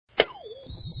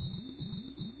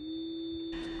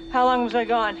How long was I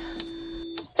gone?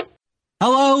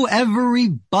 Hello,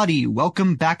 everybody.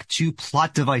 Welcome back to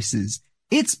Plot Devices.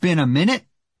 It's been a minute,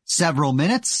 several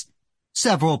minutes,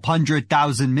 several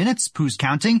 100,000 minutes, who's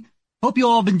counting? Hope you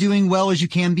all have been doing well as you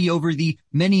can be over the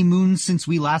many moons since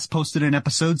we last posted an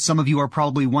episode. Some of you are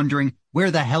probably wondering, where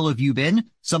the hell have you been?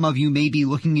 Some of you may be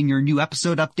looking in your new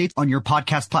episode updates on your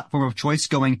podcast platform of choice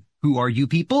going, who are you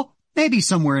people? Maybe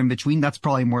somewhere in between. That's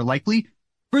probably more likely.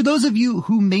 For those of you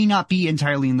who may not be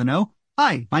entirely in the know,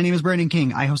 hi, my name is Brandon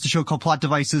King. I host a show called Plot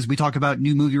Devices. We talk about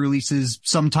new movie releases,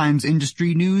 sometimes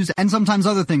industry news, and sometimes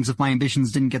other things if my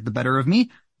ambitions didn't get the better of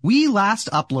me. We last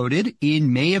uploaded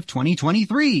in May of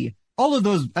 2023. All of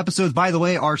those episodes, by the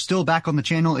way, are still back on the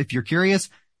channel if you're curious.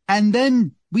 And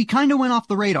then we kind of went off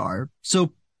the radar.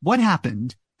 So what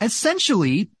happened?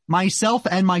 Essentially, myself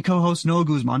and my co-host Noah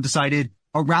Guzman decided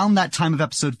around that time of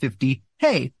episode 50,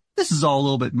 hey, this is all a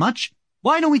little bit much.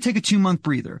 Why don't we take a 2-month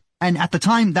breather? And at the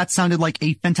time, that sounded like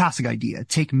a fantastic idea.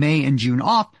 Take May and June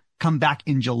off, come back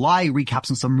in July, recap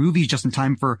some movies just in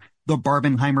time for the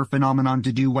Barbenheimer phenomenon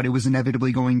to do what it was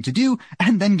inevitably going to do,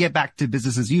 and then get back to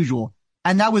business as usual.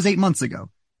 And that was 8 months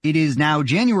ago. It is now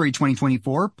January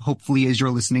 2024, hopefully as you're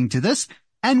listening to this,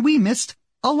 and we missed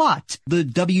a lot. The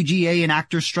WGA and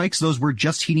actors strikes, those were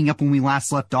just heating up when we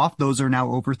last left off. Those are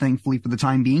now over, thankfully, for the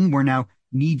time being. We're now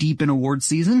knee-deep in award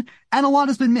season, and a lot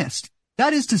has been missed.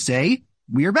 That is to say,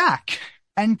 we're back.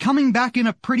 And coming back in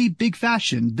a pretty big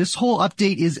fashion. This whole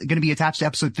update is going to be attached to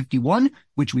episode 51,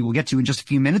 which we will get to in just a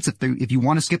few minutes. If you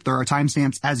want to skip, there are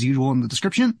timestamps as usual in the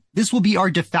description. This will be our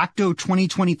de facto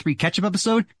 2023 catch-up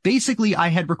episode. Basically, I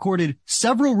had recorded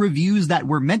several reviews that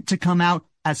were meant to come out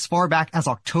as far back as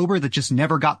October that just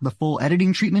never got the full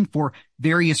editing treatment for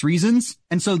various reasons.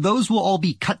 And so those will all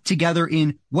be cut together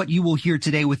in what you will hear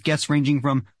today with guests ranging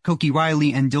from Koki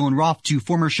Riley and Dylan Roth to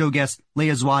former show guests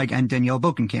Leia Zweig and Danielle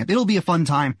Bokenkamp. It'll be a fun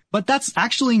time, but that's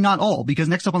actually not all, because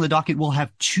next up on the docket, we'll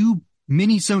have 2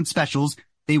 mini-sode specials.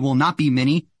 They will not be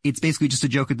mini. It's basically just a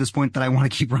joke at this point that I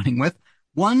want to keep running with.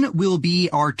 One will be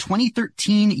our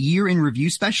 2013 year in review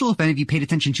special. If any of you paid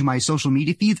attention to my social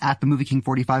media feeds at the Movie King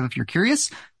 45, if you're curious,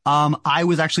 I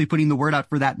was actually putting the word out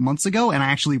for that months ago, and I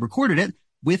actually recorded it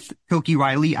with Koki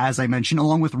Riley, as I mentioned,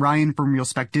 along with Ryan from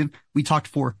Realspective. We talked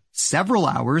for several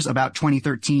hours about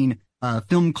 2013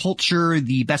 film culture,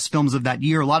 the best films of that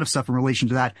year, a lot of stuff in relation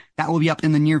to that. That will be up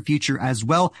in the near future as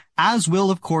well, as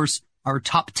will, of course, our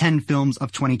top 10 films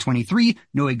of 2023.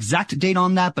 No exact date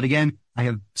on that, but again, I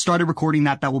have started recording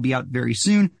that. That will be out very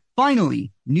soon.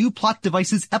 Finally, new Plot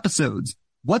Devices episodes.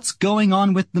 What's going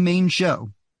on with the main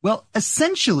show? Well,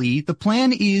 essentially, the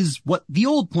plan is what the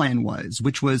old plan was,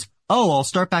 which was, I'll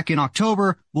start back in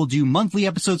October. We'll do monthly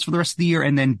episodes for the rest of the year.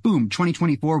 And then boom,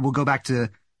 2024, we'll go back to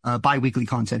bi-weekly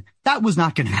content. That was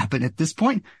not going to happen at this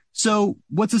point. So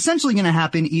what's essentially going to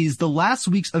happen is the last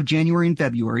weeks of January and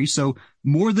February, so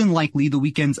more than likely the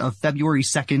weekends of February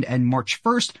 2nd and March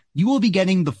 1st, you will be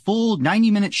getting the full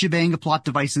 90-minute shebang of Plot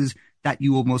Devices that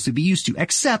you will mostly be used to,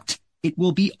 except it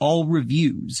will be all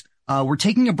reviews. We're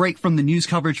taking a break from the news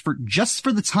coverage for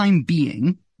the time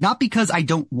being, not because I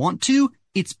don't want to,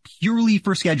 it's purely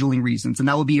for scheduling reasons, and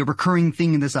that will be a recurring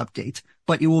thing in this update.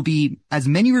 But it will be as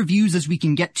many reviews as we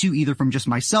can get to, either from just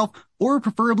myself or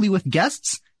preferably with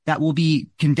guests. That will be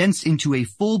condensed into a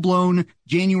full-blown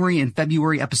January and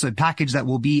February episode package that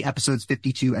will be episodes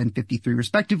 52 and 53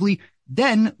 respectively.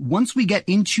 Then, once we get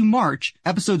into March,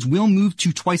 episodes will move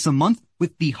to twice a month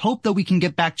with the hope that we can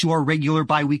get back to our regular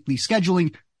bi-weekly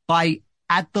scheduling by,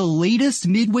 at the latest,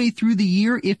 midway through the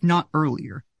year, if not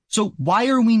earlier. So why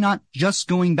are we not just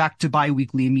going back to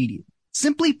bi-weekly immediately?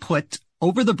 Simply put,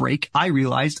 over the break, I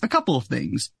realized a couple of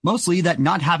things. Mostly that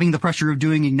not having the pressure of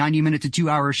doing a 90-minute to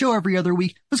 2-hour show every other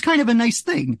week was kind of a nice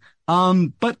thing.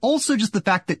 But also just the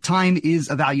fact that time is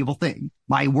a valuable thing.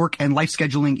 My work and life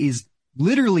scheduling is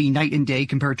literally night and day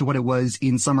compared to what it was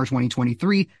in summer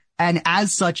 2023. And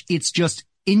as such, it's just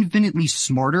infinitely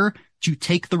smarter to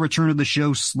take the return of the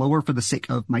show slower for the sake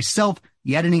of myself,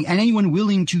 the editing, and anyone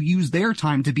willing to use their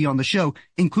time to be on the show,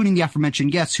 including the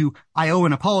aforementioned guests who I owe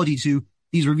an apology to.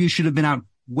 These reviews should have been out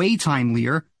way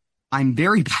timelier. I'm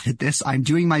very bad at this. I'm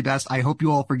doing my best. I hope you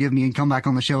all forgive me and come back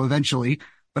on the show eventually.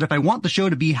 But if I want the show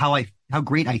to be how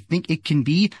great I think it can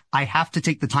be, I have to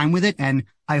take the time with it, and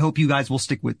I hope you guys will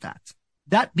stick with that.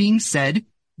 That being said,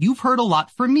 you've heard a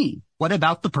lot from me. What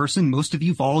about the person most of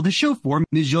you follow the show for,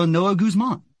 Monsieur Noah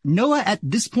Guzman? Noah at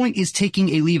this point is taking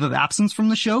a leave of absence from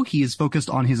the show. He is focused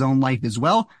on his own life as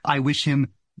well. I wish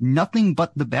him nothing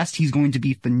but the best. He's going to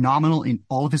be phenomenal in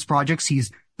all of his projects.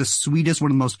 He's the sweetest,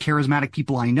 one of the most charismatic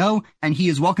people I know, and he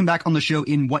is welcome back on the show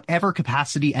in whatever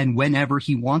capacity and whenever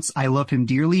he wants. I love him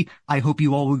dearly. I hope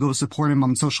you all will go support him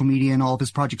on social media and all of his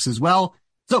projects as well.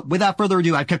 So without further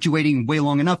ado, I've kept you waiting way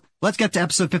long enough. Let's get to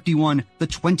episode 51, the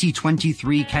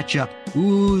 2023 catch-up.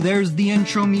 Ooh, there's the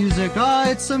intro music.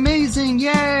 Ah, it's amazing.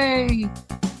 Yay!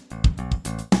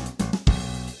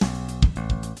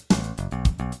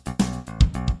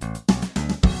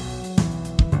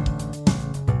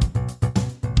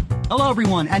 Hello,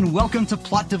 everyone, and welcome to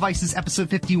Plot Devices episode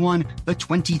 51, the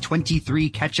 2023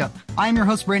 catch-up. I'm your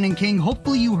host, Brandon King.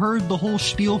 Hopefully you heard the whole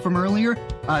spiel from earlier.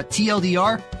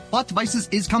 TLDR, Plot Devices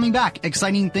is coming back.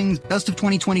 Exciting things. Best of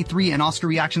 2023 and Oscar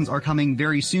reactions are coming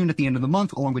very soon at the end of the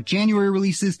month, along with January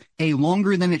releases. A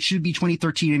longer than it should be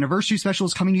 2013 anniversary special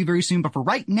is coming to you very soon. But for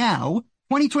right now,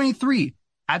 2023,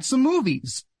 had some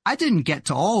movies. I didn't get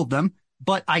to all of them,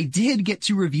 but I did get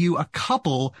to review a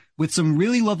couple with some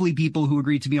really lovely people who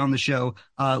agreed to be on the show.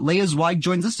 Leah Zweig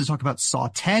joins us to talk about Saw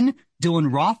 10.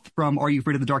 Dylan Roth from Are You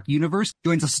Afraid of the Dark Universe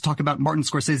joins us to talk about Martin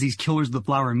Scorsese's Killers of the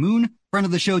Flower Moon. Friend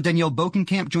of the show, Danielle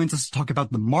Bokenkamp, joins us to talk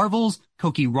about The Marvels.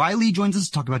 Koki Riley joins us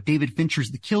to talk about David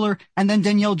Fincher's The Killer. And then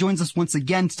Danielle joins us once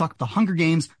again to talk about The Hunger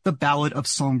Games, The Ballad of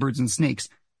Songbirds and Snakes.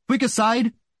 Quick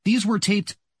aside, these were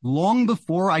taped long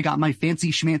before I got my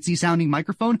fancy schmancy sounding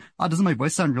microphone. Doesn't my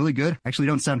voice sound really good? I actually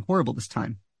don't sound horrible this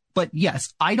time. But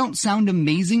yes, I don't sound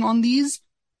amazing on these.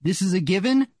 This is a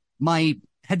given. My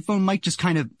headphone mic just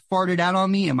kind of farted out on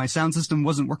me and my sound system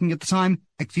wasn't working at the time.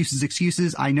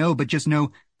 Excuses, I know, but just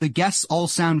know the guests all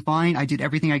sound fine. I did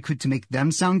everything I could to make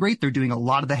them sound great. They're doing a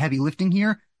lot of the heavy lifting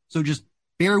here. So just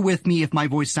bear with me if my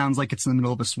voice sounds like it's in the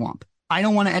middle of a swamp. I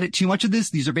don't want to edit too much of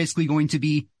this. These are basically going to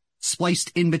be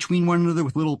spliced in between one another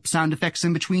with little sound effects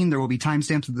in between. There will be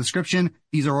timestamps in the description.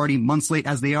 These are already months late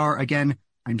as they are. Again,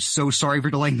 I'm so sorry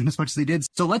for delaying them as much as they did.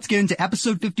 So let's get into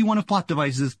episode 51 of Plot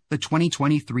Devices, the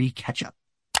 2023 catch-up.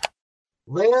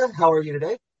 Leah, how are you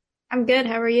today? I'm good.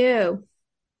 How are you?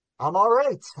 I'm all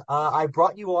right. I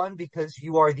brought you on because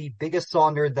you are the biggest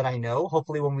Saw nerd that I know.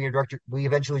 Hopefully when we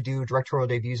eventually do directorial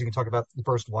debuts, you can talk about the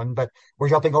first one, but we're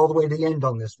jumping all the way to the end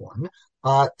on this one.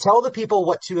 Tell the people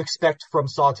what to expect from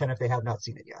Saw 10 if they have not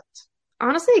seen it yet.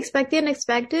 Honestly, expect the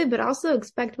unexpected, but also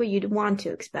expect what you'd want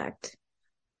to expect.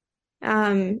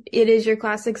 It is your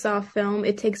classic Saw film.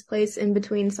 It takes place in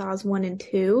between Saws 1 and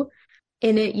 2.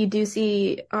 In it, you do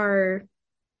see our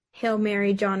Hail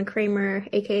Mary John Kramer,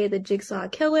 aka the Jigsaw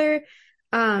Killer,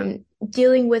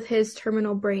 dealing with his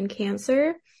terminal brain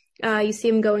cancer. You see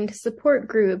him going to support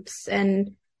groups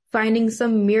and finding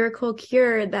some miracle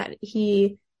cure that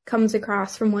he comes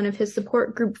across from one of his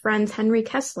support group friends, Henry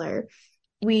Kessler.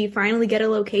 We finally get a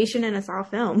location in a Saw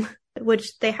film,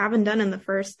 which they haven't done in the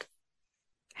first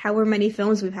however many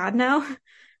films we've had now.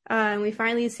 And we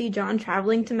finally see John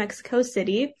traveling to Mexico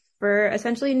City for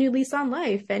essentially a new lease on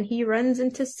life. And he runs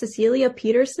into Cecilia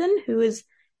Peterson, who is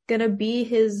going to be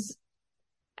his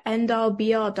end-all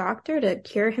be-all doctor to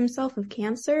cure himself of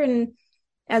cancer. And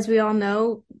as we all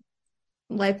know,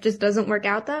 life just doesn't work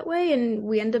out that way. And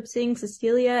we end up seeing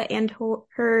Cecilia and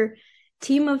her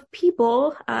team of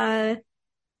people, the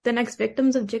next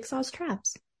victims of Jigsaw's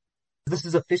traps. This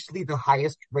is officially the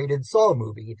highest rated Saw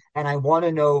movie, and I want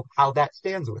to know how that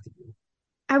stands with you.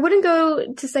 I wouldn't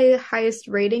go to say the highest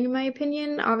rating in my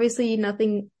opinion. Obviously,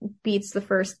 nothing beats the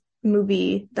first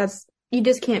movie. You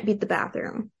just can't beat The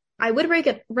Bathroom. I would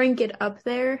rank it up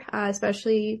there,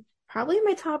 especially probably in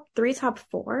my top 3, top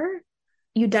 4.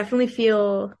 You definitely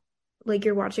feel like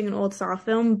you're watching an old Saw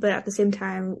film, but at the same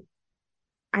time,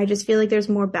 I just feel like there's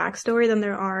more backstory than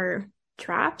there are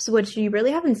traps, which you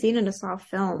really haven't seen in a Saw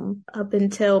film up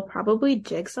until probably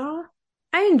Jigsaw.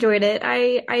 I enjoyed it.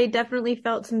 I definitely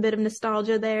felt some bit of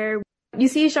nostalgia there. You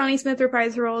see Shawnee Smith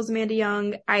reprise her role as Amanda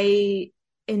Young. I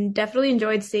definitely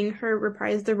enjoyed seeing her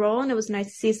reprise the role, and it was nice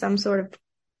to see some sort of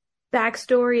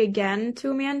backstory again to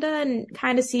Amanda and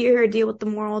kind of see her deal with the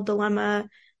moral dilemma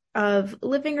of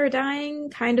living or dying,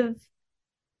 kind of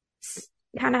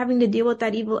having to deal with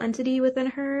that evil entity within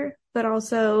her, but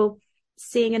also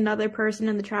seeing another person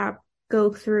in the trap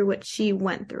go through what she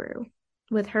went through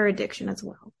with her addiction as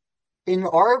well. In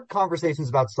our conversations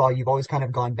about Saw, you've always kind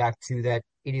of gone back to that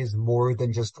it is more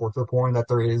than just torture porn, that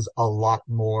there is a lot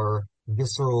more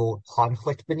visceral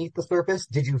conflict beneath the surface.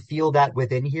 Did you feel that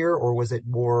within here, or was it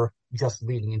more just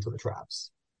leading into the traps?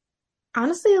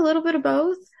 Honestly, a little bit of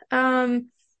both. And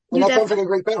that sounds like a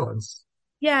great balance.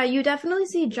 Yeah, you definitely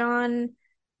see John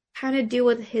kind of deal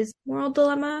with his moral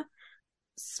dilemma.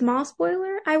 Small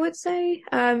spoiler, I would say.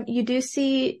 You do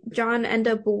see John end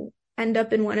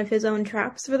up in one of his own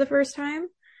traps for the first time.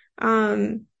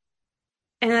 And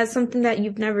that's something that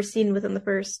you've never seen within the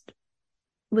first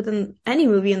within any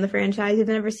movie in the franchise. You've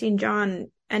never seen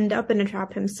John end up in a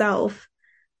trap himself.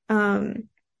 And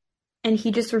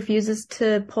he just refuses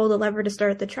to pull the lever to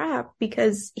start the trap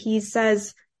because he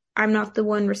says, I'm not the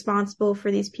one responsible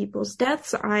for these people's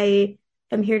deaths. I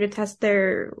am here to test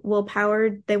their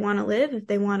willpower. They want to live, if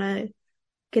they want to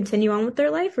continue on with their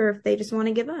life, or if they just want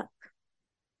to give up.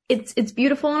 It's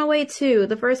beautiful in a way too.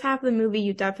 The first half of the movie,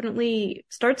 you definitely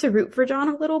start to root for John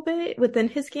a little bit within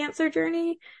his cancer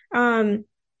journey.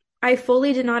 I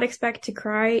fully did not expect to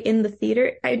cry in the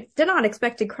theater. I did not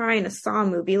expect to cry in a Saw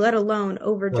movie, let alone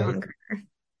over John Kramer.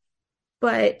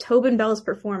 But Tobin Bell's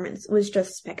performance was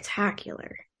just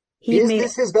spectacular. Is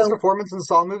this his best performance in the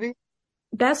Saw movie?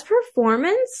 Best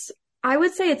performance? I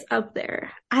would say it's up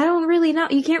there. I don't really know.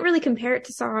 You can't really compare it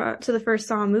to the first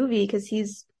Saw movie because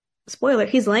he's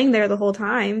laying there the whole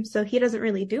time, so he doesn't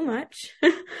really do much.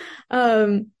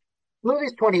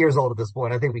 Movie's 20 years old at this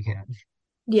point. I think we can.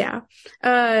 Yeah.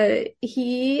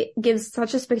 He gives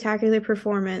such a spectacular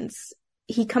performance.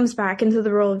 He comes back into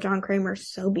the role of John Kramer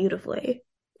so beautifully.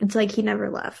 It's like he never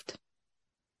left.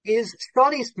 Is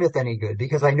Shawnee Smith any good?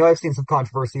 Because I know I've seen some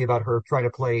controversy about her trying to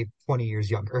play 20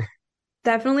 years younger.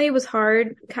 Definitely was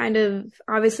hard. Kind of,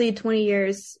 obviously 20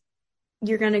 years,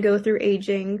 you're going to go through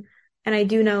aging. And I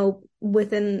do know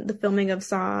within the filming of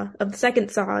the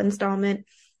second Saw installment,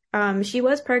 she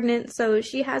was pregnant. So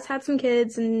she has had some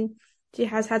kids and she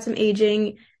has had some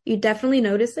aging. You definitely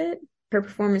notice it. Her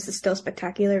performance is still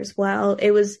spectacular as well.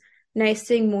 It was nice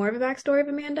seeing more of a backstory of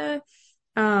Amanda.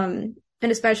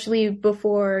 And especially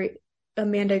before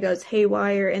Amanda goes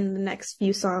haywire in the next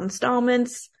few Saw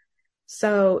installments.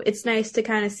 So it's nice to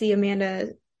kind of see Amanda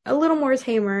a little more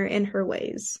tamer in her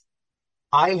ways.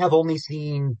 I have only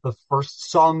seen the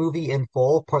first Saw movie in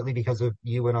full, partly because of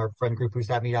you and our friend group who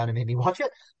sat me down and made me watch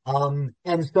it.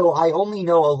 And so I only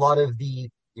know a lot of the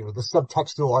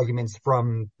subtextual arguments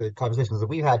from the conversations that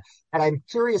we've had. And I'm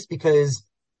curious because,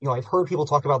 I've heard people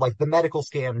talk about like the medical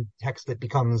scam text that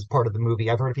becomes part of the movie.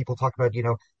 I've heard people talk about,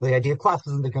 the idea of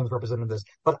classism that becomes represented in this,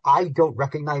 but I don't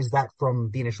recognize that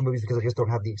from the initial movies because I just don't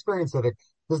have the experience of it.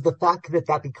 Does the fact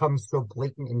that becomes so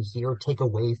blatant in here take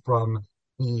away from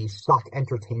the shock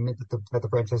entertainment that the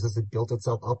franchise has built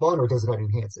itself up on, or does it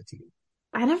enhance it to you?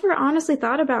 I never honestly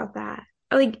thought about that.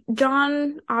 Like,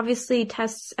 John obviously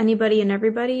tests anybody and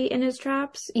everybody in his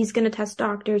traps. He's going to test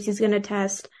doctors. He's going to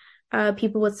test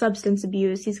people with substance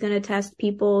abuse. He's going to test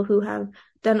people who have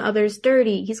done others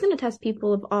dirty. He's going to test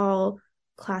people of all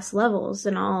class levels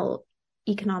and all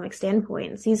economic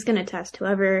standpoints. He's going to test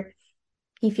whoever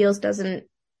he feels doesn't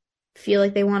feel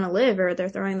like they want to live or they're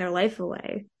throwing their life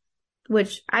away,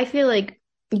 which I feel like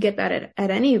you get that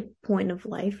at any point of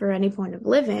life or any point of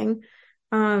living.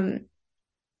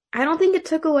 I don't think it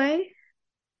took away,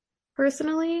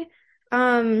 personally.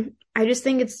 I just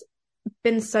think it's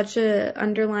been such a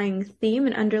underlying theme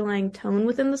and underlying tone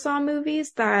within the Saw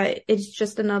movies that it's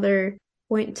just another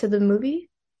point to the movie.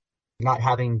 Not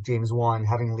having James Wan,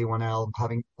 having Leigh Whannell,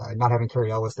 not having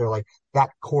Cary Elwes, they're like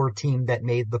that core team that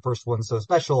made the first one so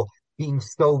special, being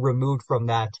so removed from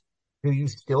that. Do you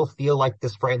still feel like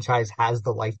this franchise has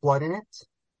the lifeblood in it?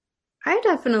 I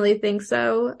definitely think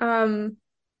so.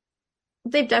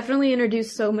 They've definitely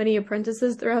introduced so many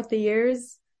apprentices throughout the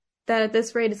years that at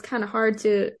this rate it's kind of hard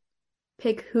to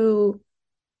pick who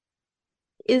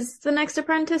is the next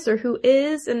apprentice or who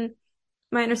is, and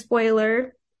minor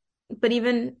spoiler, but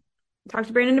even talked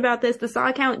to Brandon about this. The Saw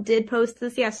account did post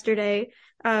this yesterday.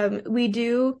 We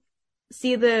do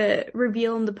see the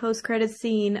reveal in the post-credits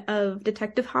scene of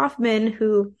Detective Hoffman,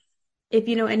 who, if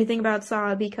you know anything about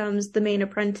Saw, becomes the main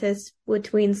apprentice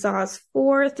between Saws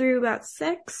 4 through about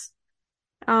 6.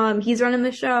 He's running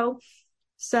the show.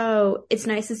 So it's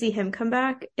nice to see him come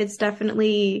back. It's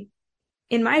definitely,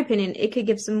 in my opinion, it could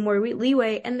give some more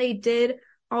leeway. And they did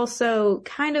also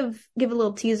kind of give a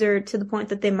little teaser to the point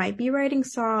that they might be writing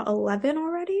Saw 11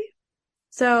 already.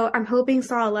 So I'm hoping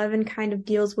Saw 11 kind of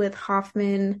deals with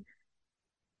Hoffman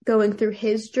going through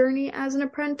his journey as an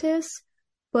apprentice,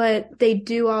 but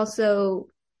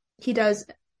he does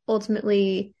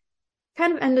ultimately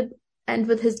kind of end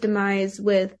with his demise,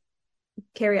 with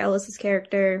Cary Elwes'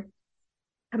 character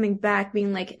coming back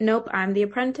being like, nope, I'm the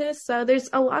apprentice. So there's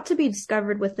a lot to be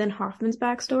discovered within Hoffman's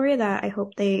backstory that I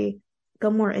hope they go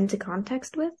more into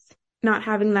context with. Not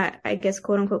having that, I guess,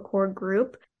 quote unquote core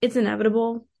group. It's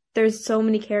inevitable. There's so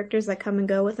many characters that come and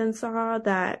go within Saw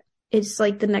that it's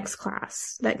like the next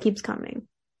class that keeps coming.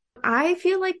 I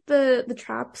feel like the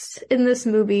traps in this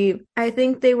movie, I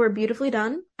think they were beautifully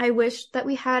done. I wish that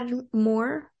we had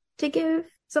more to give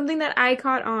Something that I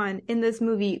caught on in this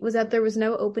movie was that there was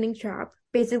no opening trap.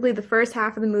 Basically, the first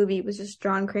half of the movie was just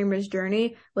John Kramer's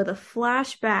journey with a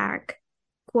flashback,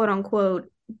 quote unquote,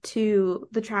 to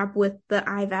the trap with the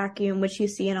eye vacuum, which you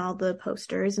see in all the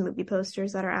posters, movie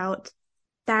posters that are out.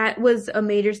 That was a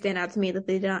major standout to me that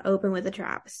they did not open with a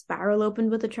trap. Spiral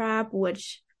opened with a trap,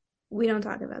 which we don't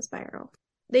talk about Spiral.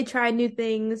 They tried new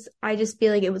things. I just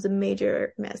feel like it was a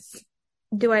major miss.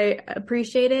 Do I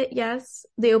appreciate it? Yes.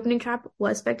 The opening trap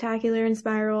was spectacular in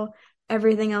Spiral.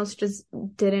 Everything else just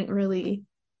didn't really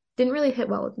hit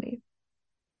well with me.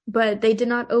 But they did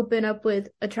not open up with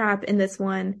a trap in this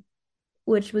one,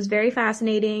 which was very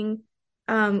fascinating.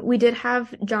 We did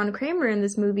have John Kramer in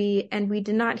this movie, and we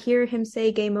did not hear him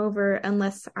say game over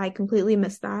unless I completely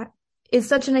missed that. It's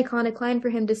such an iconic line for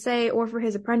him to say, or for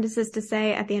his apprentices to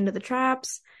say at the end of the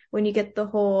traps, when you get the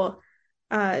whole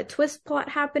twist plot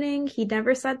happening. He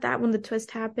never said that when the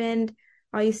twist happened.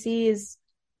 All you see is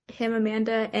him,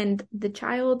 Amanda, and the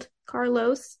child,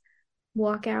 Carlos,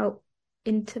 walk out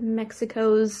into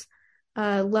Mexico's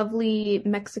lovely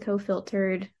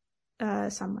Mexico-filtered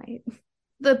sunlight.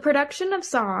 The production of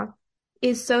Saw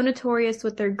is so notorious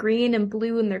with their green and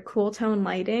blue and their cool tone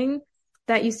lighting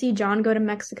that you see John go to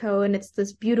Mexico and it's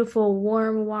this beautiful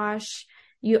warm wash.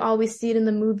 You always see it in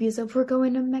the movies of we're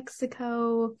going to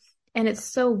Mexico, and it's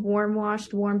so warm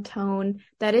washed, warm tone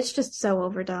that it's just so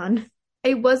overdone.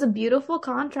 It was a beautiful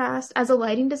contrast. As a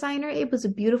lighting designer, it was a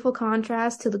beautiful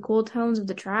contrast to the cool tones of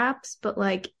the traps, but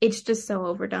like it's just so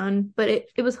overdone. But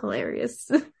it was hilarious.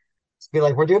 Be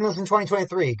like, we're doing this in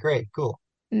 2023. Great, cool.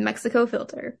 Mexico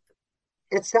filter.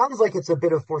 It sounds like it's a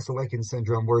bit of Force Awakens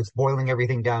syndrome where it's boiling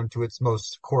everything down to its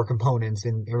most core components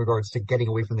in regards to getting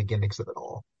away from the gimmicks of it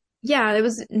all. Yeah, it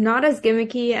was not as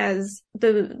gimmicky as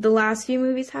the last few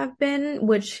movies have been,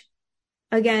 which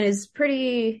again is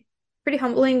pretty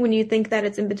humbling when you think that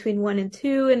it's in between 1 and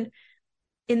 2. And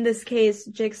in this case,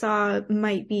 Jigsaw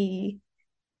might be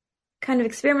kind of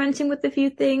experimenting with a few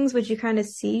things, which you kind of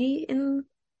see in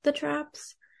the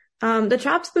traps. The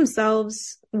traps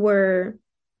themselves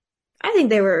I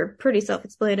think they were pretty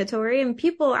self-explanatory, and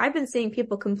I've been seeing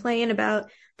people complain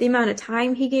about the amount of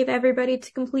time he gave everybody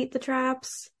to complete the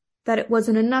traps, that it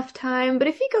wasn't enough time. But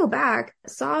if you go back,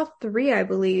 Saw 3, I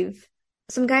believe,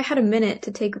 some guy had a minute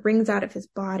to take rings out of his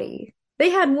body. They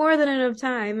had more than enough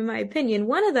time, in my opinion.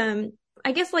 One of them,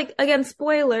 I guess, like, again,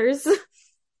 spoilers.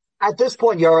 At this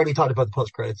point, you already talked about the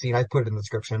post-credit scene. I put it in the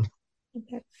description.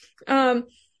 Okay.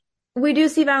 We do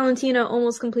see Valentina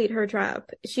almost complete her trap.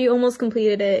 She almost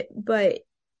completed it, but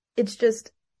it's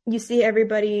just, you see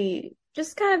everybody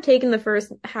just kind of taking the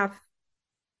first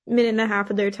minute and a half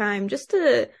of their time just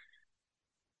to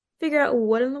figure out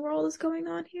what in the world is going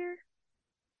on here.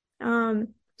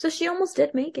 So she almost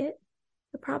did make it.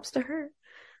 The props to her.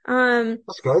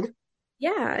 That's good.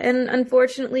 Yeah, and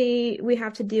unfortunately, we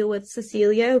have to deal with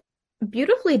Cecilia.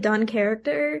 Beautifully done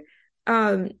character.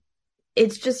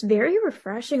 It's just very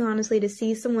refreshing, honestly, to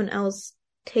see someone else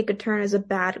take a turn as a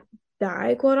bad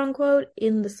guy, quote unquote,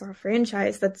 in the Saw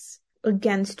franchise that's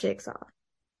against Jigsaw.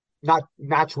 Not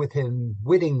match with him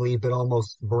wittingly, but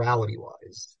almost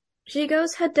morality-wise. She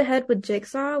goes head to head with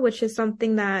Jigsaw, which is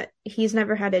something that he's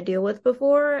never had to deal with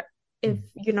before if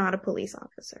you're not a police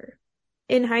officer.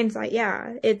 In hindsight,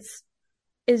 yeah, it's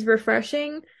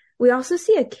refreshing. We also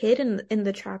see a kid in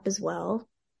the trap as well.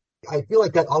 I feel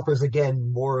like that offers,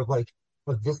 again, more of like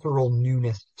a visceral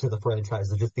newness to the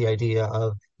franchise. Just the idea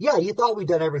of, yeah, you thought we'd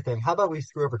done everything. How about we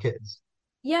screw over kids?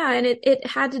 Yeah, and it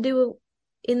had to do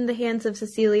in the hands of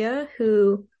Cecilia,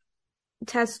 who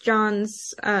tests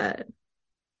John's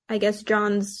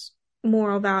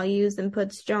moral values and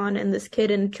puts John and this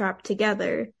kid in a trap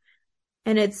together.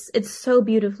 And it's so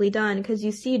beautifully done because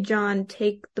you see John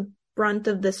take the brunt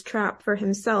of this trap for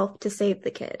himself to save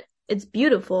the kid. It's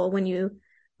beautiful when you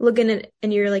look in it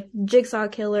and you're like, Jigsaw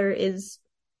Killer is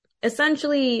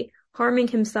essentially harming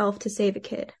himself to save a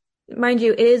kid. Mind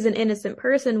you, it is an innocent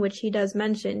person, which he does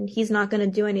mention. He's not going to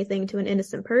do anything to an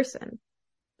innocent person,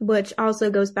 which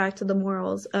also goes back to the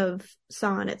morals of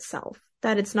Saw in itself,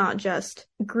 that it's not just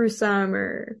gruesome,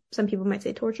 or some people might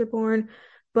say torture porn,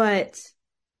 but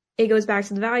it goes back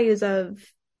to the values of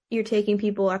you're taking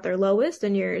people at their lowest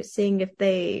and you're seeing if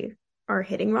they are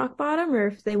hitting rock bottom or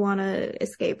if they want to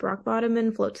escape rock bottom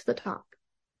and float to the top.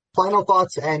 Final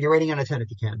thoughts and your rating on a 10 if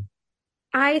you can.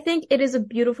 I think it is a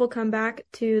beautiful comeback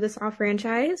to the Saw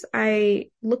franchise. I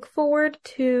look forward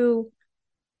to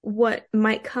what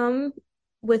might come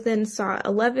within Saw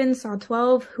 11, Saw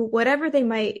 12, whatever they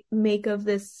might make of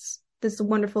this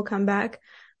wonderful comeback.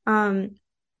 I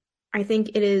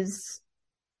think it's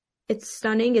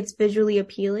stunning, it's visually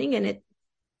appealing, and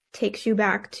takes you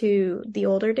back to the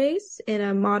older days in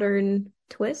a modern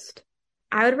twist.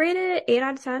 I would rate it 8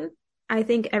 out of 10. I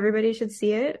think everybody should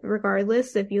see it,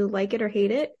 regardless if you like it or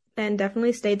hate it, and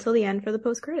definitely stay till the end for the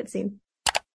post-credit scene.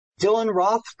 Dylan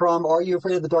Roth from Are You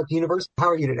Afraid of the Dark Universe? How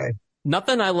are you today?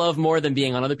 Nothing I love more than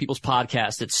being on other people's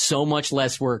podcasts. It's so much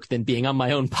less work than being on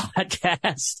my own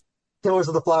podcast. Killers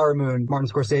of the Flower Moon, Martin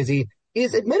Scorsese,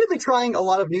 is admittedly trying a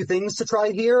lot of new things to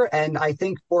try here, and I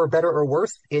think for better or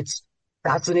worse, it's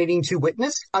fascinating to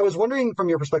witness. I was wondering from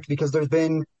your perspective, because there's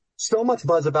been so much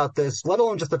buzz about this, let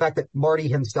alone just the fact that Marty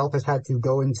himself has had to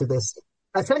go into this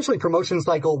essentially promotion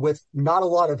cycle with not a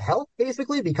lot of help,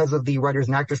 basically, because of the writers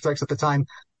and actors strikes at the time.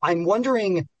 I'm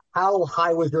wondering, how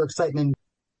high was your excitement?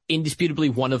 Indisputably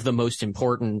one of the most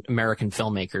important American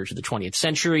filmmakers of the 20th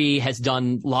century, has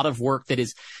done a lot of work that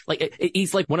is like,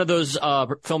 he's like one of those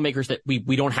filmmakers that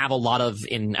we don't have a lot of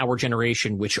in our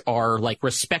generation, which are like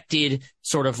respected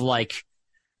sort of like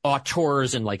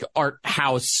auteurs and like art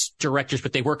house directors,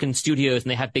 but they work in studios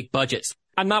and they have big budgets.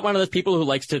 I'm not one of those people who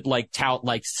likes to like tout,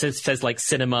 like says like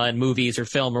cinema and movies or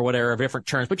film or whatever, different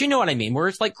terms, but you know what I mean, where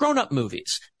it's like grown up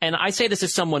movies. And I say this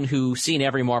as someone who's seen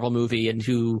every Marvel movie and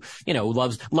who, you know,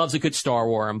 loves a good Star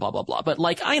Wars and blah, blah, blah. But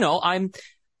like, I know I'm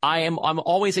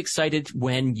always excited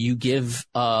when you give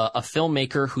a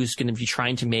filmmaker who's going to be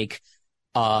trying to make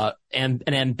an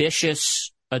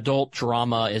ambitious adult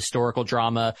drama, historical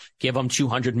drama, give them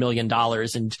 $200 million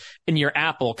and in your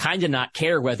Apple kind of not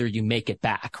care whether you make it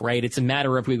back, right? It's a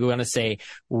matter of, we want to say,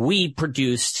 we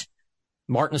produced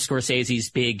Martin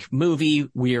Scorsese's big movie.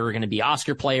 We're going to be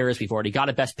Oscar players. We've already got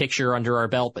a Best Picture under our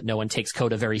belt, but no one takes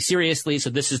Coda very seriously. So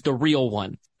this is the real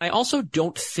one. I also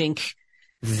don't think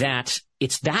that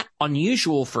it's that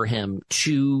unusual for him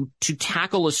to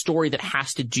tackle a story that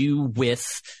has to do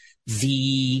with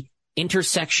the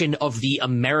intersection of the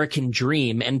American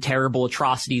dream and terrible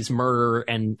atrocities, murder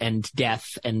and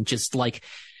death, and just like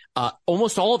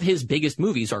almost all of his biggest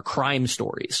movies are crime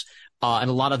stories, and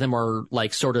a lot of them are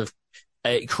like sort of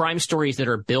crime stories that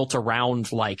are built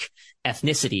around like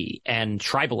ethnicity and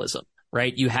tribalism,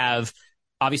 right? You have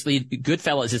obviously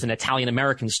Goodfellas is an Italian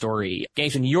American story.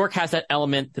 Gangs of New York has that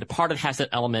element. The Departed has that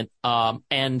element,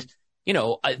 and you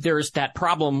know, there's that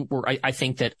problem where I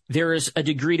think that there is a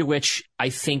degree to which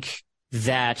I think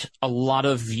that a lot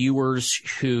of viewers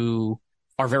who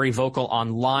are very vocal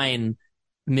online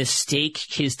mistake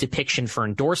his depiction for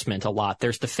endorsement a lot.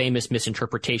 There's the famous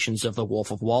misinterpretations of The Wolf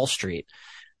of Wall Street.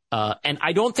 And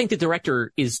I don't think the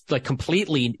director is like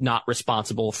completely not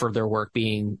responsible for their work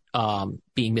being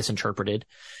misinterpreted.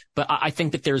 But I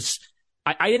think that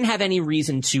I didn't have any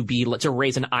reason to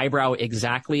raise an eyebrow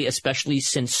exactly, especially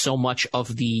since so much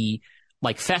of the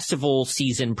like festival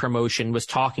season promotion was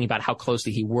talking about how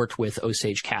closely he worked with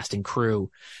Osage cast and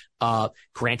crew.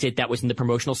 Granted, that was in the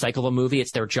promotional cycle of a movie.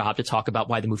 It's their job to talk about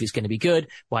why the movie's going to be good,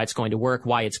 why it's going to work,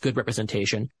 why it's good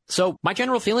representation. So my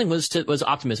general feeling was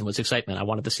optimism, was excitement. I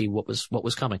wanted to see what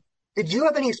was coming. Did you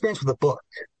have any experience with the book?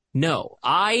 No,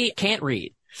 I can't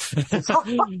read.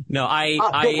 No,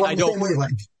 I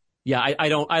don't. Yeah, I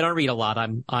don't read a lot.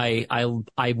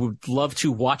 I would love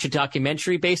to watch a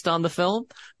documentary based on the film,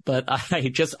 but I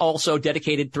just also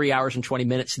dedicated 3 hours and 20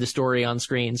 minutes to the story on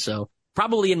screen. So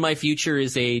probably in my future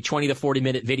is a 20 to 40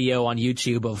 minute video on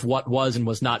YouTube of what was and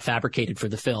was not fabricated for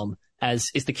the film, as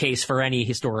is the case for any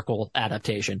historical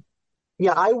adaptation.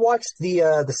 Yeah, I watched the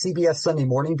CBS Sunday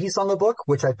Morning piece on the book,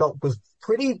 which I felt was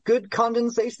pretty good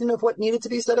condensation of what needed to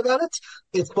be said about it.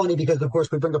 It's funny because, of course,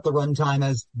 we bring up the runtime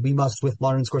as we must with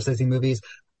modern Scorsese movies.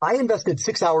 I invested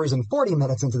 6 hours and 40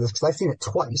 minutes into this because I've seen it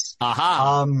twice.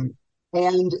 Aha.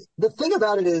 And the thing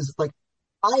about it is, like,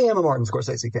 I am a Martin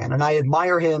Scorsese fan, and I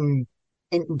admire him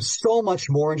in so much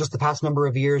more in just the past number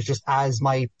of years, just as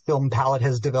my film palette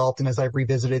has developed and as I've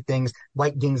revisited things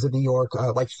like Gangs of New York,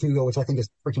 like Hugo, which I think is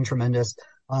freaking tremendous.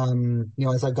 You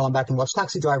know, as I've gone back and watched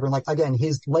Taxi Driver, and like, again,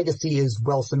 his legacy is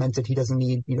well cemented. He doesn't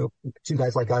need, you know, two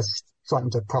guys like us trying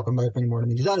to prop him up anymore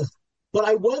than he does. But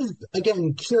I was,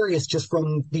 again, curious just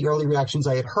from the early reactions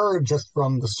I had heard, just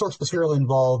from the source material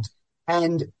involved.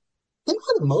 And I think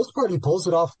for the most part, he pulls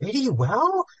it off pretty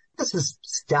well. This is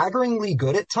staggeringly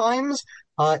good at times,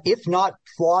 if not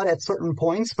flawed at certain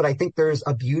points, but I think there's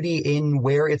a beauty in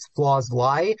where its flaws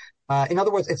lie. In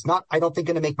other words, it's not, I don't think,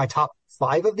 going to make my top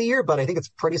 5 of the year, but I think it's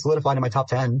pretty solidified in my top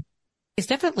 10. It's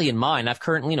definitely in mine. I've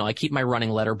currently, I keep my running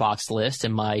Letterboxd list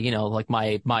and my, like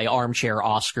my armchair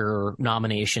Oscar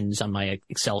nominations on my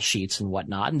Excel sheets and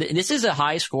whatnot. And this is a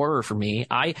high scorer for me.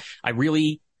 I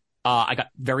really, I got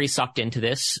very sucked into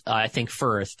this. I think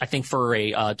for a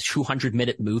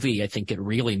 200-minute movie, I think it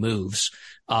really moves.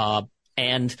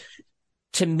 And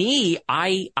to me,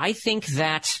 I think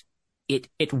that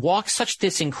it walks such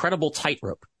this incredible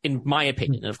tightrope, in my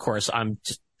opinion. And of course, I'm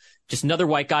just another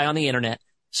white guy on the internet.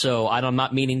 So I'm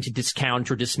not meaning to discount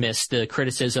or dismiss the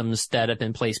criticisms that have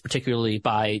been placed, particularly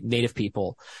by Native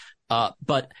people.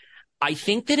 But I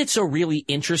think that it's a really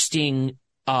interesting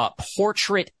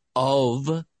portrait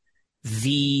of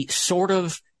the sort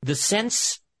of the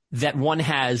sense that one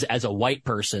has as a white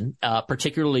person,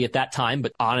 particularly at that time,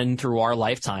 but on and through our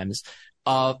lifetimes,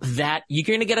 that you're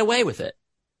going to get away with it.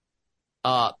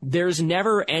 There's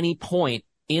never any point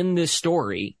in this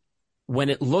story when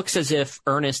it looks as if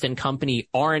Ernest and company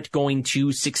aren't going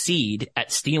to succeed at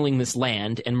stealing this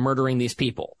land and murdering these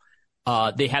people.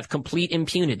 They have complete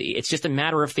impunity. It's just a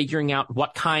matter of figuring out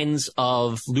what kinds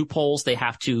of loopholes they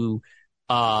have to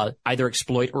either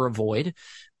exploit or avoid.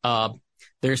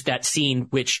 There's that scene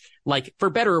which, like,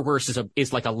 for better or worse,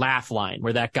 is like a laugh line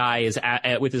where that guy is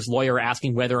with his lawyer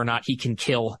asking whether or not he can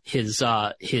kill his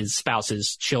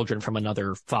spouse's children from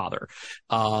another father.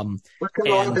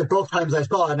 Both times I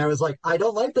saw it, and I was like, I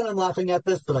don't like that I'm laughing at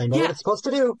this, but I know what it's supposed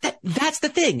to do. That's the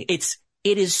thing. It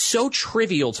is so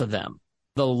trivial to them,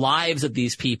 the lives of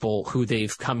these people who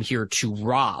they've come here to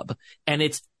rob, and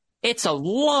it's a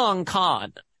long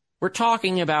con. We're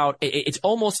talking about, it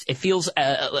feels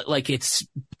like it's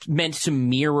meant to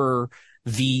mirror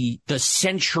the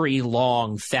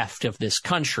century-long theft of this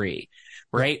country,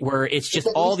 right? Where it's just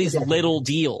all these little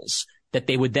deals that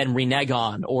they would then renege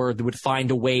on, or they would find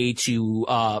a way to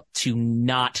live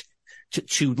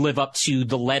up to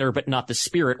the letter but not the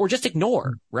spirit, or just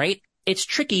ignore, right? It's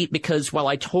tricky because while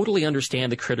I totally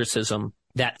understand the criticism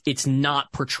that it's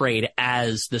not portrayed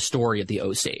as the story of the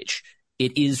Osage,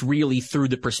 it is really through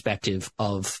the perspective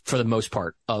of, for the most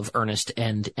part, of Ernest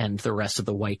and the rest of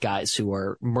the white guys who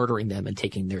are murdering them and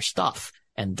taking their stuff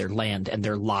and their land and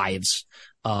their lives.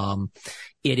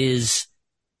 It is,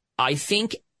 I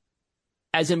think,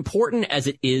 as important as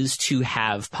it is to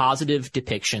have positive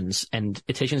depictions and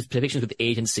depictions with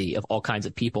agency of all kinds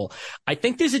of people, I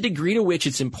think there's a degree to which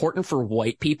it's important for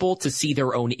white people to see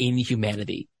their own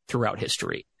inhumanity throughout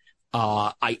history.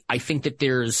 I think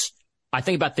that I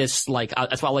think about this, like,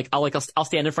 that's why, I'll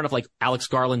stand in front of, like, Alex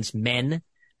Garland's Men,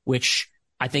 which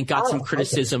I think got some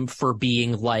criticism for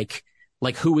being like,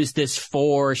 who is this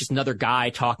for? It's just another guy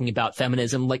talking about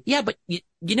feminism. Like, yeah, but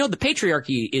the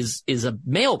patriarchy is a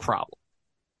male problem.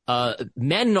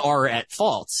 Men are at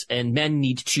fault, and men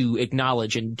need to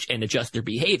acknowledge and adjust their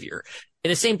behavior.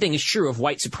 And the same thing is true of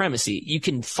white supremacy. You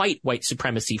can fight white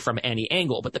supremacy from any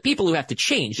angle, but the people who have to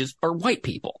change are white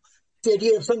people. The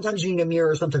idea of sometimes you need a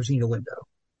mirror, sometimes you need a window.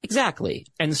 Exactly.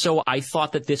 And so I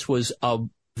thought that this was a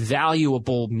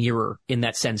valuable mirror in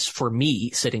that sense for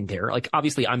me sitting there. Like,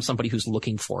 obviously, I'm somebody who's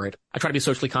looking for it. I try to be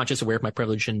socially conscious, aware of my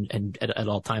privilege and at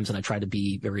all times, and I try to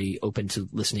be very open to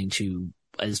listening to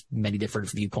as many different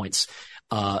viewpoints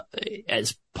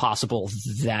as possible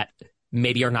that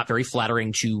maybe are not very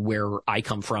flattering to where I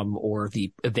come from or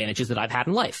the advantages that I've had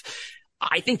in life.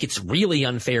 I think it's really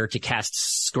unfair to cast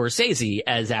Scorsese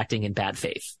as acting in bad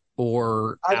faith,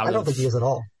 or I don't think he is at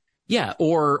all. Yeah,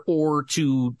 or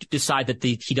to decide that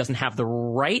he doesn't have the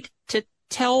right to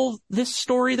tell this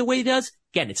story the way he does.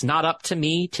 Again, it's not up to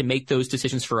me to make those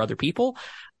decisions for other people.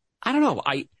 I don't know.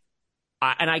 I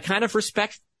kind of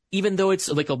respect, even though it's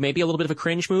like maybe a little bit of a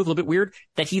cringe move, a little bit weird,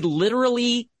 that he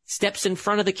literally steps in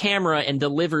front of the camera and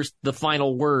delivers the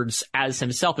final words as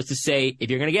himself, as to say, if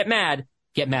you're going to get mad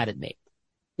at me.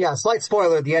 Yeah, slight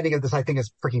spoiler, the ending of this I think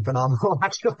is freaking phenomenal,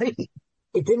 actually.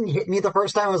 It didn't hit me the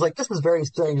first time. I was like, this is very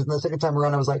strange. And the second time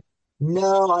around, I was like,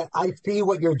 no, I see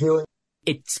what you're doing.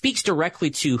 It speaks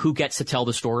directly to who gets to tell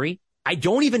the story. I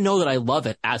don't even know that I love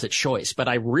it as a choice, but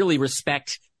I really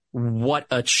respect what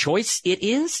a choice it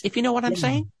is, if you know what I'm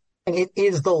saying. And it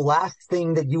is the last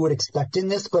thing that you would expect in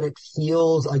this, but it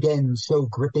feels, again, so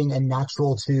gripping and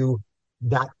natural to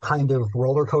that kind of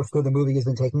roller coaster the movie has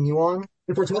been taking you on.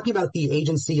 If we're talking about the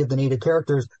agency of the native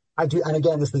characters, I do, and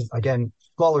again, this is,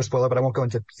 smaller spoiler, but I won't go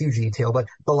into huge detail, but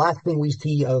the last thing we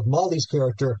see of Molly's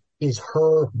character is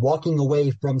her walking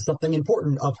away from something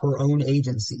important of her own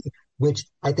agency, which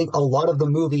I think a lot of the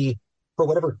movie, for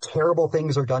whatever terrible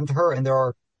things are done to her, and there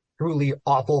are truly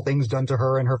awful things done to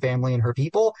her and her family and her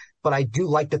people, but I do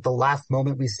like that the last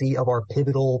moment we see of our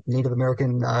pivotal Native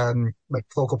American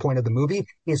focal point of the movie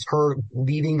is her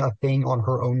leaving a thing on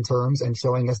her own terms and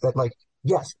showing us that, like,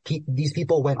 yes, these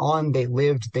people went on, they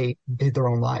lived, they did their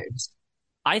own lives.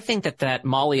 I think that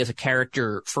Molly as a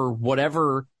character, for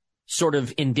whatever sort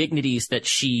of indignities that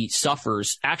she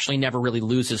suffers, actually never really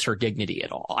loses her dignity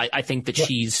at all. I think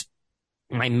that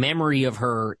my memory of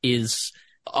her is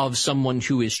of someone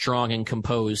who is strong and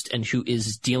composed and who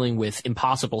is dealing with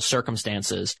impossible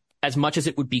circumstances. As much as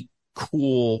it would be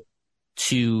cool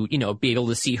to, you know, be able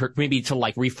to see her, maybe to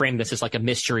like reframe this as like a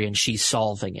mystery and she's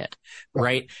solving it,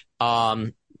 right?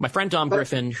 My friend Dom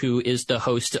Griffin, who is the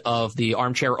host of the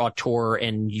Armchair Auteur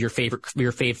and your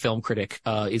fave film critic,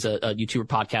 is a YouTuber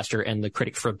podcaster and the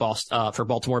critic for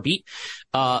Baltimore Beat,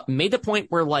 made the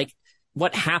point where like,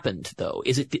 what happened though?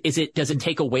 Does it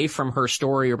take away from her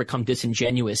story or become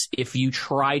disingenuous if you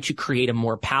try to create a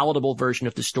more palatable version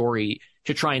of the story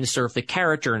to try and serve the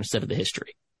character instead of the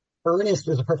history? Ernest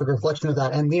is a perfect reflection of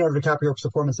that, and Leonardo DiCaprio's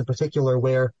performance in particular,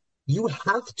 where you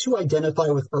have to identify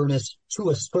with Ernest to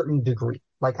a certain degree.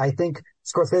 Like, I think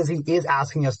Scorsese is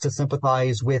asking us to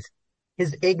sympathize with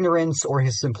his ignorance or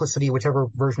his simplicity, whichever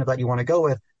version of that you want to go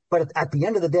with. But at the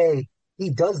end of the day, he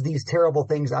does these terrible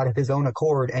things out of his own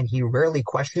accord, and he rarely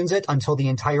questions it until the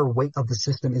entire weight of the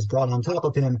system is brought on top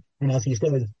of him. And as he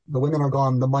says, the women are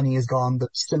gone, the money is gone, the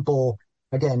simple,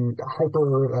 again,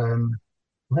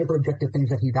 hyper objective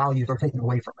things that he values are taken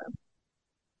away from him.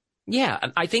 Yeah,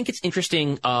 I think it's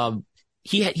interesting.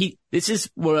 This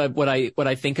is what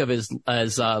I think of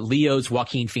as Leo's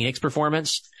Joaquin Phoenix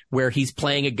performance, where he's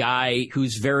playing a guy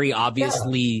who's very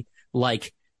obviously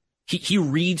like, he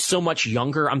reads so much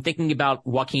younger. I'm thinking about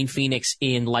Joaquin Phoenix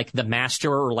in like The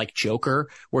Master or like Joker,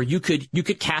 where you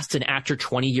could cast an actor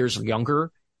 20 years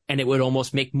younger and it would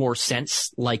almost make more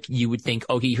sense. Like you would think,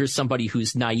 okay, here's somebody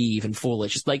who's naive and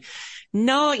foolish. It's like,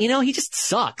 no, you know, he just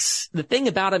sucks. The thing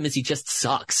about him is he just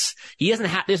sucks. He doesn't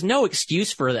have, there's no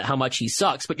excuse for that, how much he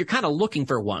sucks, but you're kind of looking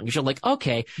for one because you're like,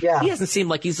 okay, he doesn't seem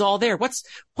like he's all there. What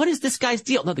is this guy's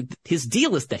deal? No, his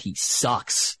deal is that he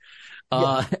sucks.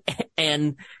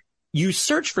 And you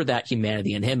search for that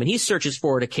humanity in him, and he searches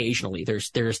for it occasionally.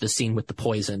 There's the scene with the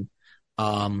poison,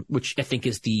 which I think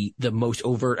is the most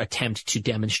overt attempt to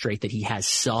demonstrate that he has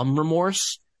some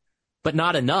remorse, but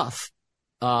not enough.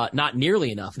 Not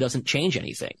nearly enough. It doesn't change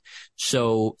anything.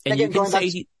 So, and again, you can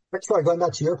say, going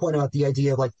back to your point about the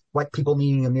idea of like white people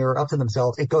needing a mirror up to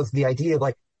themselves, it goes to the idea of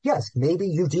like, yes, maybe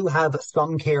you do have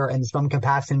some care and some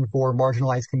compassion for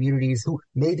marginalized communities who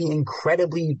may be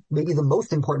maybe the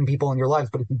most important people in your lives,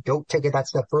 but if you don't take it that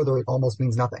step further, it almost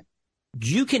means nothing.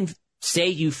 You can say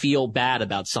you feel bad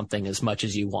about something as much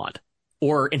as you want,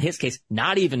 or in his case,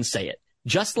 not even say it.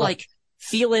 Just like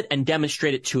feel it and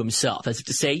demonstrate it to himself, as if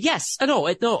to say, yes, no,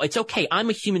 it's okay. I'm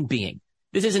a human being.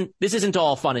 This isn't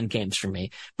all fun and games for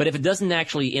me. But if it doesn't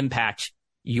actually impact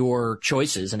your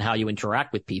choices and how you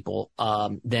interact with people,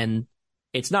 then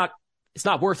it's not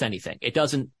worth anything. It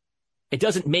doesn't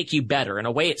make you better. In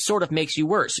a way, it sort of makes you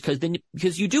worse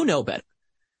because you do know better.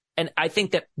 And I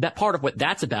think that part of what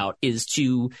that's about is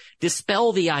to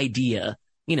dispel the idea.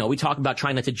 You know, we talk about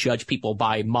trying not to judge people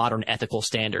by modern ethical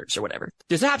standards or whatever.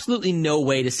 There's absolutely no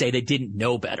way to say they didn't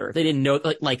know better. They didn't know,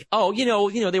 like, oh,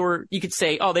 you could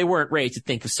say, oh, they weren't raised to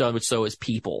think of so much so as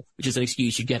people, which is an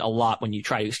excuse you get a lot when you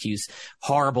try to excuse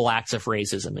horrible acts of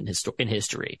racism in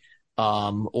history.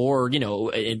 Or,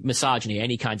 misogyny,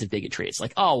 any kinds of bigotry. It's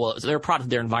like, oh, well, they're a product of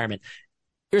their environment.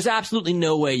 There's absolutely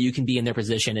no way you can be in their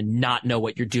position and not know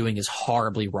what you're doing is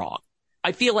horribly wrong.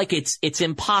 I feel like it's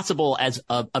impossible as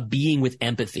a being with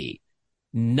empathy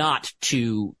not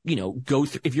to, go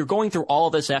through, if you're going through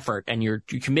all this effort and you're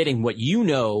committing what you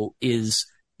know is,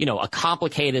 a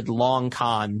complicated long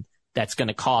con that's going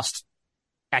to cost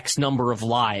X number of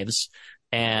lives.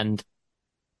 And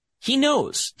he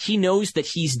knows that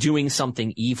he's doing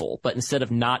something evil, but instead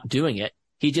of not doing it,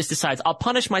 he just decides, I'll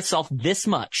punish myself this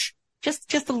much,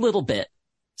 just a little bit,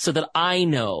 so that I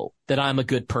know that I'm a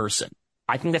good person.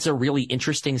 I think that's a really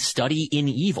interesting study in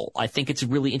evil. I think it's a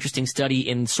really interesting study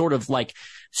in sort of like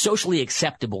socially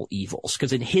acceptable evils,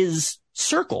 because in his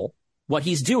circle, what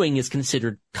he's doing is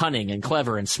considered cunning and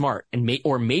clever and smart, and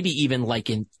or maybe even like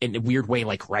in a weird way,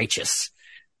 like righteous,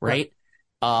 right?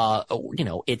 Yeah.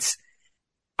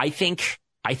 I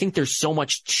think there's so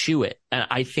much to it, and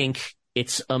I think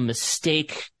it's a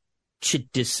mistake to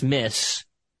dismiss.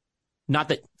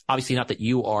 Obviously not that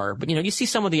you are, but you see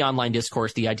some of the online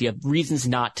discourse, the idea of reasons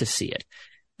not to see it.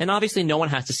 And obviously no one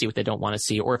has to see what they don't want to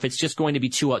see, or if it's just going to be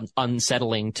too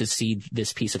unsettling to see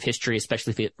this piece of history,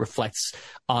 especially if it reflects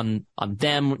on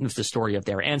them, with the story of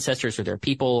their ancestors or their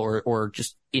people, or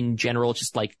just in general,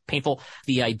 just like painful.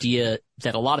 The idea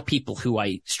that a lot of people who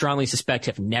I strongly suspect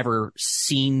have never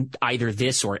seen either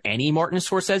this or any Martin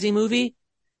Scorsese movie,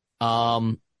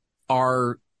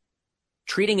 are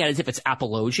treating it as if it's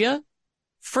apologia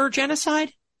for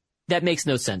genocide. That makes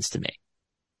no sense to me.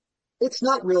 It's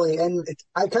not really, and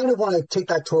I kind of want to take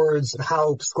that towards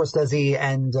how Scorsese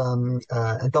and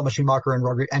Thelma Schumacher and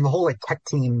Rodriguez and the whole tech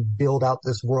team build out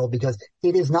this world, because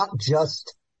it is not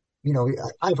just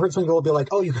I've heard some people be like,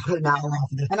 oh, you could put an hour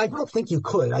off of this. And I don't think you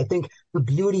could. I think the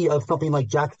beauty of something like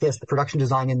Jack Fisk, the production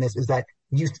design in this, is that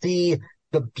you see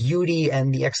the beauty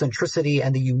and the eccentricity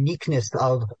and the uniqueness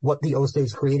of what the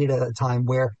Osage created at a time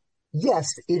where,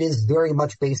 yes, it is very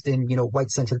much based in,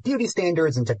 white-centric beauty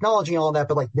standards and technology and all that,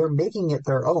 but like they're making it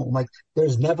their own. Like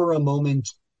there's never a moment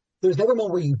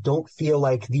where you don't feel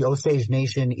like the Osage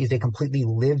Nation is a completely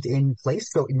lived-in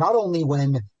place. So not only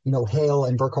when, Hale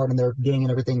and Burkhart and their gang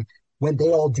and everything, when they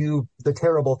all do the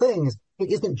terrible things,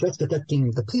 it isn't just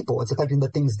affecting the people. It's affecting the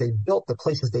things they've built, the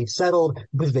places they've settled,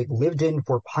 because they've lived in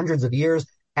for hundreds of years.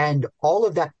 And all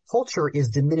of that culture is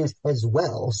diminished as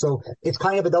well. So it's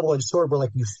kind of a double-edged sword where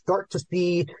like you start to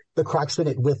see the cracks in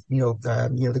it with,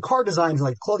 the car designs and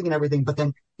like clothing and everything. But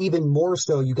then even more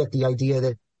so, you get the idea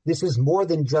that this is more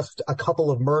than just a couple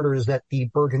of murders that the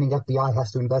burgeoning FBI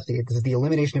has to investigate. This is the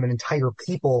elimination of an entire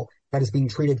people that is being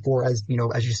treated for as,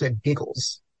 as you said,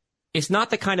 giggles. It's not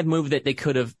the kind of movie that they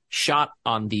could have shot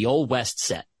on the Old West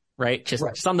set, right?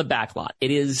 Just on the back lot.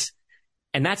 It is,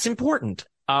 and that's important.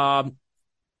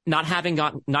 Not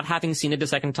having seen it a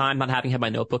second time, not having had my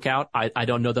notebook out, I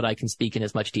don't know that I can speak in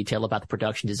as much detail about the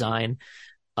production design.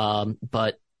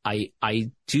 But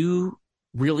I do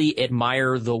really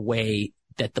admire the way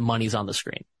that the money's on the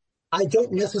screen. I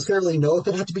don't necessarily know if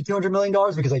it had to be $200 million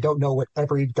because I don't know what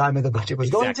every dime of the budget was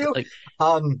going to.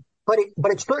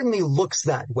 But it certainly looks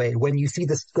that way when you see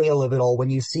the scale of it all, when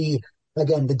you see,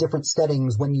 again, the different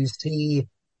settings, when you see,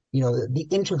 the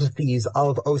intricacies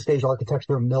of Osage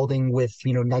architecture melding with,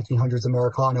 1900s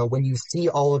Americana, when you see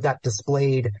all of that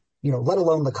displayed, let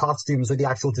alone the costumes or the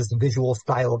actual just visual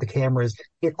style of the cameras,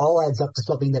 it all adds up to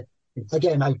something that,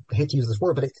 again, I hate to use this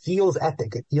word, but it feels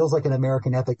epic. It feels like an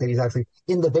American epic that is actually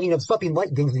in the vein of something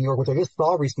like Gangs of New York, which I just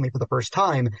saw recently for the first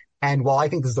time. And while I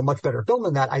think this is a much better film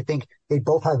than that, I think they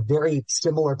both have very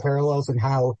similar parallels in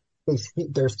how they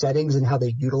shoot their settings and how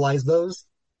they utilize those.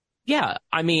 Yeah,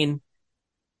 I mean,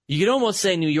 you could almost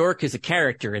say New York is a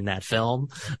character in that film.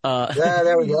 Yeah,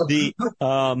 there we go.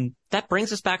 That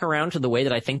brings us back around to the way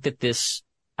that I think that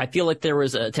I feel like there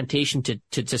was a temptation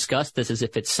to discuss this as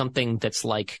if it's something that's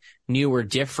like new or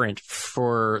different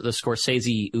for the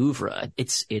Scorsese oeuvre.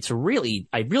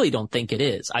 I really don't think it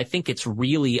is. I think it's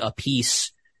really a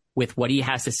piece with what he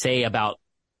has to say about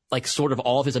like sort of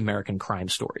all of his American crime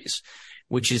stories,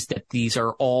 which is that these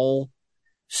are all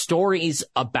stories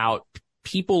about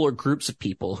people or groups of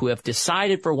people who have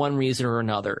decided for one reason or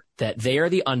another that they are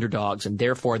the underdogs and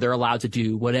therefore they're allowed to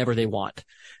do whatever they want.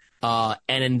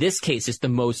 And in this case, it's the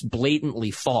most blatantly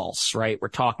false, right? We're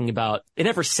talking about, they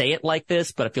never say it like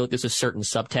this, but I feel like there's a certain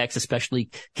subtext,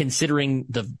 especially considering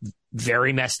the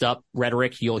very messed up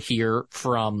rhetoric you'll hear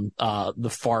from, the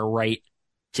far right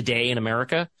today in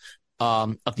America,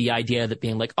 of the idea that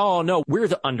being like, oh no, we're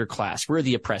the underclass. We're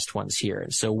the oppressed ones here.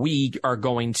 And so we are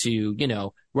going to,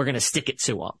 we're going to stick it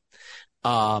to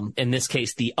them. In this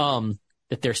case, the,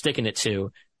 that they're sticking it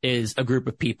to is a group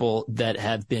of people that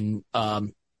have been,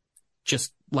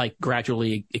 just like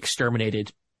gradually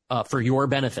exterminated, for your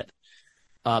benefit.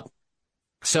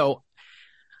 So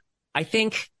I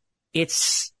think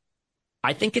it's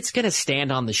going to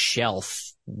stand on the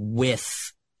shelf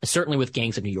certainly with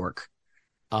Gangs of New York,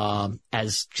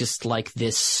 as just like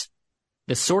this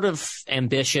sort of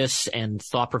ambitious and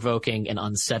thought provoking and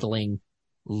unsettling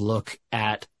look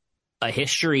at a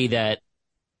history that,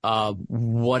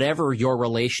 whatever your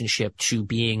relationship to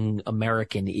being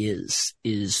American is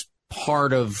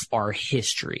part of our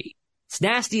history. It's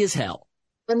nasty as hell.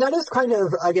 And that is kind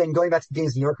of, again, going back to the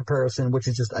Gangs of New York comparison, which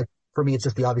is just, for me, it's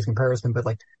just the obvious comparison. But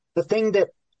like the thing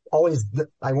that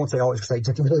I won't say always because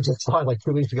I really just saw it like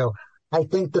 2 weeks ago. I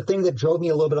think the thing that drove me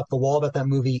a little bit up the wall about that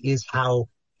movie is how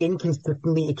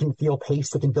inconsistently it can feel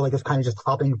paced. It can feel like it's kind of just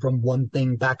hopping from one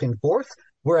thing back and forth.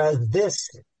 Whereas this,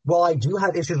 while I do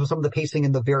have issues with some of the pacing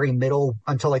in the very middle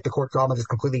until like the court drama just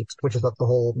completely switches up the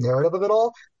whole narrative of it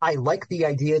all, I like the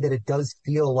idea that it does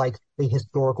feel like a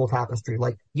historical tapestry.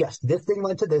 Like, yes, this thing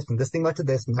led to this and this thing led to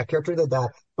this and that character did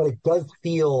that, but it does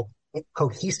feel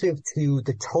cohesive to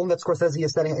the tone that Scorsese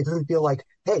is setting. It doesn't feel like,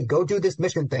 hey, go do this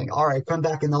mission thing. All right, come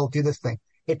back and they'll do this thing.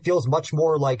 It feels much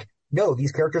more like, no,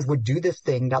 these characters would do this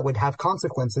thing that would have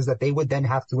consequences that they would then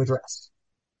have to address.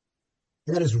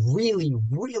 And that is really,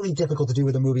 really difficult to do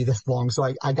with a movie this long. So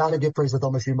I gotta give praise to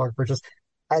Thelma Schumacher for just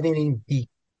editing the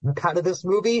out of this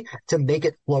movie to make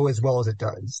it flow as well as it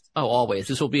does. Oh, always.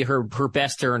 This will be her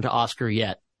best turn to Oscar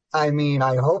yet. I mean,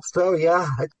 I hope so, yeah.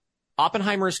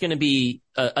 Oppenheimer is going to be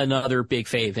another big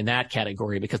fave in that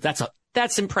category because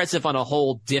that's impressive on a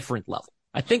whole different level.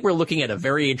 I think we're looking at a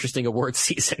very interesting award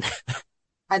season.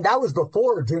 And that was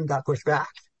before Dune got pushed back.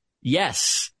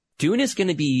 Yes. Dune is going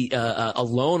to be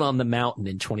alone on the mountain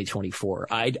in 2024.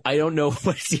 I don't know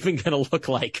what it's even going to look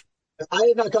like. I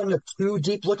have not gotten a too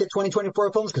deep look at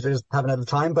 2024 films because I just haven't had the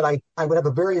time, but I would have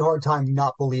a very hard time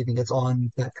not believing it's on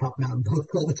that top mountain of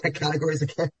all the tech categories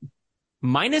again.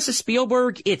 Minus a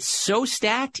Spielberg, it's so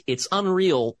stacked, it's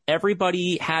unreal.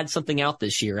 Everybody had something out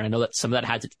this year, and I know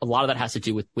that a lot of that has to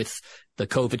do with the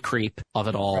COVID creep of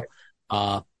it all.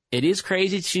 Right. It is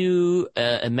crazy to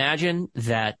imagine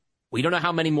that we don't know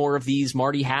how many more of these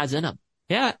Marty has in him.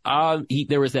 Yeah,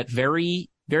 there was that very,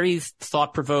 very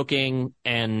thought-provoking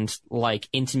and like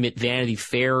intimate Vanity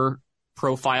Fair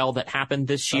profile that happened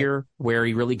this year, where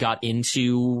he really got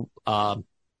into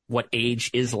what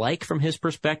age is like from his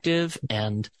perspective,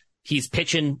 and he's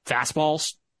pitching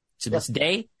fastballs to this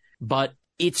day, but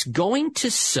it's going to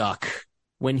suck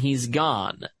when he's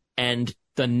gone. And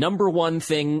the number one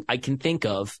thing I can think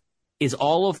of is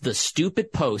all of the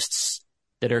stupid posts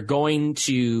that are going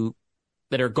to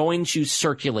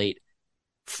circulate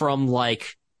from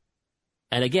like,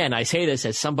 and again, I say this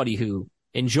as somebody who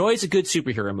enjoys a good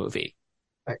superhero movie,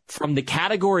 right, from the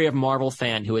category of Marvel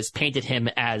fan who has painted him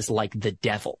as like the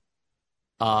devil.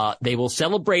 They will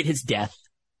celebrate his death,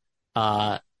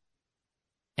 and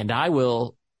I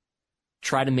will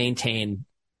try to maintain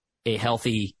a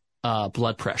healthy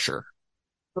blood pressure.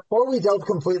 Before we delve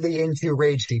completely into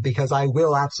Rage Feed, because I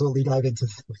will absolutely dive into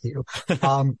this with you,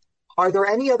 are there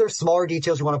any other smaller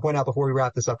details you want to point out before we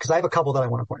wrap this up? Because I have a couple that I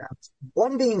want to point out.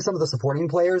 One being some of the supporting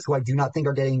players who I do not think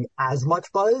are getting as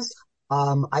much buzz.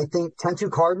 I think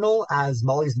Tentu Cardinal as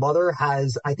Molly's mother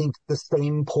has, I think, the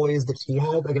same poise that she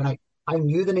had. Again, I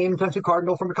knew the name Tentu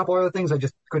Cardinal from a couple other things. I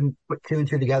just couldn't put two and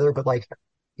two together. But like,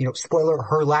 you know, spoiler,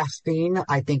 her last scene,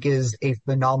 I think, is a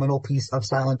phenomenal piece of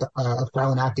silent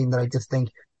acting that I just think,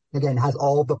 again, has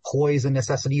all the poise and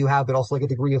necessity you have, but also like a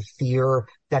degree of fear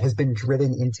that has been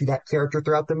driven into that character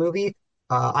throughout the movie.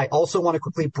 I also want to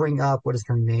quickly bring up, what is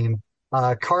her name?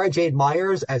 Cara Jade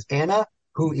Myers as Anna,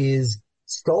 who is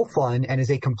so fun and is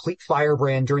a complete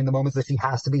firebrand during the moments that she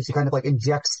has to be. She kind of like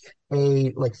injects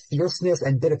a like fierceness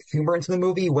and bit of humor into the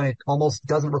movie when it almost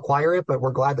doesn't require it, but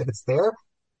we're glad that it's there.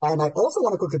 And I also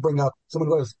want to quickly bring up someone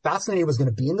who I was fascinated was going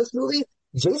to be in this movie,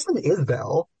 Jason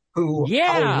Isbell, who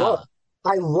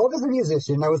I love as a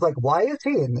musician. I was like, why is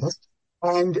he in this?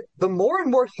 And the more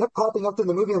and more he kept popping up in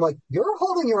the movie, I'm like, you're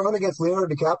holding your own against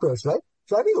Leonardo DiCaprio. Should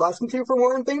I be listening to you for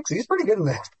more and things? He's pretty good in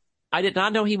that. I did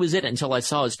not know he was in it until I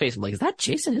saw his face. I'm like, is that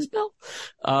Jason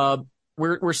Isbell?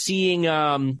 We're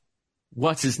seeing,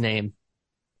 what's his name?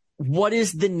 What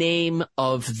is the name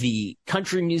of the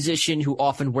country musician who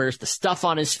often wears the stuff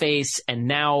on his face, and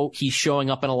now he's showing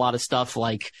up in a lot of stuff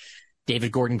like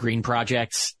David Gordon Green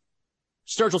projects?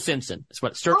 Sturgill Simpson is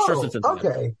what Sturgill Simpson.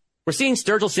 Okay. We're seeing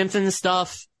Sturgill Simpson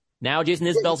stuff. Now Jason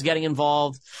Isbell's getting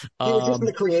involved. He was just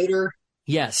the creator.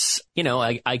 Yes. You know,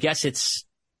 I guess it's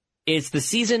the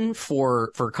season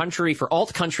for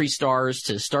alt country stars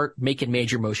to start making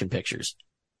major motion pictures.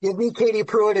 Give me Katie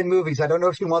Pruitt in movies. I don't know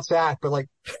if she wants to act, but like,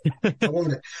 I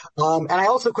want it. And I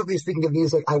also quickly, speaking of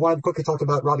music, I wanted to quickly talk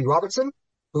about Robbie Robertson,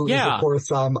 who is, of course,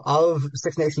 of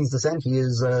Six Nations descent. He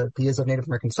is of Native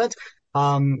American descent.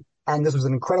 And this was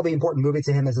an incredibly important movie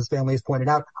to him, as his family has pointed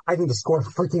out. I think the score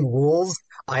freaking rules.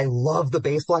 I love the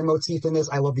bass line motif in this.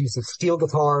 I love the use of steel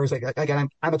guitars. Again,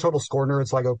 I'm a total score nerd,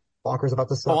 so I go bonkers about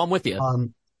this stuff. Oh, I'm with you.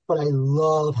 But I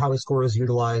love how his score is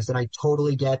utilized, and I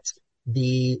totally get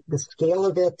the scale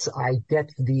of it. I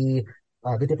get the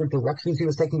different directions he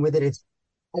was taking with it. It's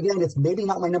maybe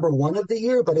not my number one of the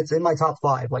year, but it's in my top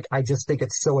 5. Like, I just think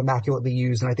it's so immaculately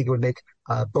used, and I think it would make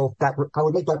I think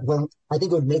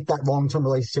it would make that long-term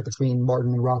relationship between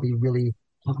Martin and Robbie really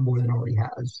more than it already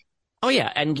has. Oh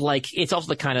yeah, and like, it's also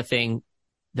the kind of thing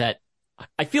that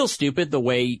I feel stupid the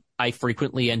way I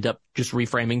frequently end up just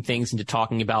reframing things into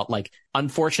talking about, like,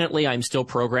 unfortunately, I'm still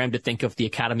programmed to think of the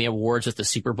Academy Awards as the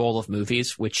Super Bowl of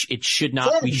movies, which it should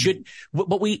not.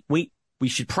 We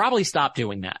should probably stop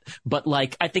doing that. But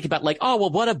like, I think about like, oh,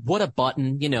 well, what a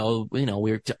button,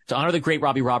 we're to honor the great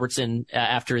Robbie Robertson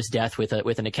after his death with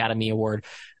an Academy Award.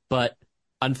 But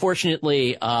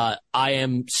unfortunately, I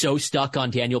am so stuck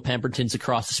on Daniel Pemberton's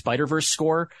Across the Spider-Verse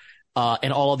score,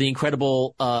 and all of the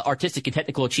incredible, artistic and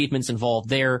technical achievements involved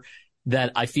there,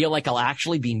 that I feel like I'll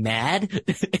actually be mad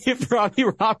if Robbie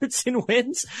Robertson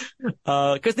wins.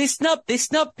 Cause they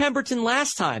snubbed Pemberton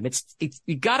last time.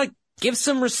 You gotta give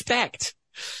some respect.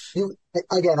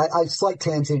 I slight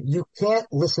tangent. You can't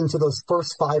listen to those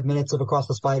first 5 minutes of Across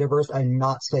the Spider-Verse and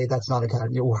not say that's not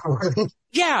Academy Award worthy.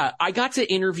 Yeah, I got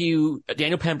to interview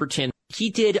Daniel Pemberton. He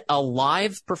did a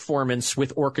live performance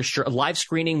with orchestra, a live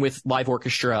screening with live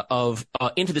orchestra of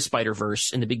Into the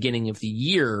Spider-Verse in the beginning of the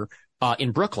year,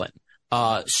 in Brooklyn.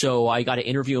 So I got to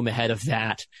interview him ahead of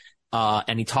that.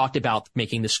 And he talked about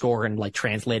making the score and like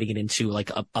translating it into like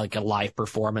a live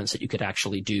performance that you could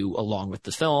actually do along with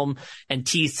the film, and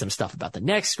teased some stuff about the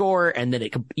next score, and then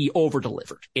it could be over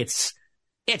delivered. It's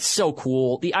so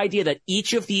cool. The idea that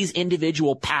each of these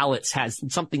individual palettes has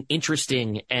something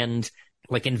interesting and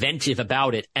like inventive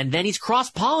about it, and then he's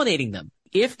cross-pollinating them.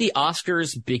 If the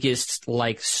Oscars' biggest,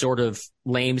 like, sort of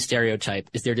lame stereotype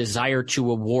is their desire to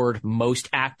award most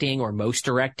acting or most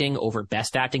directing over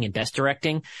best acting and best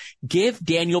directing, give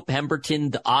Daniel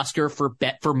Pemberton the Oscar for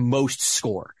most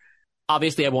score.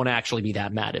 Obviously, I won't actually be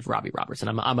that mad if Robbie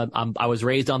Robertson. I was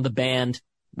raised on the band.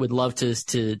 Would love to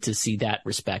see that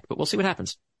respect, but we'll see what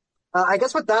happens. I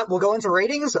guess with that, we'll go into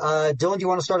ratings. Dylan, do you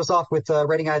want to start us off with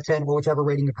rating out of 10? Well, whichever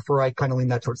rating you prefer, I kind of lean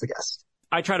that towards the guest.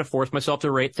 I try to force myself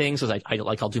to rate things as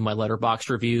I'll do my Letterboxd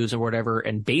reviews or whatever.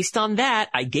 And based on that,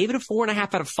 I gave it a 4.5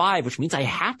 out of 5, which means I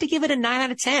have to give it a 9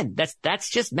 out of 10. That's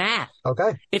just math.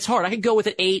 Okay. It's hard. I can go with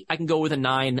an 8. I can go with a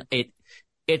 9.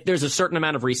 There's a certain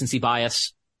amount of recency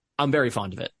bias. I'm very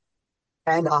fond of it.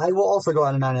 And I will also go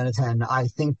out a 9 out of 10. I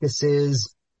think this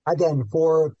is, again,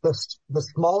 for the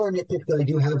smaller nitpicks that I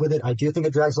do have with it, I do think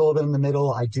it drags a little bit in the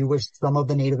middle. I do wish some of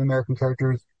the Native American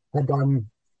characters had gotten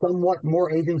somewhat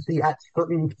more agency at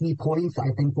certain key points.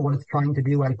 I think for what it's trying to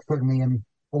do, I certainly am,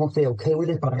 I won't say okay with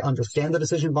it, but I understand the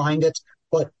decision behind it.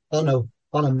 But on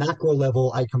a macro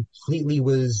level, I completely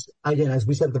was, again, as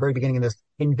we said at the very beginning of this,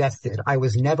 invested. I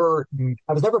was never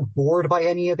bored by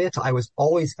any of it. I was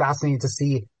always fascinated to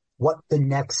see what the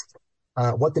next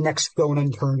stone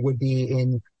unturned would be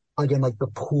in, again, like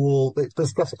the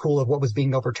spectacle of what was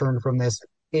being overturned from this.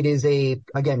 It is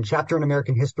again, chapter in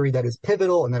American history that is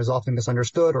pivotal and that is often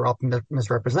misunderstood or often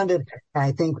misrepresented. And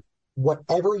I think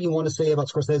whatever you want to say about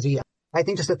Scorsese, I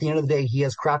think just at the end of the day, he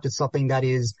has crafted something that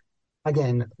is,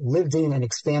 again, lived in and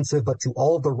expansive, but to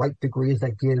all of the right degrees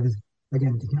that gives,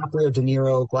 again, DiCaprio, De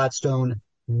Niro, Gladstone,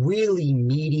 really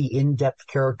meaty, in-depth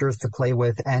characters to play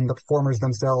with, and the performers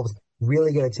themselves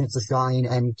really get a chance to shine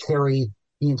and carry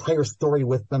the entire story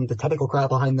with them. The technical crowd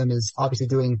behind them is obviously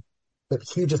doing the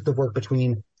hugest of work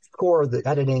between score, the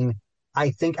editing.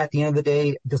 I think at the end of the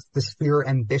day, just the sheer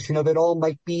ambition of it all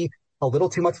might be a little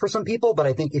too much for some people, but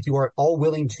I think if you are at all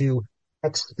willing to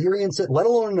experience it, let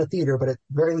alone in a theater, but at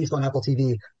very least on Apple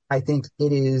TV, I think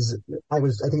it is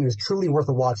truly worth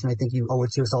a watch, and I think you owe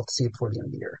it to yourself to see it before the end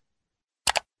of the year.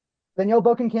 Danielle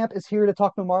Bokenkamp is here to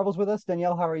talk the Marvels with us.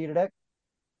 Danielle, how are you today?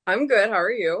 I'm good. How are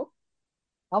you?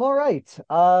 I'm all right.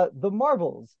 The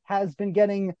Marvels has been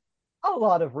getting a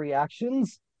lot of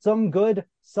reactions, some good,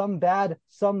 some bad,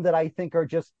 some that I think are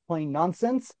just plain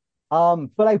nonsense.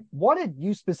 But I wanted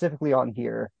you specifically on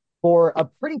here for a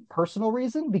pretty personal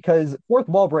reason, because fourth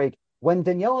wall break, when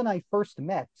Danielle and I first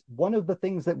met, one of the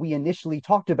things that we initially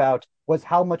talked about was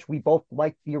how much we both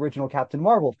liked the original Captain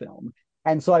Marvel film.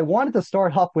 And so I wanted to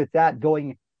start off with that,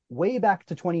 going way back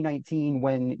to 2019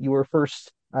 when you were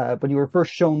first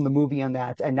shown the movie on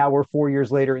that, and now we're 4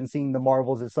 years later and seeing the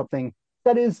Marvels as something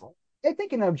that is, I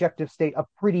think, in an objective state, a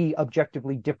pretty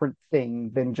objectively different thing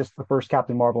than just the first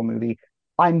Captain Marvel movie.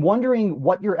 I'm wondering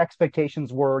what your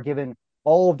expectations were, given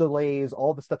all of the delays,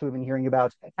 all the stuff that we've been hearing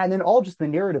about, and then all just the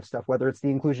narrative stuff, whether it's the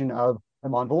inclusion of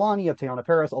Iman Vellani, of Teyonah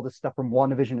Parris, all this stuff from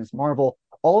WandaVision as Marvel,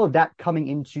 all of that coming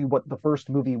into what the first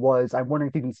movie was. I'm wondering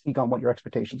if you can speak on what your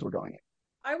expectations were going in.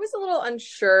 I was a little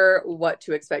unsure what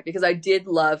to expect because I did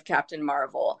love Captain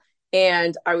Marvel,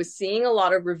 and I was seeing a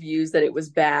lot of reviews that it was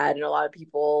bad, and a lot of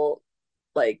people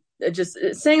like just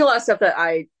saying a lot of stuff that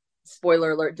I,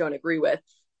 spoiler alert, don't agree with.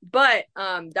 But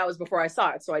that was before I saw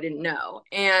it, so I didn't know.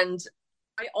 And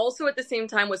I also at the same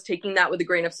time was taking that with a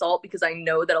grain of salt, because I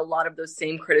know that a lot of those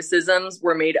same criticisms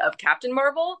were made of Captain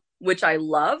Marvel, which I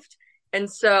loved.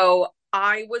 And so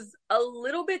I was a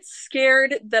little bit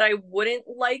scared that I wouldn't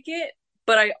like it,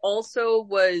 but I also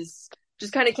was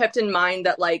just kind of kept in mind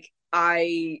that like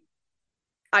I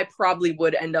probably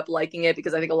would end up liking it,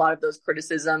 because I think a lot of those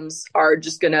criticisms are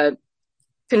just going to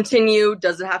continue.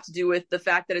 Does it have to do with the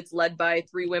fact that it's led by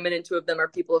 3 women and 2 of them are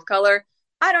people of color?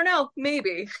 I don't know.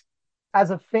 Maybe.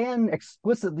 As a fan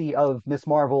explicitly of Miss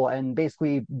Marvel and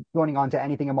basically joining on to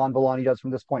anything Iman Vellani does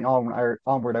from this point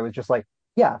onward, I was just like,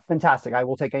 yeah, fantastic. I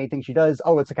will take anything she does.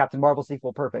 Oh, it's a Captain Marvel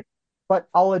sequel. Perfect. But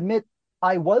I'll admit,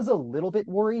 I was a little bit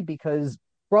worried, because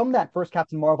from that first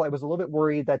Captain Marvel, I was a little bit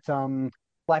worried that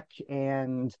Fleck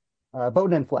and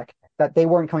Bowden and Fleck, that they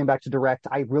weren't coming back to direct.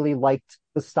 I really liked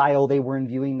the style they were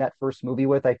imbuing that first movie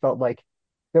with. I felt like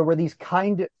there were these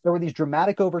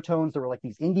dramatic overtones. There were like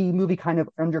these indie movie kind of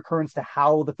undercurrents to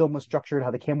how the film was structured,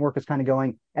 how the cam work was kind of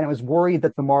going. And I was worried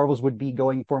that the Marvels would be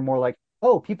going for more like,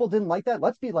 oh, people didn't like that.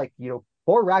 Let's be like,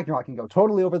 Thor Ragnarok can go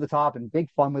totally over the top and big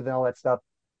fun with and all that stuff.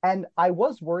 And I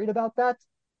was worried about that,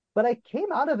 but I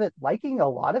came out of it liking a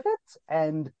lot of it.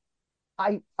 And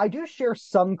I do share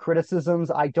some criticisms.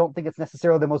 I don't think it's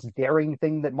necessarily the most daring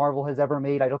thing that Marvel has ever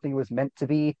made. I don't think it was meant to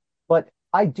be, but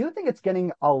I do think it's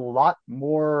getting a lot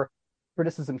more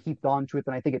criticism heaped onto it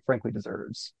than I think it frankly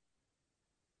deserves.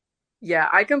 Yeah,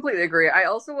 I completely agree. I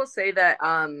also will say that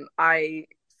I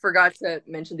forgot to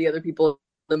mention the other people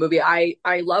in the movie. I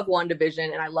love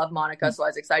WandaVision and I love Monica, so I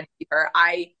was excited to see her.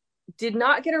 I did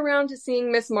not get around to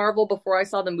seeing Miss Marvel before I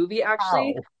saw the movie,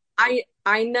 actually. Wow.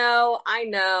 I know.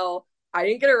 I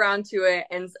didn't get around to it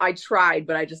and I tried,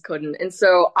 but I just couldn't. And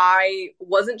so I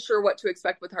wasn't sure what to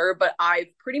expect with her, but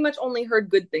I've pretty much only heard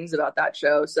good things about that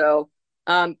show. So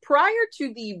prior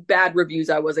to the bad reviews,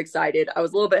 I was excited. I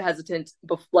was a little bit hesitant,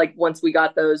 like once we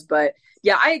got those, but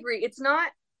yeah, I agree. It's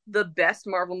not the best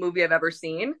Marvel movie I've ever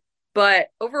seen, but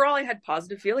overall, I had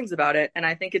positive feelings about it, and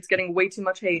I think it's getting way too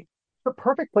much hate. The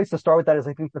perfect place to start with that is,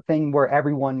 I think, the thing where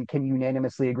everyone can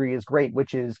unanimously agree is great,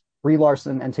 which is Brie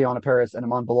Larson and Teyonah Parris and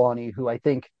Iman Vellani, who I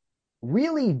think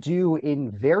really do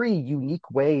in very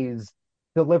unique ways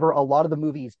deliver a lot of the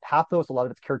movie's pathos, a lot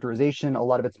of its characterization, a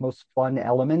lot of its most fun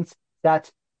elements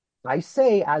that I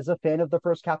say, as a fan of the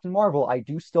first Captain Marvel, I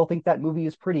do still think that movie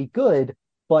is pretty good,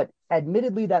 but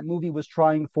admittedly, that movie was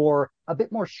trying for a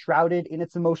bit more shrouded in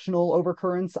its emotional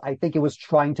overcurrents. I think it was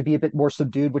trying to be a bit more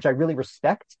subdued, which I really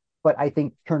respect, but I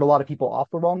think turned a lot of people off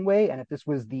the wrong way. And if this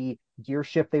was the gear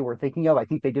shift they were thinking of, I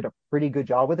think they did a pretty good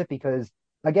job with it because,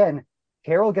 again,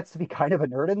 Carol gets to be kind of a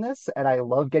nerd in this, and I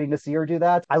love getting to see her do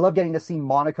that. I love getting to see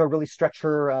Monica really stretch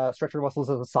her muscles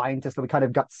as a scientist that we kind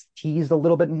of got teased a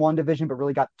little bit in WandaVision, but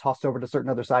really got tossed over to certain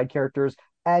other side characters.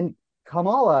 And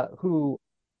Kamala, who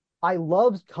I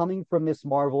loved coming from Miss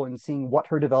Marvel and seeing what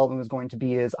her development was going to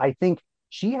be, is I think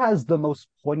she has the most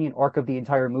poignant arc of the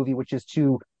entire movie, which is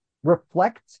to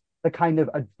reflect the kind of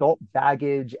adult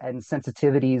baggage and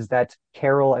sensitivities that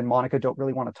Carol and Monica don't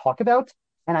really want to talk about.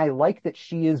 And I like that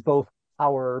she is both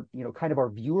our, kind of our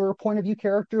viewer point of view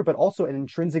character, but also an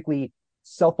intrinsically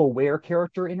self-aware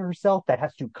character in herself that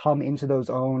has to come into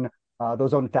those own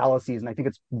fallacies. And I think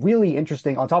it's really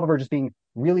interesting on top of her just being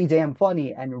really damn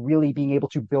funny and really being able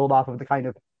to build off of the kind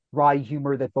of dry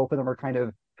humor that both of them are kind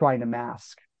of trying to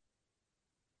mask.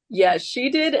 Yeah, she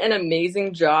did an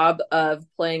amazing job of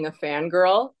playing a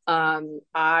fangirl.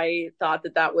 I thought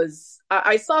that was,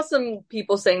 I saw some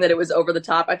people saying that it was over the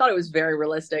top. I thought it was very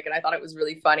realistic and I thought it was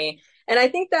really funny. And I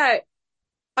think that,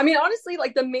 I mean, honestly,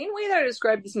 like the main way that I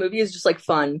described this movie is just like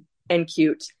fun and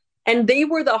cute. And they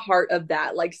were the heart of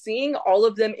that, like seeing all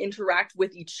of them interact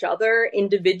with each other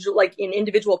individual, like in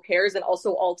individual pairs and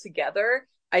also all together.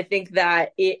 I think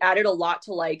that it added a lot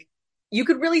to like, you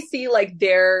could really see like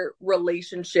their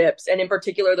relationships and in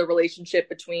particular the relationship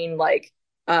between like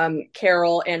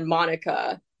Carol and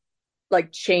Monica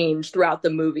like change throughout the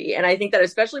movie. And I think that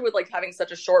especially with like having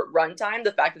such a short runtime,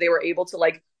 the fact that they were able to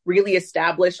like really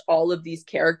establish all of these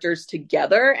characters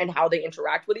together and how they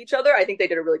interact with each other, I think they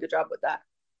did a really good job with that.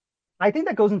 I think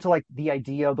that goes into like the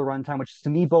idea of the runtime, which is to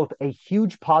me both a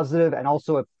huge positive and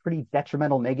also a pretty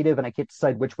detrimental negative. And I can't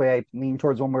decide which way I lean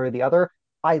towards one way or the other.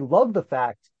 I love the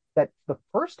fact that the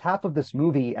first half of this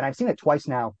movie, and I've seen it twice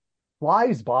now,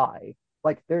 flies by.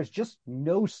 Like there's just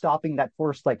no stopping that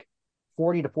first like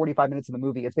 40 to 45 minutes of the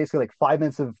movie. It's basically like 5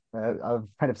 minutes of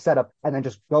kind of setup and then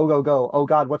just go, go, go. Oh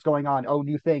God, what's going on? Oh,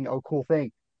 new thing. Oh, cool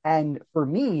thing. And for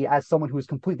me, as someone who is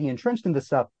completely entrenched in this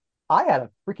stuff, I had a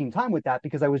freaking time with that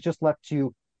because I was just left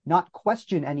to not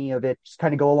question any of it, just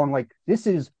kind of go along like, this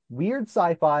is weird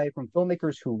sci-fi from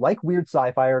filmmakers who like weird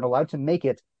sci-fi and are allowed to make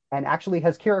it and actually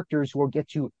has characters who will get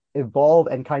to evolve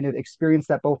and kind of experience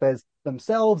that both as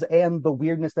themselves and the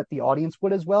weirdness that the audience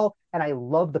would as well. And I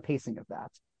love the pacing of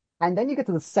that. And then you get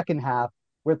to the second half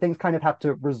where things kind of have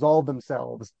to resolve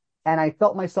themselves. And I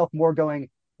felt myself more going,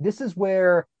 this is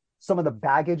where some of the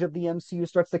baggage of the MCU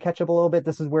starts to catch up a little bit.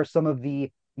 This is where some of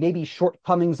the maybe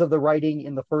shortcomings of the writing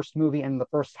in the first movie and the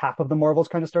first half of the Marvels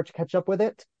kind of start to catch up with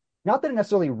it. Not that it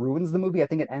necessarily ruins the movie. I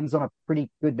think it ends on a pretty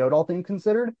good note, all things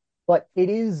considered. But it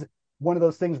is one of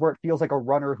those things where it feels like a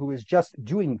runner who is just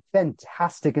doing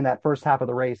fantastic in that first half of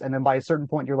the race. And then by a certain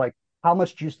point, you're like, how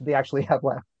much juice do they actually have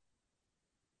left?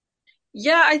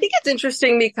 Yeah, I think it's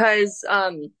interesting because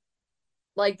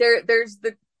like there's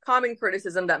the common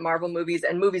criticism that Marvel movies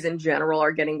and movies in general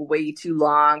are getting way too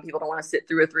long. People don't want to sit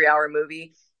through a 3-hour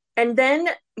movie. And then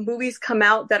movies come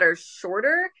out that are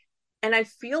shorter. And I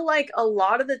feel like a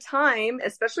lot of the time,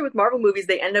 especially with Marvel movies,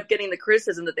 they end up getting the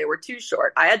criticism that they were too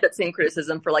short. I had that same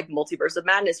criticism for like Multiverse of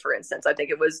Madness, for instance. I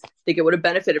think it would have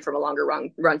benefited from a longer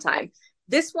run time.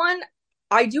 This one,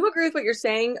 I do agree with what you're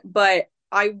saying, but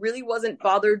I really wasn't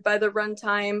bothered by the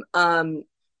runtime. And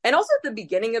also at the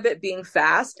beginning of it being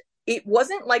fast, it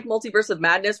wasn't like Multiverse of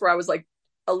Madness where I was like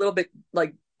a little bit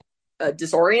like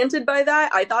disoriented by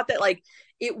that. I thought that like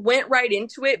it went right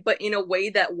into it, but in a way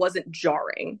that wasn't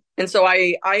jarring. And so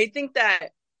I think that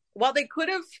while they could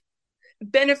have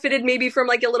benefited maybe from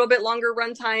like a little bit longer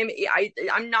runtime,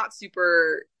 I'm not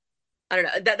super. I don't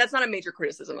know. That's not a major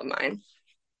criticism of mine.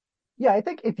 Yeah, I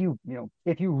think if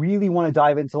you really want to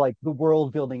dive into like the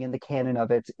world building and the canon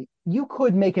of it, you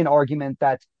could make an argument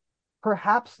that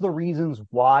perhaps the reasons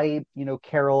why,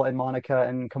 Carol and Monica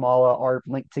and Kamala are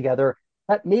linked together,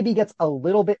 that maybe gets a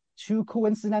little bit too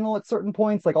coincidental at certain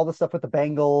points, like all the stuff with the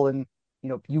bangle and,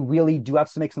 you really do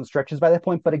have to make some stretches by that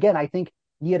point. But again, I think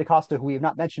Nia DaCosta, who we have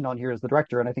not mentioned on here, is the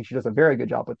director, and I think she does a very good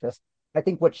job with this. I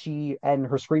think what she and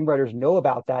her screenwriters know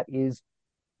about that is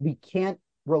we can't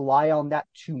rely on that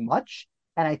too much.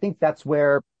 And I think that's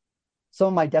where some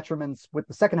of my detriments with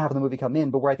the second half of the movie come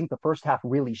in, but where I think the first half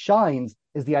really shines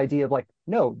is the idea of like,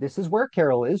 no, this is where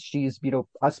Carol is. She's,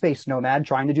 a space nomad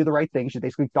trying to do the right thing. She's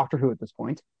basically Doctor Who at this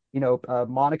point.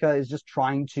 Monica is just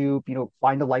trying to,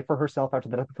 find a life for herself after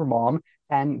the death of her mom.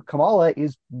 And Kamala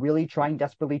is really trying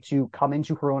desperately to come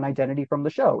into her own identity from the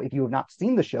show. If you have not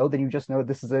seen the show, then you just know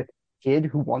this is a kid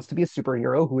who wants to be a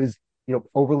superhero, who is,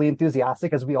 overly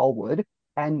enthusiastic, as we all would.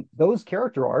 And those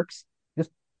character arcs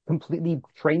just completely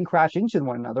train crash into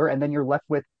one another, and then you're left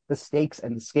with the stakes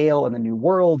and the scale and the new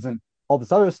worlds and all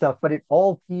this other stuff. But it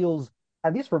all feels,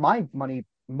 at least for my money,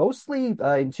 mostly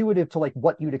intuitive to like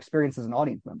what you'd experience as an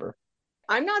audience member.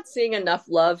 I'm not seeing enough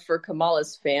love for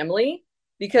Kamala's family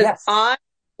because Yes. I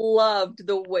loved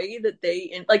the way that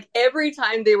they like every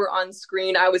time they were on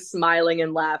screen, I was smiling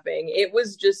and laughing. It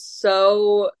was just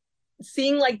so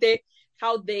seeing like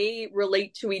how they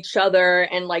relate to each other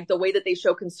and like the way that they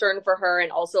show concern for her,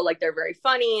 and also like they're very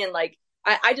funny, and like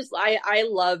I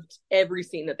loved every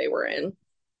scene that they were in.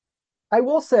 I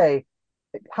will say,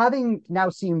 having now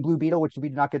seen Blue Beetle, which we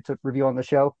did not get to review on the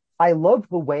show, I love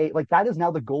the way, like, that is now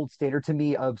the gold standard to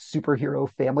me of superhero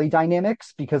family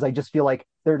dynamics, because I just feel like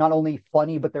they're not only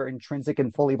funny, but they're intrinsic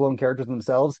and fully blown characters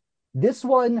themselves. This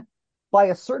one, by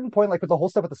a certain point, like with the whole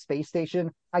stuff at the space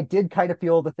station, I did kind of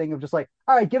feel the thing of just like,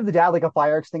 all right, give the dad like a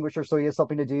fire extinguisher so he has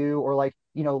something to do, or like,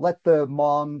 let the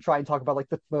mom try and talk about like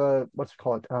the what's it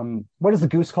called? What is the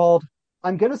goose called?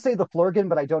 I'm gonna say the flurgan,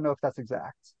 but I don't know if that's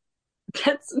exact.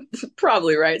 That's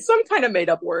probably right. Some kind of made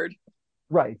up word.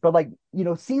 Right. But like,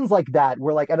 scenes like that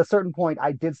where like at a certain point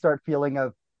I did start feeling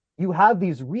of you have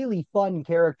these really fun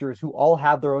characters who all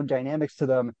have their own dynamics to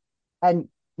them. And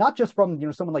not just from,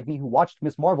 someone like me who watched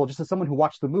Miss Marvel, just as someone who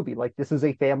watched the movie. Like this is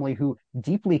a family who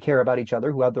deeply care about each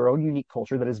other, who have their own unique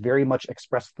culture that is very much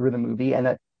expressed through the movie, and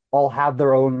that all have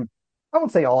their own, I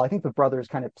won't say all, I think the brothers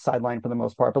kind of sidelined for the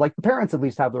most part, but like the parents at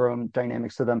least have their own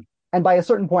dynamics to them. And by a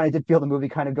certain point I did feel the movie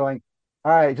kind of going,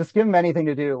 all right, just give them anything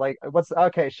to do. Like what's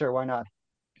okay, sure, why not?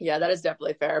 Yeah, that is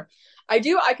definitely fair. I kind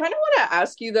of want to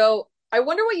ask you though, I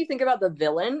wonder what you think about the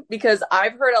villain, because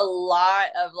I've heard a lot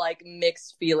of like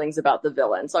mixed feelings about the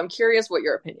villain. So I'm curious what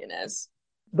your opinion is.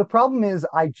 The problem is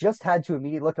I just had to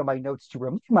immediately look at my notes to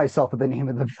remind myself of the name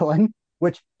of the villain,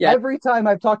 which Yeah. every time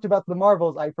I've talked about the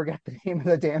Marvels, I forget the name of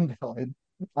the damn villain.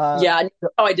 Yeah.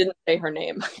 Oh, I didn't say her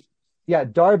name. Yeah,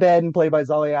 Dar-Benn, played by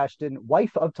Zawe Ashton,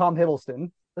 wife of Tom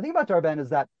Hiddleston. The thing about Dar-Benn is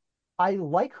that I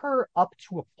like her up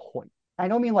to a point. I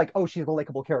don't mean like, oh, she's a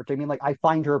likable character. I mean, like, I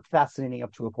find her fascinating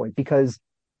up to a point, because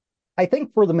I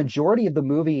think for the majority of the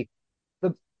movie,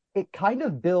 it kind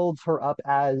of builds her up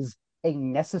as a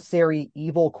necessary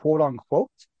evil, quote unquote.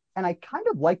 And I kind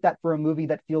of like that for a movie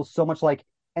that feels so much like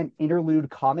an interlude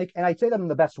comic. And I say that in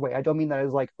the best way. I don't mean that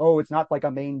as like, oh, it's not like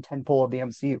a main tentpole of the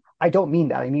MCU. I don't mean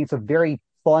that. I mean, it's a very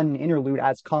fun interlude,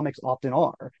 as comics often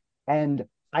are. And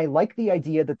I like the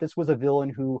idea that this was a villain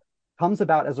who comes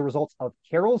about as a result of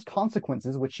Carol's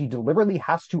consequences, which she deliberately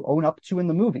has to own up to in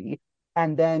the movie.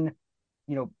 And then,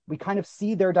 we kind of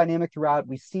see their dynamic throughout.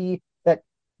 We see that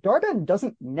Dar-Benn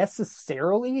doesn't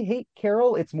necessarily hate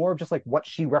Carol. It's more of just like what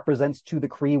she represents to the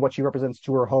Kree, what she represents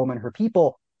to her home and her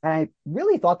people. And I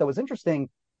really thought that was interesting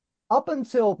up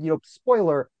until,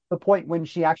 spoiler, the point when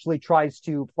she actually tries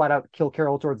to flat out kill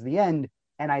Carol towards the end.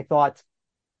 And I thought,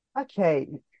 okay,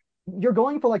 you're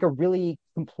going for like a really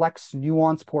complex,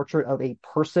 nuanced portrait of a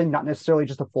person, not necessarily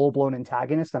just a full-blown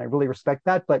antagonist, and I really respect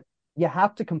that, but you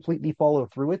have to completely follow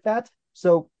through with that.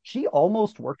 So she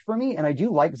almost worked for me, and I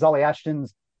do like Zawe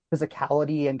Ashton's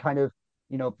physicality and kind of,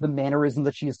 the mannerism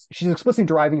that she's explicitly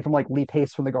deriving from like Lee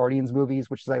Pace from the Guardians movies,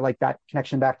 which is, I like that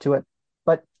connection back to it.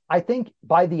 But I think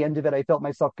by the end of it, I felt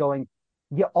myself going,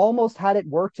 you almost had it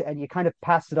worked, and you kind of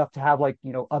passed it up to have like,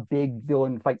 a big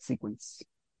villain fight sequence.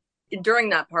 during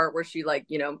that part where she like,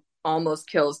 almost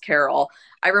kills Carol,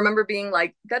 I remember being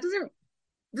like, that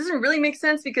doesn't really make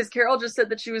sense because Carol just said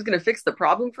that she was going to fix the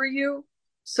problem for you.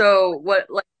 So what,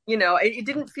 like, it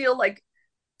didn't feel like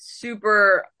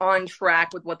super on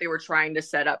track with what they were trying to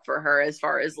set up for her as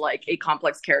far as like a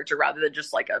complex character rather than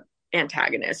just like a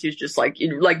antagonist who's just like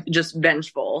just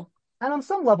vengeful. And on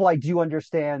some level, I do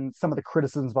understand some of the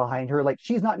criticisms behind her. Like,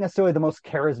 she's not necessarily the most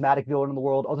charismatic villain in the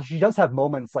world, although she does have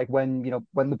moments like when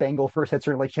the bangle first hits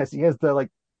her, like she has the like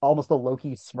almost a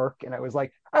Loki smirk, and I was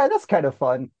like, all right, that's kind of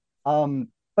fun.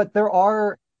 But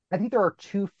I think there are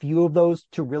too few of those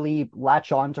to really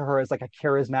latch on to her as like a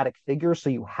charismatic figure. So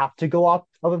you have to go off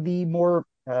of the more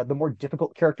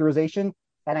difficult characterization.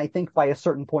 And I think by a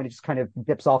certain point, it just kind of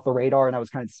dips off the radar, and I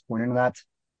was kind of disappointed in that.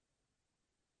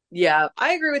 Yeah,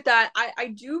 I agree with that. I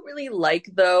do really like,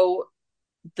 though,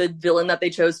 the villain that they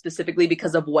chose specifically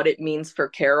because of what it means for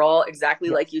Carol. Exactly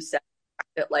Yes. like you said,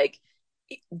 that like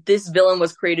this villain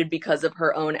was created because of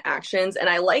her own actions. And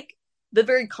I like the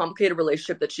very complicated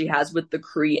relationship that she has with the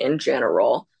Kree in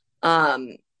general.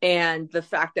 And the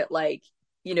fact that like,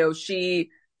 it's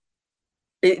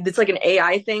like an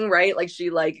AI thing, right? Like she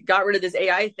like got rid of this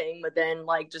AI thing, but then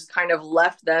like just kind of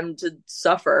left them to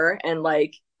suffer. And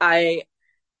like I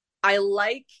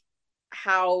like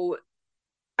how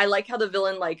the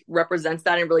villain like represents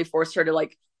that and really forced her to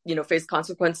like, face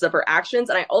consequences of her actions.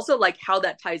 And I also like how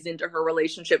that ties into her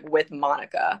relationship with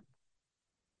Monica.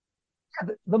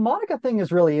 The Monica thing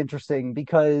is really interesting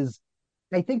because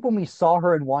I think when we saw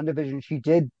her in WandaVision, she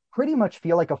did pretty much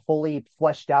feel like a fully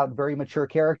fleshed out, very mature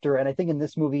character. And I think in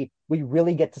this movie, we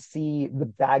really get to see the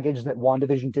baggage that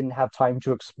WandaVision didn't have time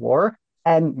to explore.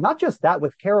 And not just that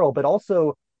with Carol, but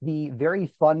also the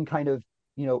very fun kind of,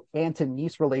 aunt and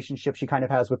niece relationship she kind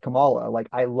of has with Kamala. Like,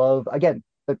 I love, again,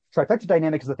 the trifecta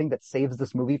dynamic is the thing that saves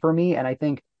this movie for me. And I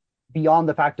think beyond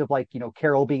the fact of like,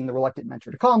 Carol being the reluctant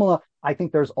mentor to Kamala, I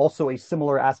think there's also a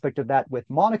similar aspect of that with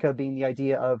Monica being the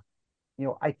idea of,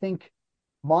 I think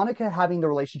Monica having the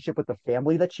relationship with the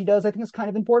family that she does, I think is kind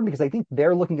of important because I think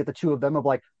they're looking at the two of them of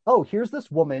like, oh, here's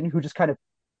this woman who just kind of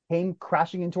came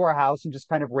crashing into our house and just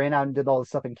kind of ran out and did all this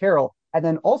stuff in Carol. And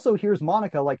then also here's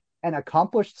Monica, like an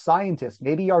accomplished scientist.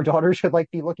 Maybe our daughter should like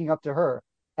be looking up to her.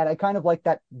 And I kind of like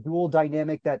that dual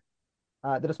dynamic that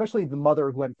especially the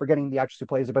mother, who I'm forgetting the actress who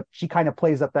plays it, but she kind of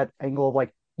plays up that angle of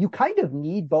like, you kind of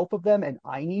need both of them and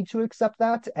I need to accept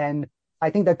that. And I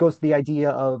think that goes to the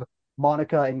idea of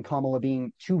Monica and Kamala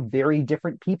being two very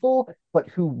different people, but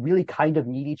who really kind of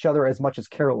need each other as much as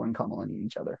Carol and Kamala need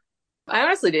each other. I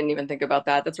honestly didn't even think about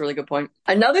that. That's a really good point.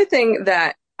 Another thing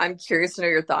that I'm curious to know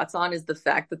your thoughts on is the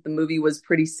fact that the movie was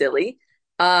pretty silly.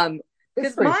 It's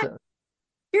Because pretty silly.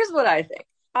 here's what I think.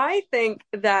 I think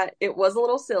that it was a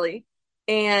little silly.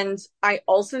 And I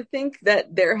also think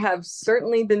that there have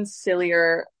certainly been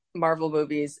sillier Marvel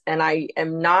movies. And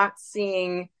I'm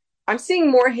seeing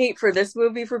more hate for this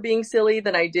movie for being silly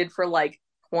than I did for like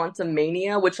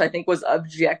Quantumania, which I think was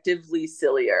objectively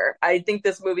sillier. I think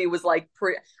this movie was like,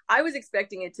 I was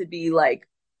expecting it to be like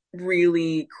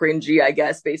really cringy, I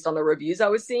guess, based on the reviews I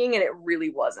was seeing, and it really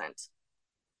wasn't.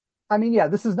 I mean, yeah,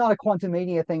 this is not a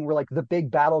Quantumania thing where like the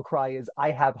big battle cry is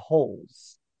 "I have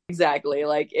holes." Exactly.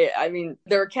 I mean,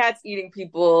 there were cats eating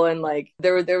people, and like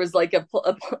there was like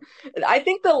I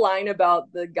think the line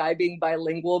about the guy being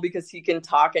bilingual because he can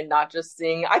talk and not just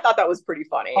sing, I thought that was pretty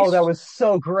funny. Oh, that was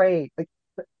so great. Like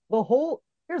the whole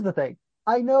here's the thing.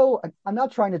 I know I'm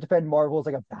not trying to defend Marvel as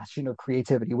like a bastion of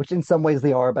creativity, which in some ways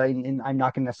they are, but I'm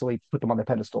not going to necessarily put them on the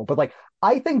pedestal. But like,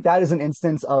 I think that is an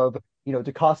instance of,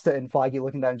 DaCosta and Feige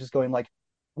looking at that and just going like,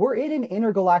 we're in an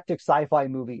intergalactic sci-fi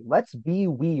movie. Let's be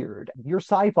weird. You're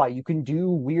sci-fi. You can do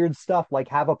weird stuff like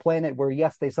have a planet where,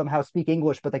 yes, they somehow speak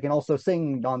English, but they can also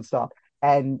sing nonstop.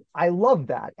 And I love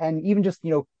that. And even just,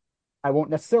 I won't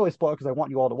necessarily spoil because I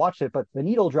want you all to watch it, but the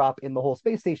needle drop in the whole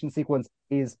space station sequence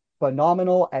is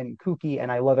phenomenal and kooky,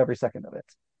 and I love every second of it.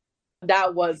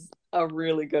 That was a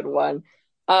really good one.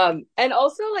 And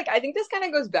also, like, I think this kind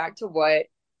of goes back to what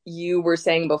you were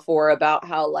saying before about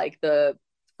how, like, the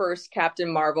first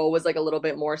Captain Marvel was, like, a little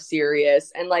bit more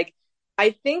serious. And, like,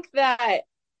 I think that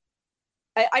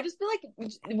I just feel like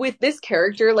with this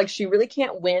character, like, she really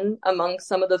can't win among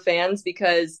some of the fans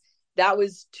because that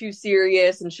was too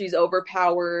serious and she's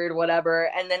overpowered, whatever.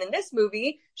 And then in this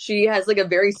movie, she has like a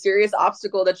very serious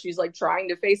obstacle that she's like trying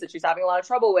to face that she's having a lot of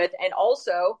trouble with. And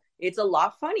also it's a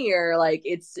lot funnier.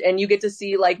 And you get to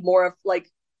see like more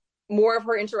of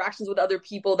her interactions with other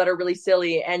people that are really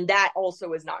silly. And that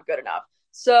also is not good enough.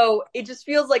 So it just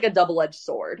feels like a double-edged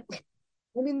sword.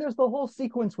 I mean, there's the whole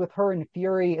sequence with her and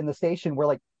Fury in the station where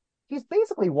like she's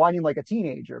basically whining like a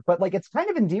teenager, but like it's kind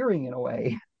of endearing in a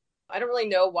way. I don't really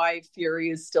know why Fury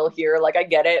is still here. Like, I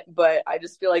get it, but I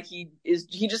just feel like he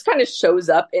just kind of shows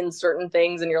up in certain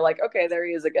things and you're like, okay, there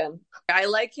he is again. I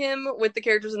like him with the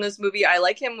characters in this movie. I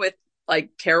like him with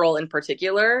like Carol in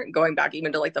particular, going back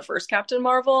even to like the first Captain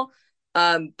Marvel.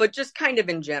 But just kind of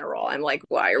in general, I'm like,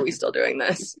 why are we still doing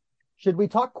this? Should we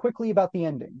talk quickly about the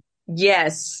ending?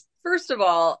 Yes. First of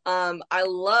all, I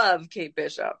love Kate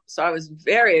Bishop, so I was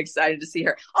very excited to see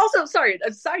her. Also, sorry,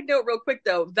 a side note real quick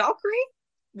though, Valkyrie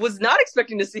was not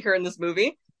expecting to see her in this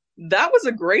movie. That was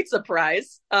a great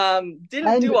surprise.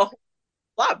 Didn't do a whole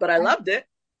lot, but I loved it.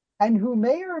 And who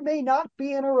may or may not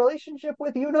be in a relationship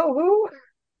with you know who?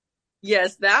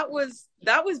 Yes, that was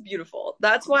beautiful.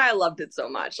 That's why I loved it so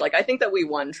much. Like, I think that we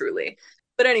won truly.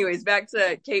 But anyways, back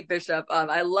to Kate Bishop.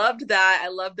 I loved that. I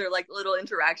loved their like little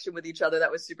interaction with each other. That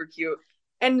was super cute.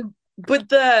 But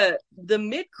the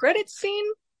mid-credits scene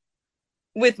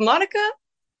with Monica,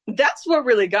 that's what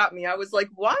really got me. I was like,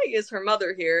 why is her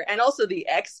mother here? And also the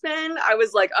X-Men, I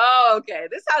was like, oh, okay,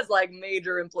 this has like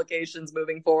major implications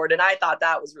moving forward. And I thought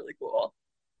that was really cool.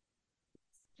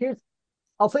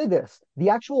 I'll say this. The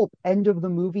actual end of the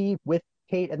movie with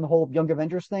Kate and the whole Young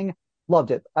Avengers thing,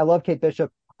 loved it. I love Kate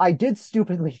Bishop. I did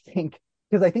stupidly think,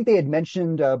 because I think they had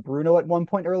mentioned Bruno at one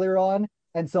point earlier on,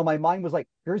 and so my mind was like,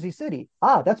 Jersey City.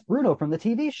 Ah, that's Bruno from the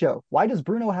TV show. Why does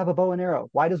Bruno have a bow and arrow?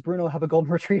 Why does Bruno have a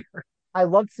golden retriever? I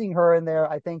loved seeing her in there.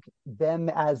 I think them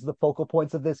as the focal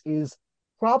points of this is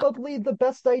probably the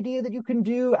best idea that you can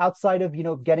do outside of,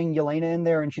 getting Yelena in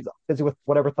there and she's busy with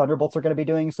whatever Thunderbolts are going to be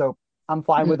doing. So I'm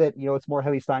fine with it. It's more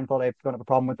Haley Steinfeld. I don't have a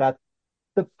problem with that.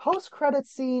 The post-credit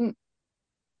scene,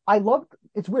 I love.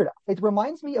 It's weird. It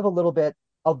reminds me of a little bit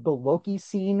of the Loki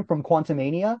scene from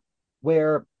Quantumania,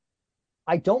 where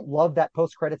I don't love that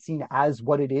post-credit scene as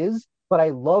what it is, but I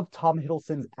love Tom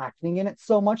Hiddleston's acting in it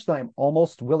so much that I'm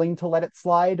almost willing to let it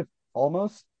slide,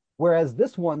 almost. Whereas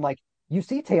this one, like, you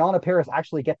see Teyonah Parris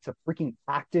actually get to freaking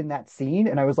act in that scene,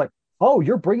 and I was like, oh,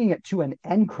 you're bringing it to an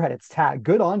end credits tag.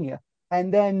 Good on you.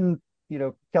 And then,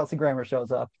 Kelsey Grammer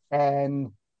shows up,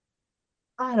 and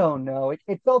I don't know.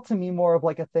 It felt to me more of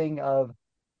like a thing of,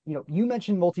 you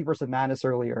mentioned Multiverse of Madness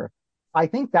earlier. I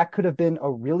think that could have been a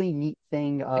really neat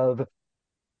thing of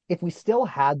if we still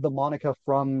had the Monica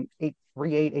from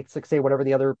 838, 868, whatever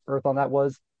the other Earth on that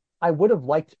was. I would have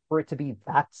liked for it to be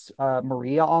that's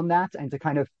Maria on that and to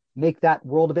kind of make that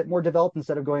world a bit more developed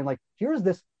instead of going like, here's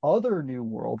this other new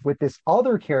world with this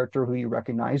other character who you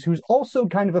recognize who's also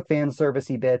kind of a fan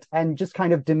servicey bit and just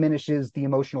kind of diminishes the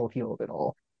emotional appeal of it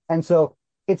all. And so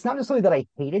it's not necessarily that I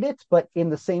hated it, but in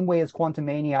the same way as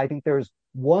Quantumania, I think there's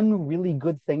one really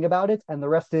good thing about it, and the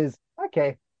rest is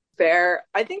okay. Fair.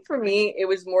 I think for me, it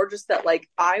was more just that like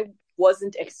I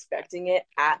wasn't expecting it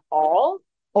at all.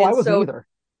 Oh, I wasn't either.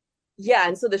 Yeah,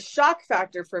 and so the shock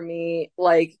factor for me,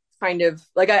 like, kind of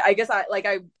like I guess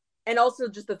and also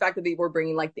just the fact that they were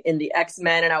bringing like in the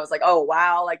X-Men, and I was like, oh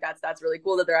wow, like that's really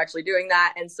cool that they're actually doing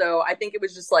that. And so I think it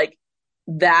was just like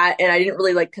that, and I didn't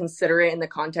really like consider it in the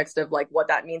context of like what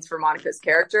that means for Monica's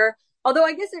character. Although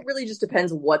I guess it really just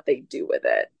depends what they do with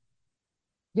it.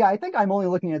 Yeah, I think I'm only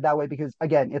looking at it that way because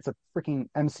again, it's a freaking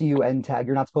MCU end tag.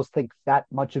 You're not supposed to think that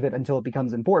much of it until it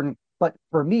becomes important. But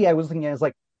for me, I was looking at it as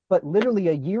like, but literally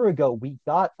a year ago, we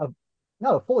got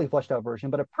not a fully fleshed out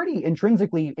version, but a pretty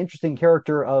intrinsically interesting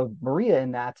character of Maria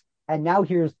in that. And now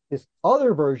here's this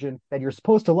other version that you're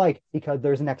supposed to like because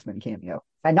there's an X-Men cameo.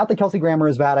 And not that Kelsey Grammer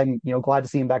is bad. I'm, glad to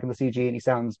see him back in the CG and he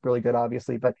sounds really good,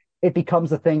 obviously. But it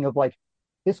becomes a thing of like,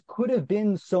 this could have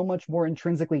been so much more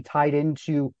intrinsically tied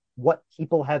into what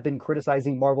people have been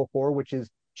criticizing Marvel for, which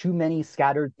is too many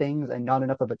scattered things and not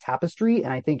enough of a tapestry.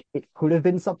 And I think it could have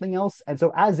been something else. And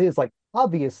so as is, like,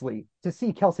 obviously to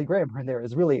see Kelsey Grammer in there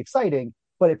is really exciting.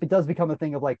 But if it does become a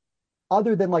thing of like,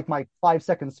 other than like my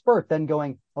 5-second spurt, then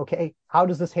going, okay, how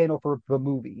does this handle for the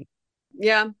movie?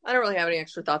 Yeah, I don't really have any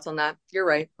extra thoughts on that. You're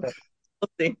right. But, We'll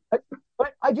see.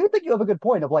 But I do think you have a good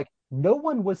point of like, no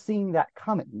one was seeing that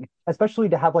coming, especially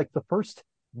to have like the first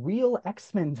real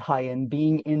X-Men tie-in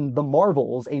being in The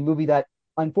Marvels, a movie that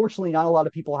unfortunately not a lot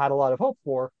of people had a lot of hope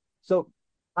for. So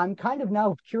I'm kind of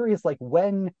now curious, like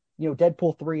when,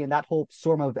 Deadpool 3 and that whole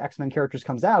swarm of X-Men characters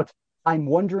comes out, I'm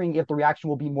wondering if the reaction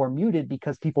will be more muted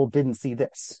because people didn't see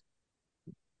this.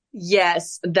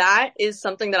 Yes, that is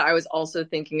something that I was also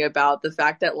thinking about, the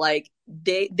fact that like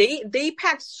they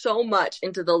packed so much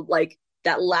into the like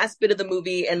that last bit of the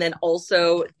movie and then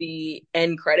also the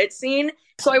end credit scene.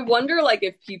 So I wonder like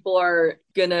if people are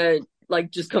gonna like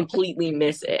just completely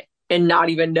miss it and not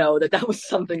even know that that was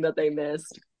something that they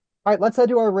missed. All right, let's head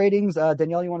to our ratings.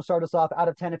 Danielle, you want to start us off out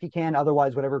of 10 if you can,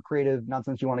 otherwise whatever creative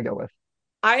nonsense you want to go with.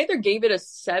 I either gave it a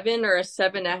 7 or a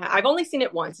 7.5. I've only seen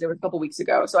it once. It was a couple weeks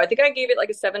ago. So I think I gave it like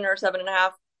a 7 or a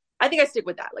 7.5. I think I stick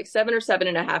with that, like 7 or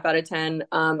 7.5 out of 10.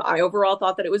 I overall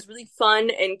thought that it was really fun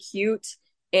and cute.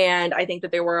 And I think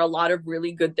that there were a lot of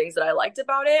really good things that I liked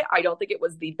about it. I don't think it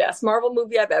was the best Marvel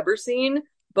movie I've ever seen,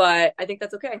 but I think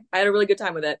that's okay. I had a really good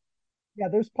time with it. Yeah,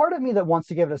 there's part of me that wants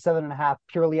to give it a 7.5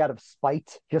 purely out of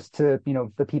spite, just to,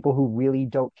 the people who really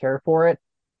don't care for it.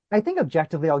 I think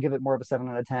objectively, I'll give it more of a 7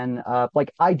 out of 10.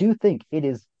 Like, I do think it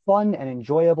is fun and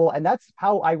enjoyable, and that's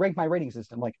how I rank my rating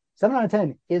system. Like, 7 out of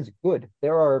 10 is good.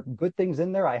 There are good things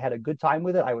in there. I had a good time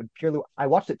with it. I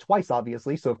watched it twice,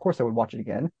 obviously, so of course I would watch it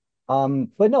again.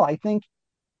 But no, I think,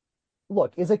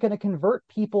 look, is it going to convert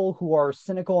people who are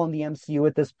cynical on the MCU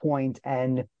at this point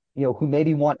and who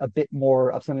maybe want a bit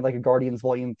more of something like a Guardians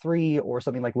Volume 3 or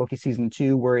something like Loki Season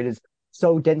 2, where it is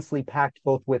so densely packed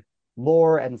both with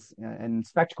lore and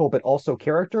spectacle, but also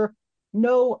character?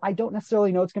 No, I don't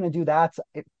necessarily know it's going to do that.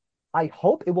 I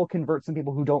hope it will convert some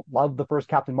people who don't love the first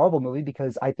Captain Marvel movie,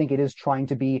 because I think it is trying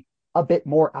to be a bit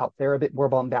more out there, a bit more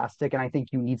bombastic, and I think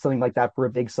you need something like that for a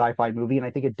big sci-fi movie, and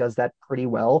I think it does that pretty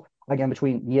well. Again,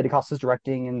 between Nia DaCosta's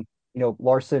directing and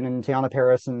Larson and Teyonah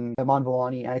Parris and Iman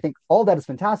Vellani, and I think all that is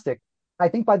fantastic. I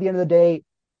think by the end of the day,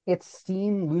 its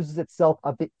steam loses itself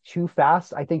a bit too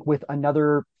fast. I think with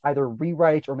another either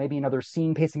rewrite or maybe another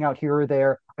scene pacing out here or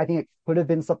there, I think it could have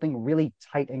been something really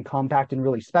tight and compact and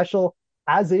really special.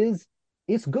 As is,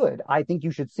 it's good. I think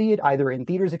you should see it either in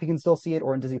theaters if you can still see it,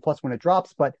 or in Disney Plus when it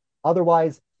drops. But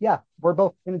otherwise, yeah, we're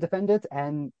both going to defend it,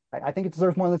 and I think it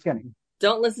deserves more than it's getting.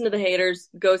 Don't listen to the haters.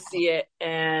 Go see it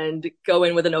and go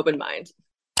in with an open mind.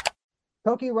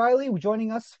 Koki Riley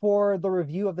joining us for the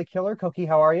review of The Killer. Koki,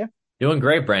 how are you? Doing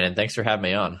great, Brandon. Thanks for having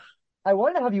me on. I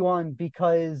wanted to have you on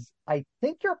because I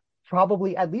think you're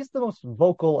probably at least the most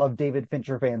vocal of David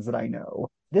Fincher fans that I know.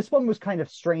 This one was kind of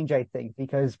strange, I think,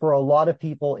 because for a lot of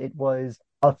people, it was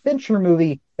a Fincher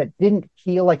movie that didn't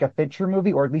feel like a Fincher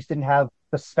movie, or at least didn't have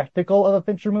the spectacle of a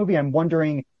Fincher movie. I'm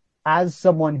wondering, as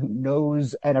someone who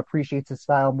knows and appreciates his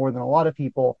style more than a lot of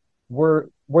people, was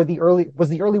the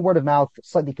early word of mouth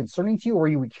slightly concerning to you,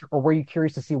 or were you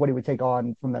curious to see what he would take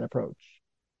on from that approach?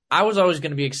 I was always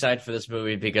going to be excited for this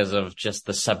movie because of just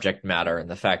the subject matter and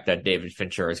the fact that David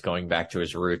Fincher is going back to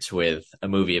his roots with a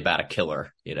movie about a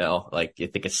killer. Like you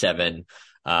think of Seven,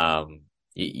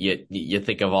 you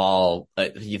think of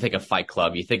you think of Fight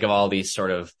Club, you think of all these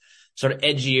sort of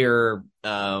edgier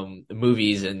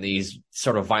movies and these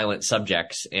sort of violent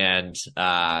subjects, and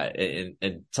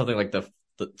something like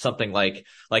something like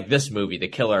this movie, The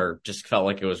Killer, just felt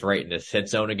like it was right in his hit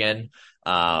zone again.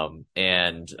 For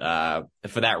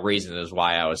that reason is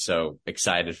why I was so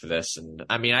excited for this. And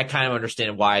I mean, I kind of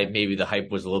understand why maybe the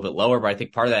hype was a little bit lower, but I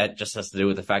think part of that just has to do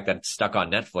with the fact that it's stuck on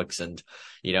Netflix, and,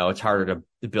 it's harder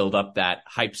to build up that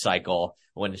hype cycle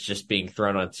when it's just being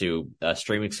thrown onto a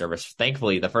streaming service.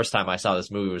 Thankfully, the first time I saw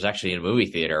this movie was actually in a movie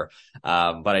theater.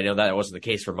 But I know that wasn't the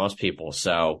case for most people.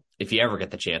 So if you ever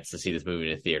get the chance to see this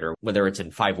movie in a theater, whether it's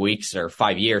in 5 weeks or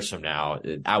 5 years from now,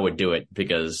 I would do it,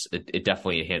 because it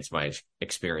definitely enhanced my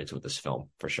experience with this film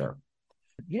for sure.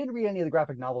 You didn't read any of the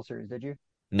graphic novel series, did you?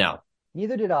 No.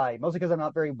 Neither did I, mostly because I'm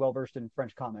not very well versed in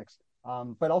French comics.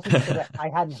 But also because I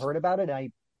hadn't heard about it.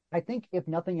 And I think if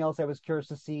nothing else, I was curious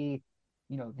to see,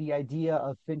 the idea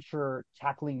of Fincher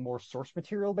tackling more source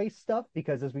material based stuff,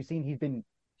 because as we've seen, he's been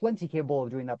plenty capable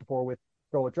of doing that before with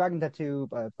Girl with Dragon Tattoo,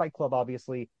 Fight Club,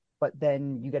 obviously. But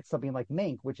then you get something like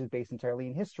Mank, which is based entirely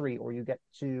in history, or you get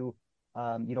to,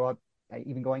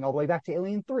 even going all the way back to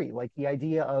Alien 3, like the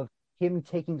idea of him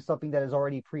taking something that is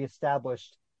already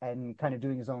pre-established and kind of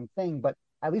doing his own thing. But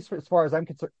at least as far as I'm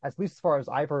concerned, at least as far as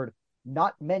I've heard,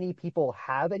 not many people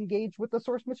have engaged with the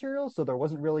source material, so there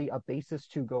wasn't really a basis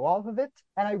to go off of it.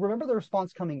 And I remember the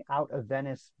response coming out of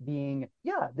Venice being,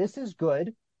 yeah, this is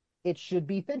good. It should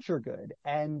be Fincher good.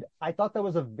 And I thought that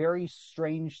was a very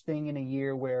strange thing in a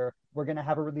year where we're going to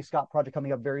have a Ridley Scott project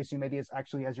coming up very soon. Maybe it's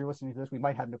actually, as you're listening to this, we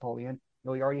might have Napoleon.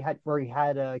 We already had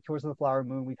Killers of the Flower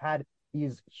Moon. We've had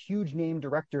these huge name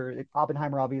directors,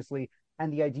 Oppenheimer, obviously,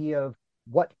 and the idea of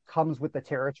what comes with the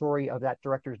territory of that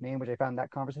director's name, which I found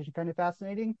that conversation kind of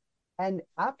fascinating. And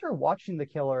after watching The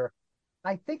Killer,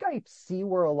 I think I see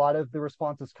where a lot of the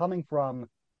response is coming from,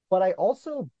 but I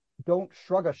also don't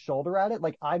shrug a shoulder at it.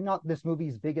 Like, I'm not this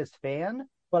movie's biggest fan,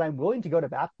 but I'm willing to go to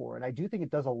bat for it. I do think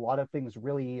it does a lot of things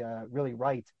really, really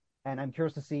right. And I'm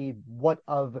curious to see what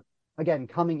again,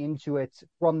 coming into it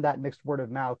from that mixed word of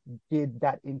mouth, did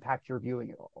that impact your viewing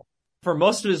at all? For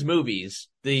most of his movies,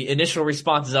 the initial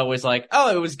response is always like,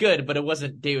 oh, it was good, but it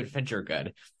wasn't David Fincher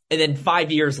good. And then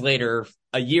 5 years later,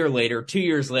 a year later, 2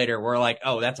 years later, we're like,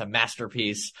 oh, that's a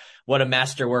masterpiece. What a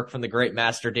masterwork from the great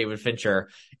master, David Fincher.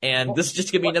 And this is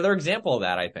just going to be another example of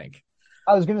that, I think.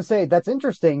 I was going to say that's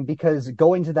interesting because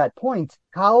going to that point,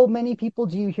 how many people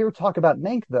do you hear talk about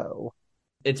Mank though?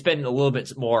 It's been a little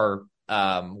bit more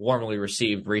warmly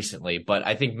received recently, but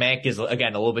I think Mank is,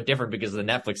 again, a little bit different because of the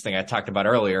Netflix thing I talked about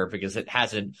earlier, because it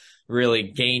hasn't really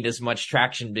gained as much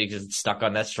traction because it's stuck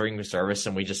on that streaming service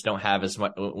and we just don't have as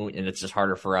much, and it's just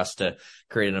harder for us to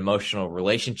create an emotional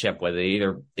relationship with it.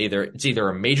 It's either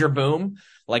a major boom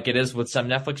like it is with some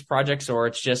Netflix projects, or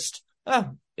it's just,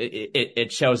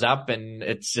 it shows up and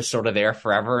it's just sort of there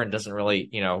forever and doesn't really,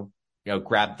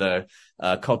 grab the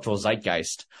cultural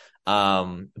zeitgeist.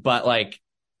 But like,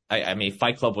 I mean,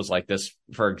 Fight Club was like this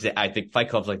I think Fight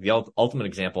Club's like the ultimate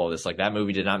example of this. Like that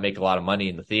movie did not make a lot of money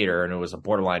in the theater and it was a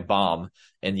borderline bomb.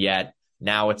 And yet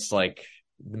now it's like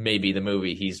maybe the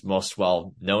movie he's most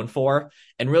well known for.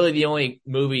 And really the only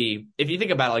movie, if you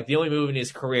think about it, like the only movie in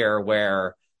his career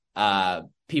where,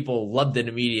 people loved it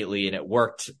immediately and it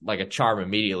worked like a charm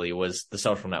immediately was The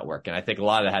Social Network. And I think a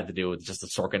lot of that had to do with just the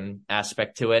Sorkin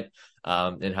aspect to it,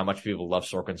 and how much people love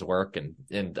Sorkin's work.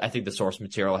 And I think the source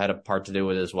material had a part to do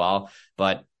with it as well.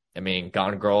 But I mean,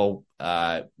 Gone Girl,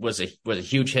 was a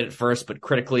huge hit at first, but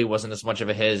critically wasn't as much of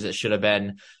a hit as it should have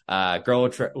been. Girl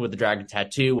with the Dragon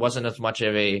Tattoo wasn't as much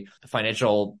of a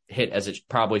financial hit as it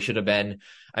probably should have been.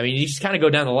 I mean, you just kind of go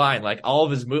down the line, like all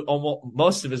of his,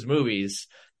 most of his movies,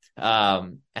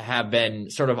 have been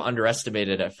sort of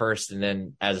underestimated at first. And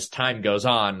then as time goes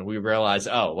on, we realize,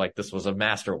 oh, like this was a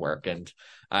masterwork. And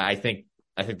I think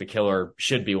The Killer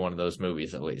should be one of those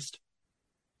movies at least.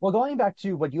 Well, going back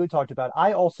to what you had talked about,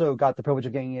 I also got the privilege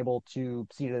of being able to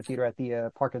see it at the theater at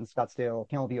the Park in Scottsdale,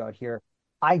 Campbellview out here.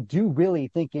 I do really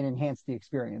think it enhanced the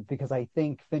experience because I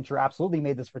think Fincher absolutely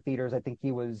made this for theaters. I think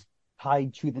he was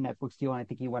tied to the Netflix deal and I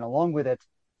think he went along with it.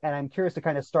 And I'm curious to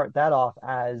kind of start that off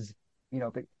as,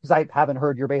 because I haven't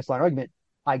heard your baseline argument.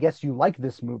 I guess you like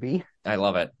this movie. I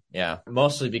love it. Yeah.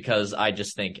 Mostly because I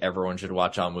just think everyone should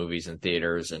watch all movies in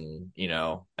theaters. And,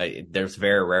 there's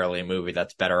very rarely a movie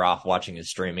that's better off watching in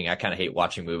streaming. I kind of hate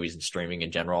watching movies and streaming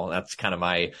in general. That's kind of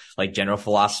my general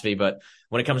philosophy. But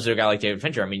when it comes to a guy like David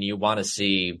Fincher, I mean, you want to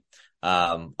see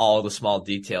all the small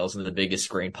details in the biggest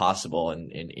screen possible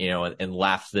and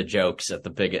laugh the jokes at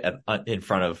in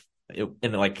front of,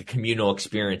 in like a communal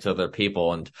experience with other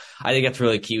people. And I think that's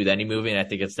really key with any movie. And I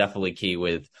think it's definitely key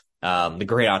with, the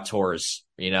great outdoors,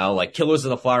 like Killers of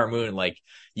the Flower Moon. Like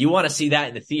you want to see that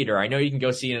in the theater. I know you can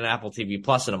go see it in Apple TV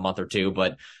Plus in a month or two,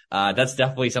 but, that's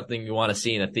definitely something you want to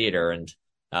see in a theater. And,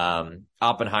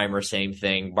 Oppenheimer, same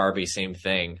thing. Barbie, same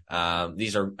thing.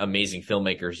 These are amazing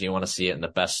filmmakers. You want to see it in the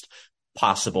best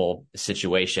possible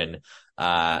situation.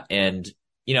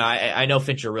 I know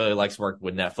Fincher really likes working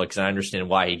with Netflix, and I understand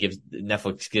why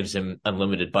Netflix gives him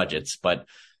unlimited budgets, but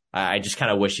I just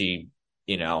kind of wish he,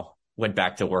 went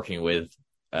back to working with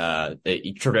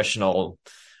the traditional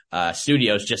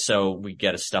studios just so we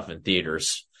get his stuff in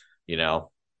theaters, You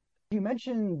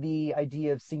mentioned the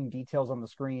idea of seeing details on the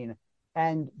screen,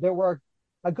 and there were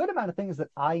a good amount of things that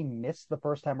I missed the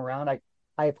first time around.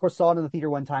 I of course saw it in the theater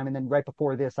one time, and then right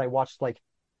before this, I watched like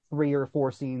 3 or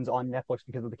 4 scenes on Netflix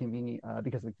because of the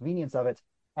convenience of it.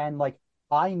 And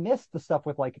I missed the stuff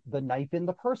with the knife in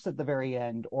the purse at the very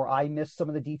end, or I missed some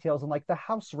of the details in the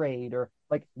house raid, or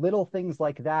little things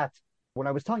like that. When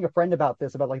I was telling a friend about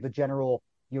this, about the general,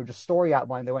 just story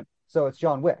outline, they went, so it's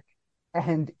John Wick.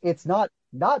 And it's not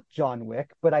John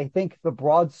Wick, but I think the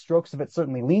broad strokes of it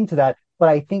certainly lean to that. But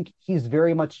I think he's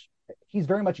very much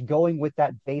going with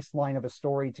that baseline of a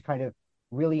story to kind of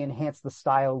really enhance the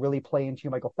style, really play into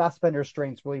Michael Fassbender's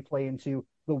strengths, really play into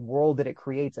the world that it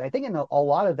creates. And I think in a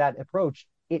lot of that approach,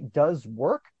 it does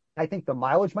work. I think the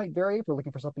mileage might vary if we're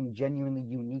looking for something genuinely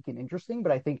unique and interesting,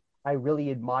 but I think I really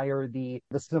admire the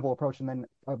simple approach and then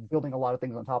building a lot of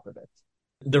things on top of it.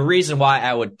 The reason why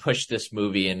I would push this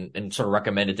movie and sort of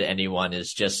recommend it to anyone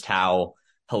is just how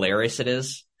hilarious it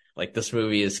is. This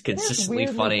movie is consistently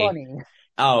funny.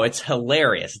 Oh, it's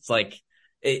hilarious. It's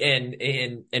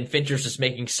and Fincher's just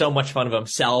making so much fun of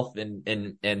himself,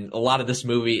 and a lot of this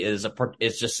movie it's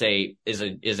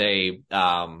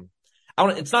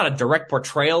not a direct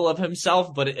portrayal of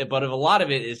himself, but a lot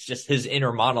of it is just his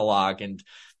inner monologue and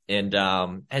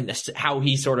how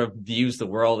he sort of views the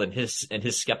world and his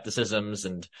skepticisms.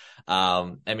 And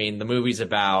I mean, the movie's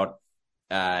about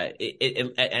and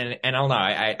I don't know,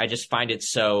 I just find it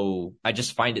so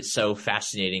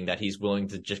fascinating that he's willing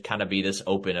to just kind of be this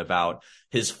open about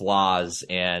his flaws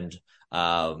and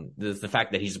the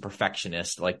fact that he's a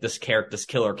perfectionist, like this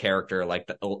killer character, like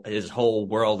his whole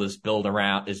world is built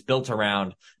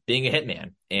around being a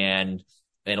hitman. And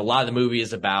a lot of the movie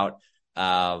is about,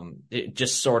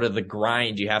 just sort of the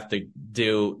grind you have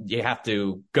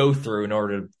to go through in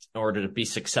order to be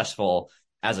successful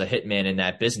as a hitman in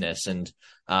that business. And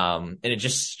it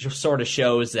just sort of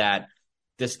shows that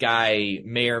this guy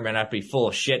may or may not be full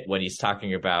of shit when he's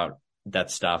talking about that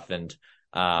stuff. And,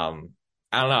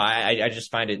 I don't know. I just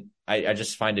find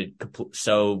it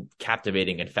so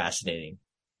captivating and fascinating.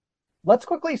 Let's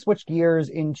quickly switch gears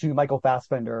into Michael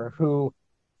Fassbender, who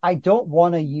I don't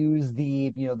want to use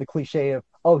the cliche of,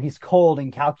 oh, he's cold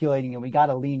and calculating and we got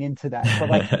to lean into that. But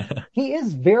like, he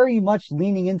is very much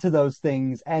leaning into those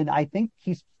things. And I think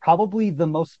he's probably the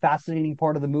most fascinating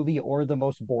part of the movie or the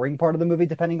most boring part of the movie,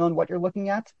 depending on what you're looking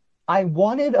at. I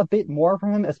wanted a bit more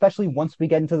from him, especially once we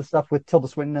get into the stuff with Tilda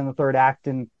Swinton in the third act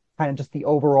and kind of just the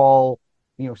overall,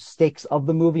 stakes of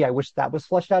the movie. I wish that was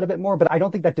fleshed out a bit more, but I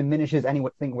don't think that diminishes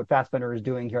anything what Fassbender is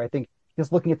doing here. I think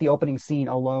just looking at the opening scene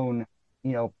alone,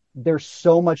 there's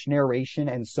so much narration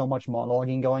and so much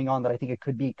monologuing going on that I think it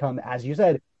could become, as you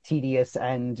said, tedious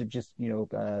and just,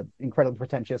 incredibly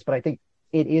pretentious. But I think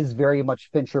it is very much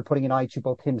Fincher putting an eye to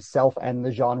both himself and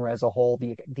the genre as a whole,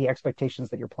 the expectations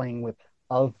that you're playing with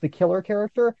of the killer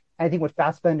character. And I think what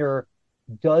Fassbender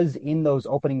does in those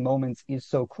opening moments is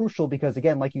so crucial because,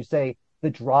 again, like you say, the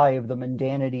drive, the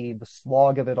mundanity, the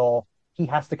slog of it all, he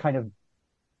has to kind of,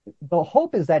 the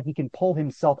hope is that he can pull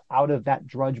himself out of that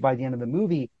drudge by the end of the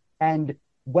movie. And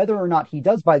whether or not he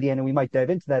does by the end, and we might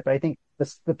dive into that, but I think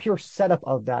the pure setup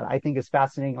of that, I think, is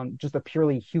fascinating on just a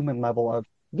purely human level of,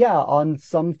 yeah, on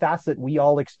some facet, we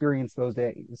all experience those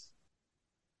days.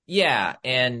 Yeah,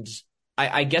 and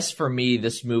I guess for me,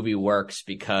 this movie works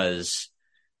because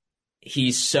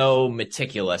he's so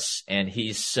meticulous and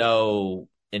he's so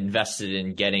invested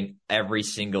in getting every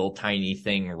single tiny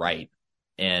thing right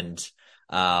and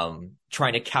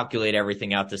trying to calculate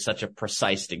everything out to such a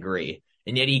precise degree.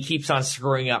 And yet he keeps on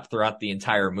screwing up throughout the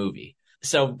entire movie.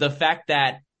 So the fact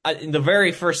that in the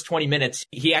very first 20 minutes,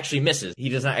 he actually misses. He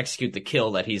does not execute the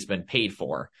kill that he's been paid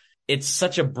for. It's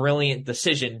such a brilliant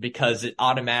decision because it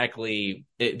automatically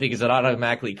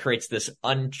creates this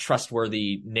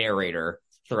untrustworthy narrator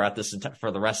throughout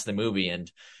for the rest of the movie and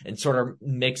sort of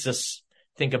makes us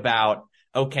think about,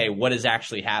 okay, what is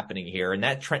actually happening here? And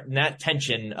that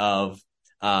tension of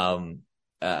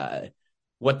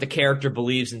what the character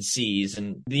believes and sees,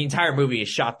 and the entire movie is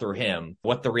shot through him.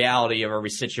 What the reality of every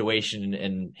situation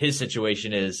and his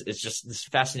situation is just this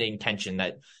fascinating tension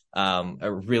that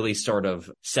really sort of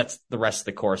sets the rest of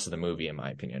the course of the movie, in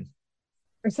my opinion.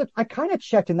 Except I kind of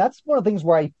checked, and that's one of the things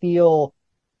where I feel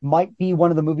might be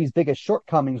one of the movie's biggest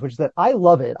shortcomings, which is that I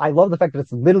love it. I love the fact that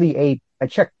it's literally I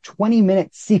checked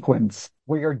 20-minute sequence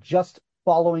where you're just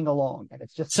following along, and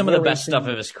it's just some of the best stuff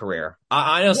of his career.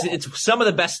 I know it's some of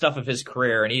the best stuff of his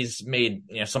career, and he's made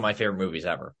some of my favorite movies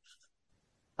ever.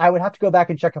 I would have to go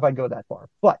back and check if I'd go that far,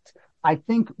 but I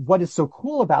think what is so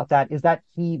cool about that is that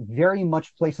he very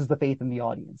much places the faith in the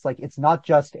audience. Like, it's not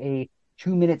just a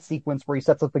 2-minute sequence where he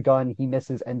sets up the gun, he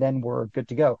misses, and then we're good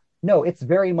to go. No, it's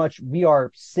very much we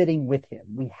are sitting with him.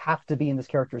 We have to be in this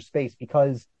character's space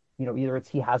because, either it's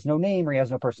he has no name or he has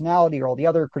no personality or all the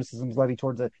other criticisms levied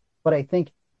towards it. But I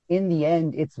think in the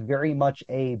end, it's very much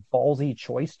a ballsy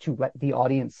choice to let the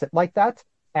audience sit like that.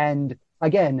 And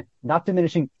again, not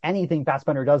diminishing anything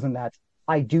Fassbender does in that,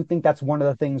 I do think that's one of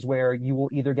the things where you will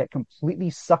either get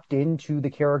completely sucked into the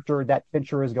character that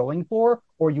Fincher is going for,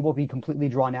 or you will be completely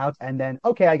drawn out and then,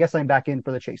 okay, I guess I'm back in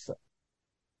for the chase.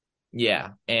 Yeah,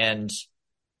 and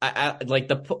I like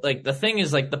the thing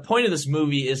is, like, the point of this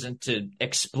movie isn't to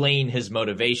explain his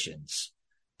motivations.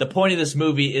 The point of this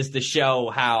movie is to show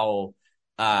how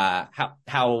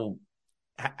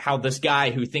this guy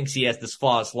who thinks he has this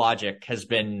flawless logic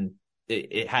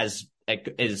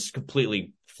is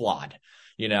completely flawed,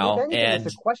 and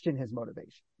to question his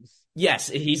motivations. Yes,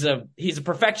 he's a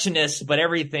perfectionist, but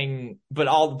it's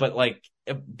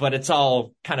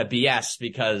all kind of BS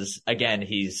because, again,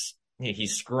 he's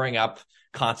screwing up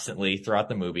constantly throughout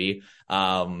the movie.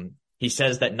 He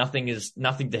says that nothing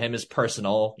to him is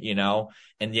personal,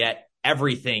 and yet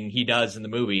everything he does in the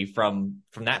movie from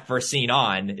that first scene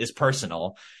on is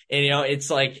personal. And, it's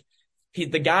like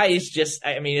the guy is just,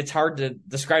 it's hard to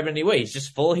describe it anyway. He's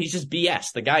just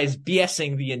BS. The guy is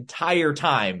BSing the entire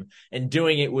time and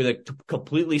doing it with a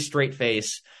completely straight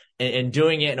face and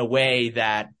doing it in a way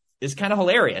that is kind of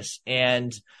hilarious.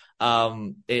 And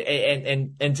to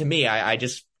me, I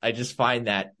just find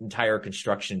that entire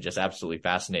construction just absolutely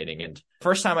fascinating. And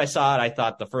first time I saw it, I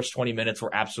thought the first 20 minutes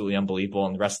were absolutely unbelievable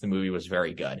and the rest of the movie was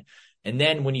very good. And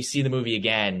then when you see the movie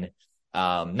again,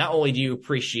 not only do you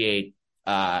appreciate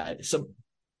some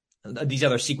these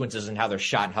other sequences and how they're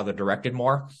shot and how they're directed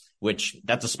more, which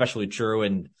that's especially true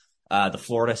in the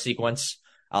Florida sequence.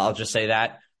 I'll just say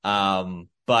that.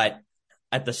 But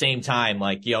at the same time,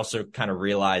 like, you also kind of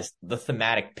realize the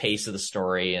thematic pace of the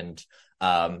story and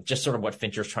just sort of what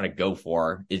Fincher's trying to go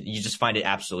for. You just find it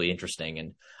absolutely interesting.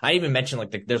 And I even mentioned,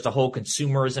 like, there's a whole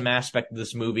consumerism aspect of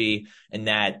this movie, and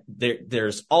that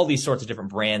there's all these sorts of different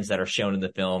brands that are shown in the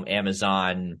film: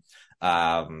 Amazon,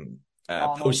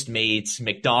 Postmates,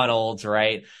 McDonald's,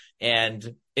 right?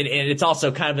 And it's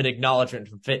also kind of an acknowledgement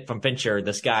from Fincher,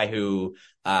 this guy who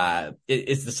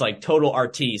is this like total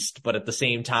artiste, but at the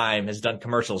same time has done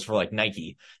commercials for like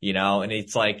Nike, you know? And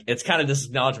it's like, it's kind of this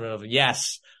acknowledgement of,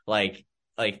 yes, like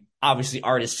obviously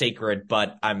art is sacred,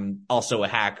 but I'm also a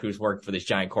hack who's worked for these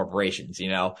giant corporations, you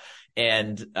know?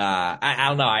 And I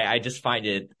don't know. I just find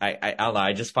it. I don't know.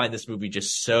 I just find this movie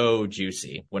just so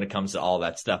juicy when it comes to all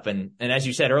that stuff. And as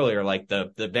you said earlier, like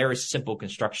the very simple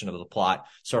construction of the plot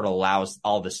sort of allows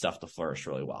all this stuff to flourish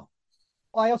really well.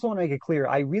 Well, I also want to make it clear,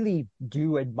 I really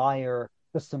do admire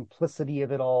the simplicity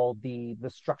of it all, the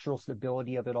structural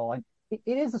stability of it all. And it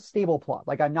is a stable plot.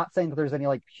 Like, I'm not saying that there's any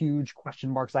like huge question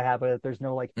marks I have, but there's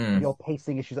no like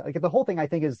pacing issues. Like, the whole thing I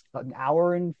think is an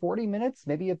hour and 40 minutes,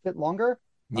 maybe a bit longer.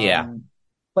 Yeah.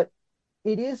 But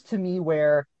it is, to me,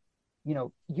 where, you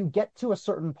know, you get to a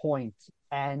certain point,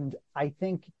 and I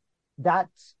think that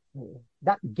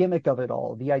gimmick of it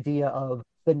all, the idea of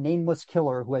the nameless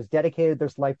killer who has dedicated their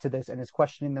life to this and is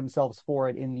questioning themselves for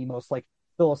it in the most like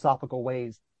philosophical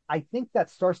ways, I think that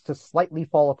starts to slightly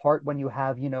fall apart when you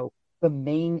have, you know, the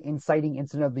main inciting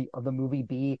incident of the movie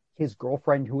be his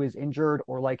girlfriend who is injured,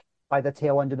 or like by the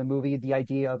tail end of the movie, the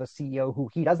idea of a CEO who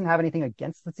he doesn't have anything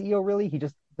against the CEO, really. He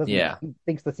just doesn't, he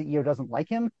thinks the CEO doesn't like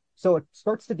him. So it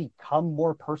starts to become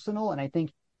more personal. And I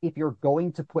think if you're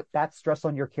going to put that stress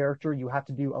on your character, you have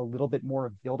to do a little bit more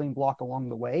of building block along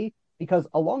the way, because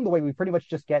along the way, we pretty much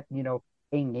just get, you know,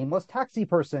 a nameless taxi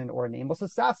person or a nameless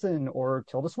assassin or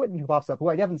Tilda Swinton who pops up, who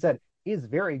I haven't said is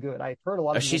very good. I've heard a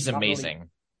lot of she's amazing.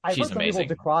 I've heard some people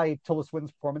decry Tilda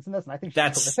Swinton's performance in this, and I think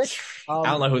she's terrific. I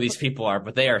don't know who these people are,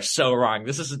 but they are so wrong.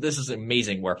 This is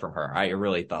amazing work from her. I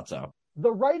really thought so.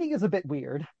 The writing is a bit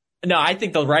weird. No, I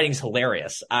think the writing's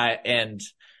hilarious. The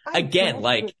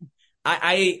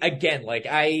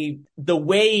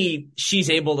way she's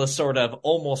able to sort of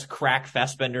almost crack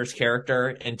Fassbender's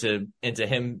character into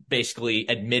him basically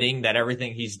admitting that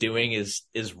everything he's doing is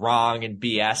wrong and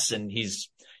BS, and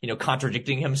he's, you know,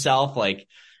 contradicting himself, like.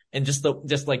 And just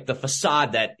like the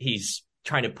facade that he's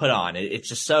trying to put on, it's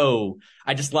just so.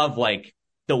 I just love like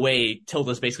the way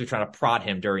Tilda's basically trying to prod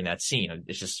him during that scene.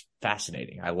 It's just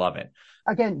fascinating. I love it.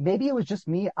 Again, maybe it was just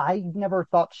me. I never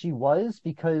thought she was,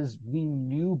 because we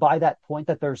knew by that point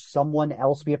that there's someone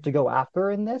else we have to go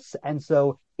after in this. And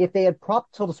so if they had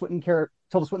propped Tilda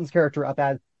Swinton's character up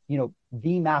as, you know,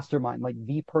 the mastermind, like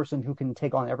the person who can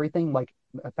take on everything, like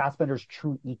Fassbender's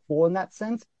true equal in that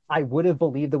sense, I would have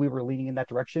believed that we were leaning in that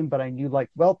direction. But I knew, like,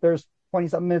 well, there's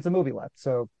 20-something minutes of movie left.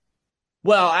 So,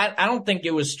 well, I don't think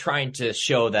it was trying to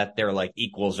show that they're like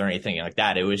equals or anything like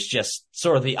that. It was just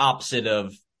sort of the opposite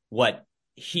of what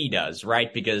he does,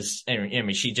 right? Because, I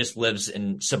mean, she just lives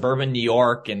in suburban New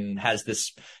York and has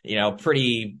this, you know,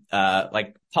 pretty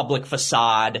like public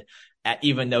facade,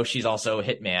 even though she's also a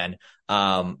hitman.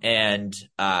 And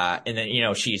then, you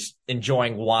know, she's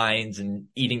enjoying wines and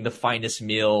eating the finest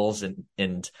meals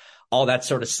and all that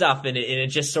sort of stuff. And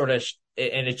it's just sort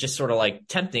of like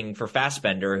tempting for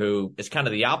Fassbender, who is kind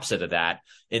of the opposite of that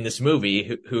in this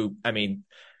movie, who, I mean,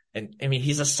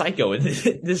 he's a psycho, and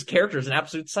this character is an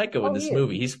absolute psycho in this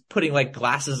movie. He's putting like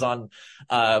glasses on,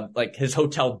 like his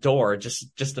hotel door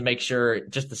just to make sure,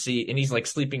 just to see, and he's like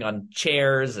sleeping on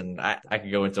chairs, and I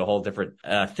could go into a whole different,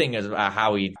 thing about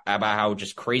how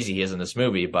just crazy he is in this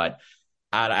movie, but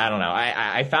I don't know.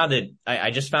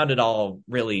 I just found it all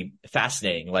really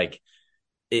fascinating. Like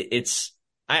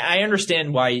I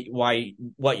understand why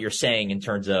what you're saying in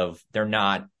terms of they're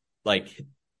not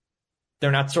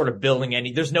sort of building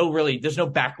any, there's no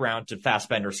background to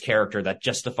Fassbender's character that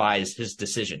justifies his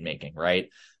decision making, right?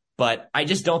 But I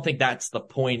just don't think that's the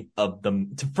point of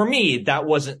for me, that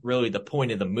wasn't really the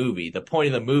point of the movie. The point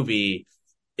of the movie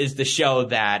is to show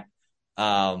that,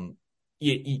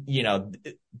 you know,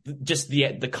 just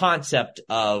the concept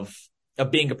of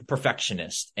being a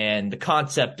perfectionist, and the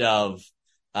concept of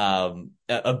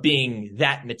being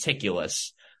that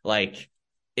meticulous. Like,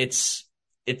 it's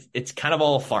kind of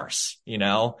all a farce, you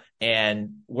know,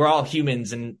 and we're all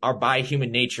humans, and by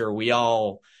human nature, we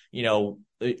all,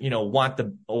 want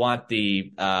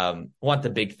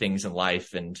the big things in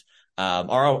life. And,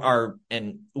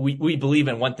 and we believe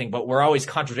in one thing, but we're always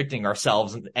contradicting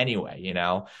ourselves anyway, you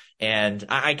know? And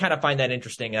I kind of find that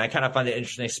interesting. And I kind of find it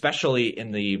interesting, especially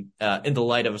in the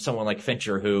light of someone like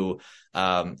Fincher, who,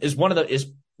 is one of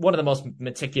the most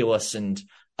meticulous and,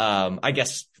 I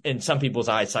guess in some people's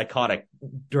eyes, psychotic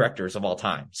directors of all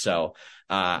time. So,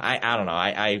 I don't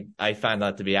know. I find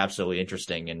that to be absolutely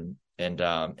interesting. And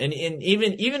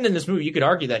even in this movie, you could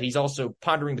argue that he's also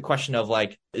pondering the question of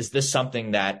like, is this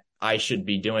something that I should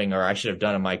be doing or I should have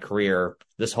done in my career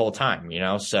this whole time, you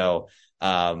know? So,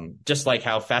 just like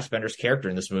how Fassbender's character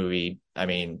in this movie, I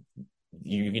mean,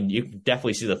 you can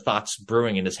definitely see the thoughts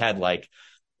brewing in his head. Like,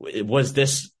 is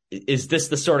this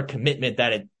the sort of commitment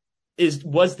that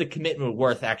was the commitment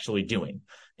worth actually doing?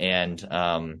 And,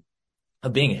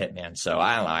 of being a hitman. So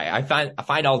I don't know. I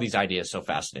find all these ideas so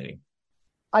fascinating.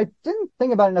 I didn't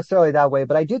think about it necessarily that way,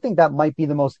 but I do think that might be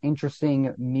the most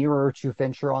interesting mirror to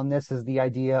Fincher on this, is the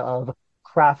idea of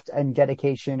craft and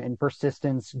dedication and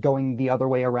persistence going the other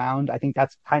way around. I think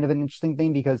that's kind of an interesting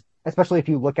thing, because especially if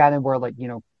you look at it where, like, you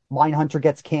know, Mindhunter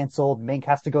gets canceled, Mank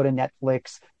has to go to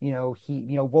Netflix,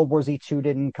 World War Z 2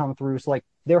 didn't come through. So like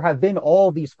there have been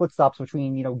all these footstops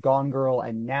between, Gone Girl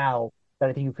and now that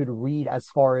I think you could read as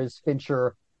far as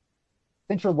Fincher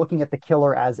looking at the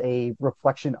killer as a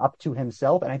reflection up to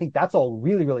himself. And I think that's all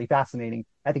really, really fascinating.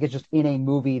 I think it's just in a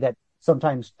movie that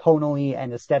sometimes tonally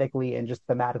and aesthetically and just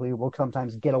thematically will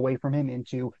sometimes get away from him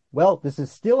into, well, this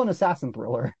is still an assassin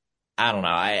thriller. I don't know.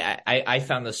 I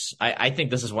found this, I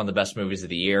think this is one of the best movies of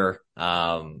the year.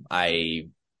 I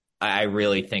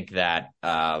really think that,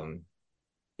 now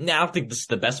I don't think this is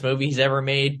the best movie he's ever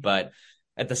made, but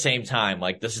at the same time,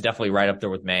 like, this is definitely right up there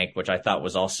with Mank, which I thought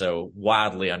was also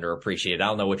wildly underappreciated. I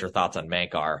don't know what your thoughts on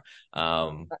Mank are.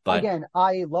 But again,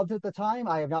 I loved it at the time.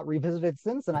 I have not revisited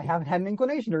since, and I haven't had an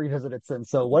inclination to revisit it since.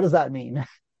 So what does that mean?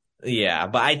 Yeah,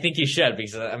 but I think you should,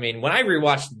 because I mean, when I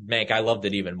rewatched Mank, I loved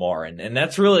it even more. And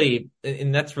that's really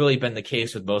been the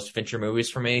case with most Fincher movies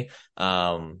for me.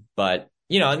 But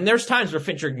and there's times where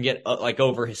Fincher can get like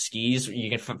over his skis. You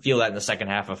can feel that in the second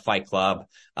half of Fight Club.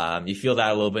 You feel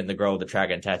that a little bit in The Girl with the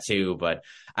Dragon Tattoo, but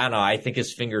I don't know. I think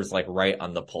his finger's like right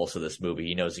on the pulse of this movie.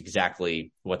 He knows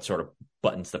exactly what sort of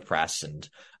buttons to press. And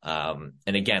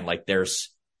again, like there's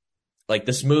like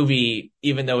this movie,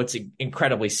 even though it's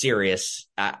incredibly serious,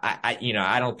 I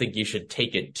don't think you should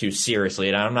take it too seriously.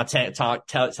 And I'm not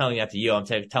telling that to you. I'm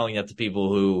telling that to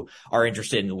people who are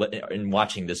interested in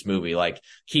watching this movie. Like,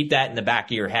 keep that in the back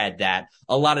of your head, that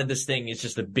a lot of this thing is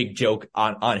just a big joke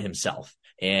on himself.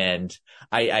 And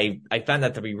I found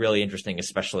that to be really interesting,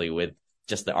 especially with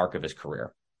just the arc of his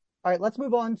career. All right, let's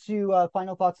move on to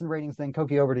final thoughts and ratings then.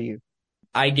 Koki, over to you.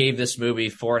 I gave this movie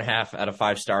 4.5 out of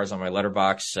 5 stars on my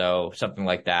Letterboxd, so something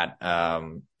like that.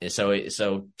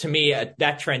 So to me,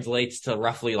 that translates to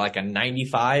roughly like a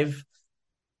 95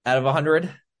 out of 100,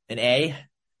 an A.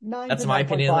 That's my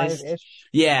opinion, at least.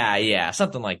 Yeah,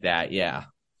 something like that. Yeah.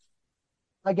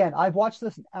 Again, I've watched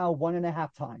this now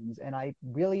 1.5 times, and I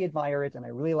really admire it, and I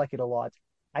really like it a lot.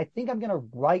 I think I'm gonna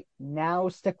right now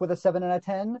stick with a 7 out of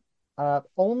 10.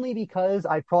 Only because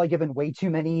I've probably given way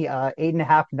too many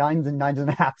 8.5, 9s, and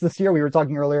 9.5s this year. We were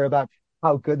talking earlier about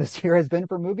how good this year has been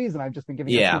for movies, and I've just been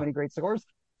giving it too many great scores.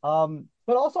 But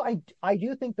also, I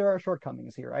do think there are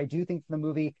shortcomings here. I do think the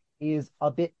movie is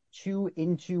a bit too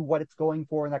into what it's going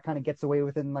for, and that kind of gets away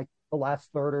within like the last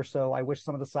third or so. I wish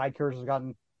some of the side characters had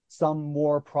gotten some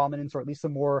more prominence, or at least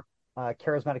some more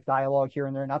charismatic dialogue here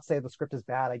and there. Not to say the script is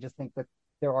bad. I just think that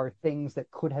there are things that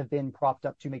could have been propped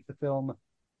up to make the film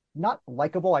not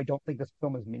likable. I don't think this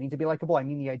film is meaning to be likable. I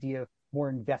mean the idea of more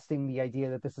investing, the idea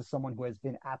that this is someone who has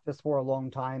been at this for a long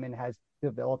time and has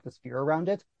developed a sphere around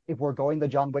it. If we're going the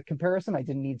John Wick comparison, I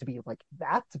didn't need to be like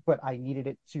that, but I needed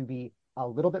it to be a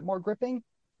little bit more gripping.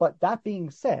 But that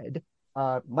being said,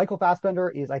 Michael Fassbender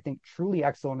is, I think, truly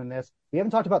excellent in this. We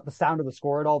haven't talked about the sound of the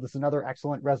score at all. This is another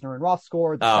excellent Reznor and Roth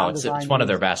score. It's one of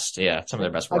their best. Yeah, some of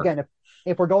their best work. Again,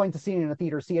 if we're going to see it in a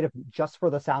theater, see it just for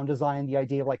the sound design, the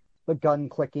idea of like the gun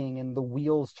clicking and the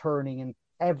wheels turning and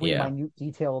every minute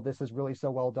detail of this is really so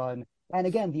well done. And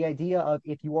again, the idea of,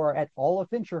 if you are at all a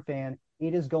Fincher fan,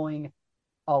 it is going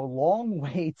a long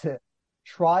way to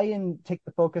try and take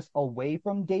the focus away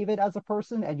from David as a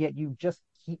person, and yet you just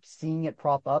keep seeing it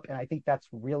prop up. And I think that's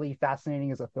really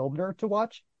fascinating as a film nerd to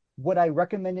watch. Would I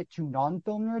recommend it to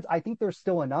non-film nerds? I think there's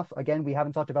still enough. Again, we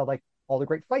haven't talked about like all the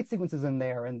great fight sequences in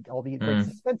there and all the great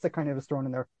suspense that kind of is thrown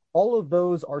in there. All of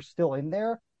those are still in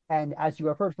there. And as you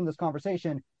have heard from this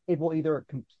conversation, it will either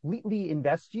completely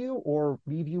invest you or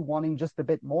leave you wanting just a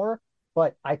bit more.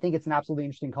 But I think it's an absolutely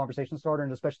interesting conversation starter,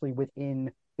 and especially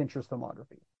within Fincher's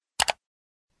filmography.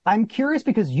 I'm curious,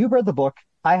 because you've read the book,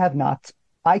 I have not.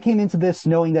 I came into this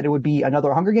knowing that it would be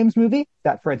another Hunger Games movie,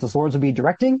 that Francis Lawrence would be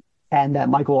directing, and that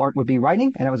Michael Arndt would be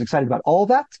writing, and I was excited about all of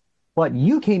that. But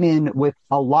you came in with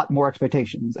a lot more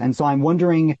expectations. And so I'm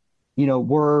wondering,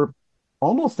 we're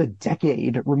almost a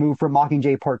decade removed from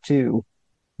Mockingjay Part 2.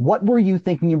 What were you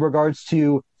thinking in regards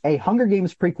to a Hunger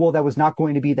Games prequel that was not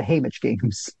going to be the Haymitch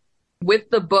games? With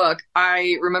the book,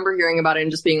 I remember hearing about it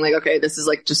and just being like, okay, this is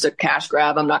like just a cash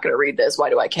grab. I'm not going to read this. Why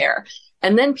do I care?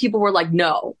 And then people were like,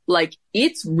 no, like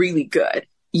it's really good.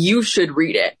 You should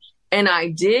read it. And I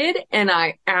did, and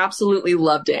I absolutely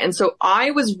loved it. And so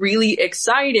I was really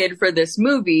excited for this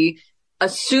movie,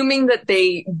 assuming that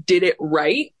they did it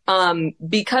right.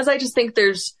 Because I just think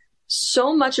there's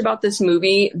so much about this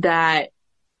movie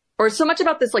so much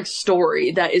about this like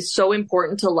story that is so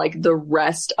important to like the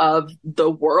rest of the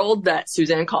world that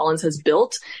Suzanne Collins has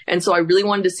built. And so I really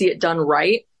wanted to see it done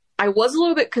right. I was a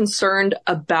little bit concerned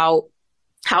about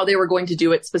how they were going to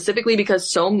do it, specifically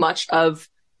because so much of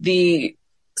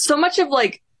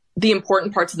like the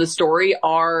important parts of the story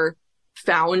are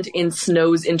found in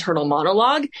Snow's internal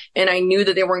monologue. And I knew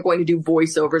that they weren't going to do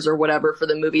voiceovers or whatever for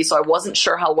the movie. So I wasn't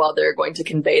sure how well they're going to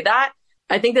convey that.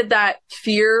 I think that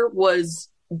fear was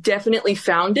definitely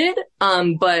founded.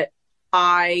 But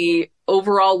I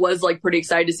overall was like pretty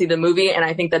excited to see the movie. And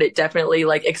I think that it definitely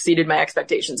like exceeded my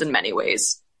expectations in many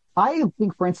ways. I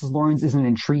think Francis Lawrence is an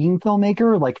intriguing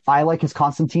filmmaker. Like, I like his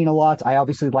Constantine a lot. I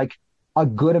obviously like a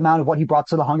good amount of what he brought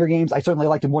to the Hunger Games. I certainly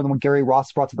liked it more than what Gary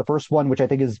Ross brought to the first one, which I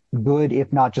think is good,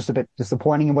 if not just a bit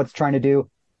disappointing in what it's trying to do.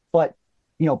 But,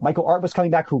 Michael Arndt was coming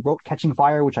back, who wrote Catching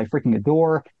Fire, which I freaking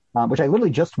adore, which I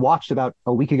literally just watched about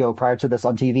a week ago prior to this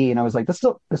on TV. And I was like, this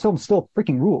film still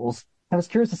freaking rules. I was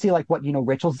curious to see like what,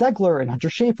 Rachel Zegler and Hunter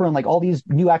Schafer and like all these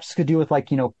new actors could do with like,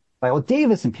 Viola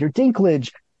Davis and Peter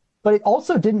Dinklage. But it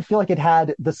also didn't feel like it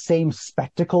had the same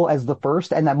spectacle as the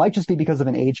first. And that might just be because of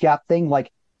an age gap thing.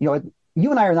 Like, you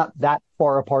and I are not that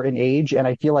far apart in age. And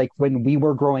I feel like when we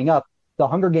were growing up, the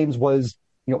Hunger Games was,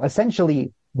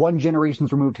 essentially one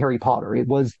generation's removed Harry Potter. It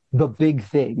was the big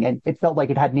thing. And it felt like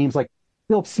it had names like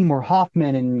Philip Seymour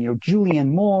Hoffman and, Julianne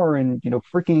Moore and,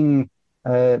 freaking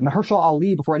Mahershala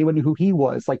Ali before anyone knew who he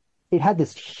was. Like, it had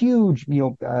this huge,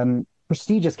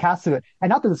 prestigious cast to it. And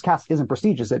not that this cast isn't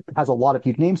prestigious, it has a lot of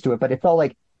huge names to it, but it felt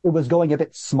like it was going a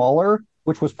bit smaller,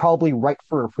 which was probably right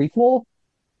for a prequel.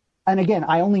 And again,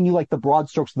 I only knew like the broad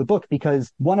strokes of the book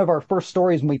because one of our first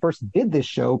stories when we first did this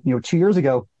show, 2 years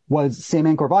ago, was Sam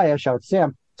Ankorvaya, shout out to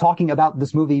Sam, talking about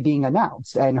this movie being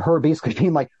announced and her basically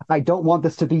being like, I don't want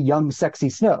this to be young, sexy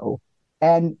Snow.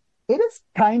 And it is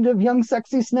kind of young,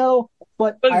 sexy Snow,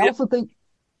 but I also think,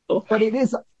 but it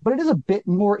is a bit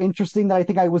more interesting than I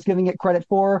think I was giving it credit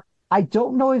for. I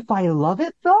don't know if I love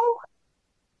it though.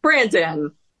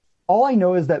 Brandon. All I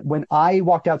know is that when I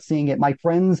walked out seeing it, my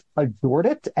friends adored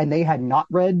it, and they had not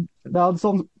read the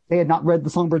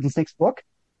Songbirds and Snakes book.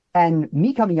 And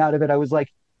me coming out of it, I was like,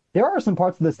 there are some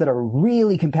parts of this that are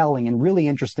really compelling and really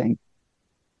interesting.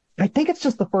 I think it's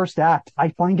just the first act. I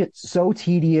find it so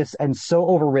tedious and so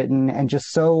overwritten and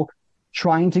just so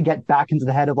trying to get back into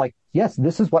the head of like, yes,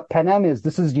 this is what Panem is.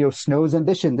 This is, Snow's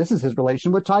ambition. This is his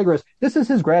relation with Tigris. This is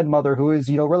his grandmother who is,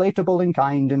 relatable and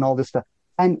kind and all this stuff.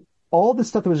 And all this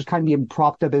stuff that was just kind of being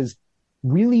propped up as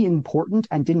really important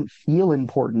and didn't feel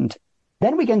important.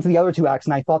 Then we get into the other two acts,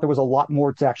 and I thought there was a lot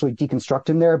more to actually deconstruct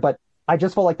in there, but I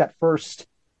just felt like that first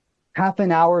half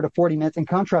an hour to 40 minutes, in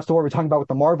contrast to what we're talking about with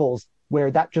the Marvels,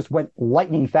 where that just went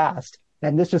lightning fast.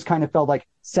 And this just kind of felt like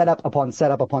setup upon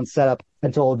setup upon setup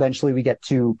until eventually we get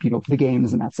to, the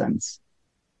games in that sense.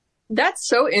 That's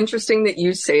so interesting that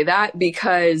you say that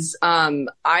because I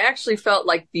actually felt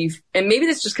like and maybe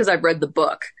this is just because I've read the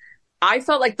book, I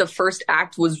felt like the first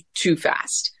act was too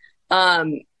fast.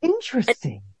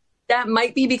 Interesting. That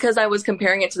might be because I was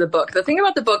comparing it to the book. The thing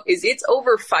about the book is it's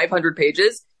over 500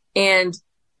 pages and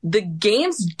the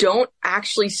games don't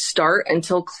actually start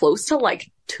until close to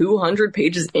like 200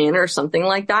 pages in or something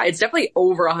like that. It's definitely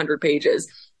over 100 pages.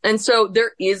 And so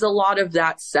there is a lot of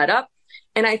that setup.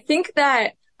 And I think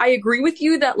that I agree with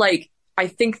you that like, I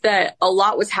think that a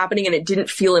lot was happening and it didn't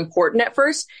feel important at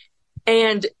first.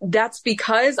 And that's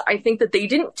because I think that they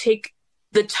didn't take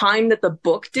the time that the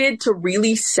book did to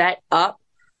really set up,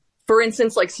 for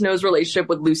instance, like Snow's relationship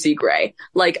with Lucy Gray.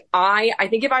 Like I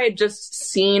think if I had just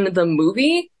seen the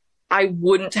movie, I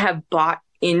wouldn't have bought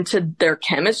into their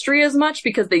chemistry as much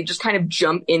because they just kind of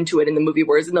jump into it in the movie.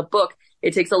 Whereas in the book,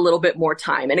 it takes a little bit more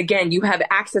time. And again, you have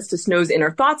access to Snow's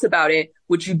inner thoughts about it,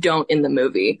 which you don't in the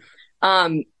movie.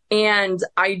 And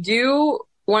I do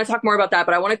want to talk more about that,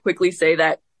 but I want to quickly say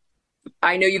that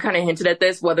I know you kind of hinted at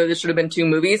this, whether this should have been two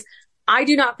movies. I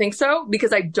do not think so,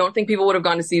 because I don't think people would have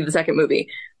gone to see the second movie.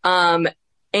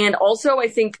 And also I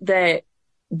think that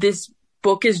this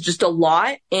book is just a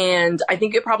lot, and I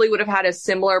think it probably would have had a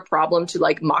similar problem to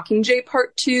like Mockingjay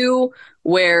Part 2,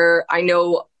 where I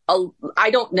know I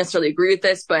don't necessarily agree with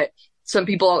this, but some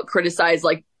people criticize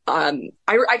like I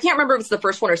can't remember if it's the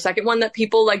first one or second one that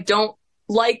people like don't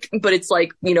like, but it's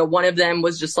like, you know, one of them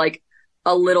was just like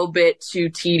a little bit too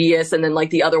tedious, and then like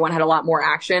the other one had a lot more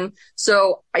action.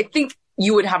 So I think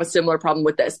you would have a similar problem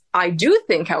with this. I do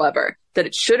think, however, that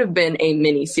it should have been a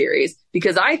mini series,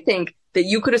 because I think that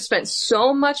you could have spent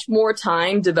so much more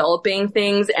time developing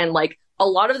things, and like a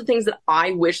lot of the things that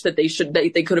I wish that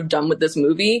they could have done with this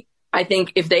movie. I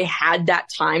think if they had that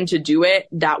time to do it,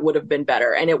 that would have been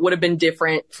better. And it would have been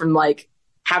different from like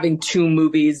having two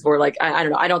movies, or like, I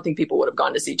don't know. I don't think people would have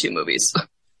gone to see two movies.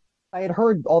 I had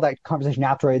heard all that conversation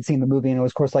after I had seen the movie, and it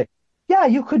was, of course, like, yeah,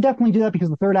 you could definitely do that, because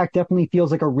the third act definitely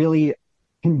feels like a really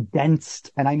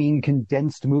condensed, and I mean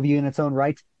condensed, movie in its own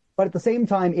right. But at the same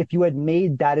time, if you had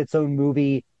made that its own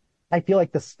movie, I feel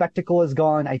like the spectacle is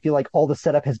gone. I feel like all the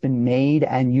setup has been made,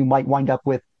 and you might wind up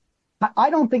with, I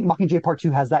don't think Mockingjay Part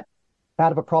 2 has that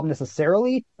bad of a problem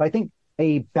necessarily, but I think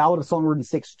a Ballad of Songbird and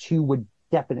Snakes 2 would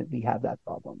definitely have that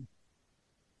problem.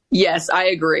 Yes, I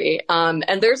agree. And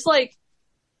there's like,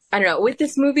 I don't know, with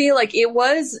this movie, like it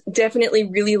was definitely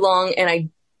really long, and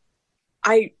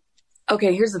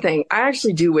okay, here's the thing. I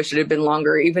actually do wish it had been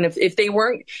longer, even if they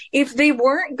weren't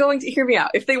going to, hear me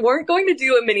out, if they weren't going to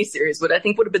do a miniseries, what I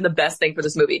think would have been the best thing for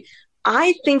this movie,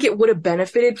 I think it would have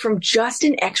benefited from just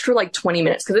an extra like 20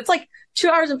 minutes, because it's like 2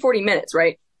 hours and 40 minutes,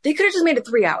 right? They could have just made it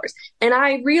 3 hours. And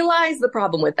I realize the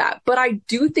problem with that, but I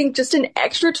do think just an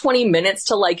extra 20 minutes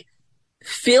to like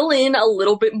fill in a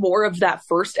little bit more of that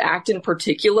first act in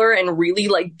particular, and really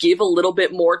like give a little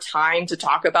bit more time to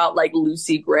talk about like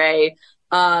Lucy Gray.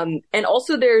 And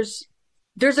also there's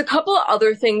a couple of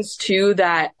other things too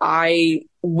that I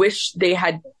wish they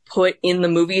had put in the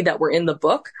movie that were in the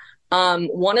book.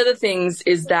 One of the things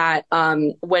is that,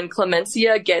 when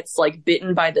Clemencia gets like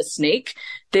bitten by the snake,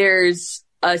 there's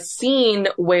a scene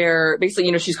where basically,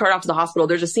 you know, she's carted off to the hospital.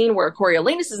 There's a scene where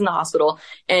Coriolanus is in the hospital,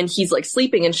 and he's like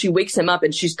sleeping, and she wakes him up,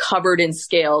 and she's covered in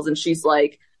scales, and she's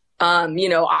like, you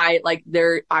know, I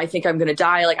think I'm going to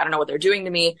die. Like, I don't know what they're doing to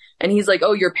me. And he's like,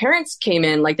 oh, your parents came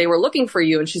in, like they were looking for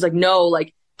you. And she's like, no,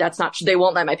 like that's not true. They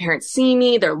won't let my parents see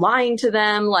me. They're lying to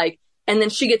them. Like, and then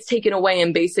she gets taken away,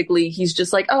 and basically he's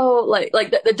just like, oh, like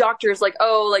the doctor is like,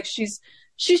 oh, like she's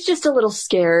just a little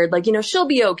scared. Like, you know, she'll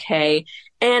be okay.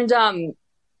 And,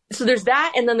 so there's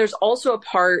that. And then there's also a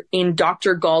part in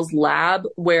Dr. Gall's lab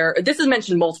where this is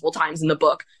mentioned multiple times in the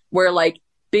book, where like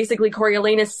basically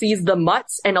Coriolanus sees the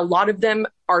mutts, and a lot of them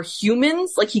are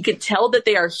humans. Like he could tell that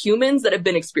they are humans that have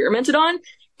been experimented on.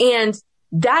 And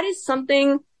that is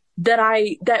something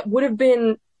that would have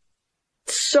been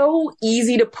so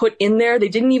easy to put in there. They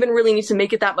didn't even really need to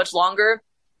make it that much longer.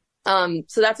 So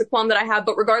that's a qualm that I have.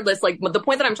 But regardless, like the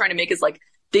point that I'm trying to make is like,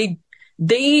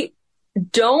 they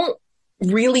don't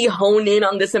really hone in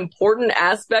on this important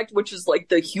aspect, which is like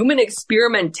the human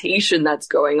experimentation that's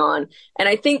going on. And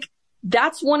I think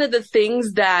that's one of the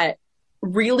things that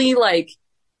really like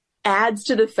adds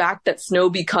to the fact that Snow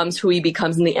becomes who he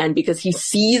becomes in the end, because he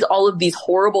sees all of these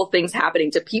horrible things happening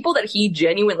to people that he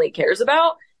genuinely cares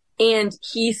about, and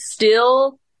he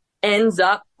still ends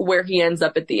up where he ends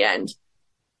up at the end.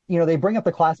 You know, they bring up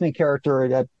the classmate character,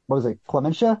 what was it,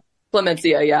 Clemencia?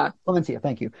 Clemencia, yeah. Clemencia,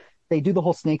 thank you. They do the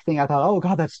whole snake thing. I thought, oh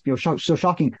god, that's, you know, so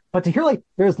shocking. But to hear like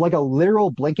there's like a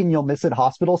literal blink and you'll miss it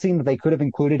hospital scene that they could have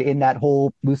included in that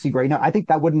whole Lucy Gray. Now, I think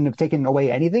that wouldn't have taken away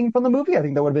anything from the movie. I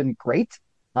think that would have been great,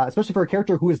 especially for a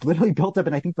character who is literally built up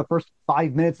in I think the first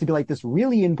 5 minutes to be like this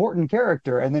really important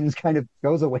character, and then just kind of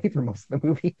goes away for most of the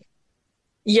movie.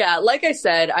 Yeah, like I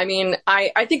said, I mean,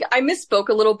 I think I misspoke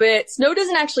a little bit. Snow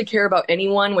doesn't actually care about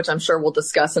anyone, which I'm sure we'll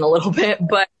discuss in a little bit,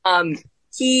 but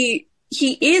he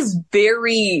is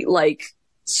very like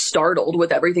startled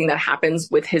with everything that happens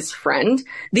with his friend.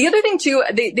 The other thing too,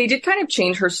 they did kind of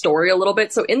change her story a little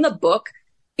bit. So in the book,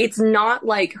 it's not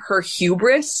like her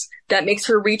hubris that makes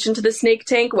her reach into the snake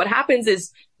tank. What happens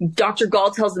is Dr.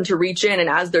 Gall tells them to reach in, and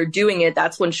as they're doing it,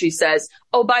 that's when she says,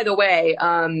 oh, by the way,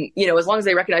 you know, as long as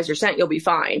they recognize your scent, you'll be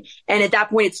fine. And at that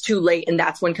point, it's too late, and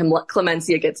that's when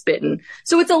Clemencia gets bitten.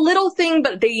 So it's a little thing,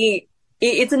 but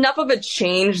it's enough of a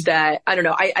change that, I don't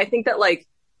know, I think that like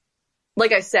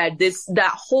I said,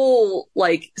 that whole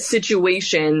like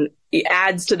situation, it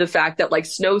adds to the fact that like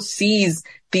Snow sees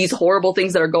these horrible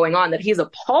things that are going on that he's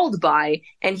appalled by,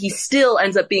 and he still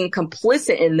ends up being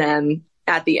complicit in them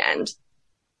at the end.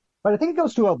 But I think it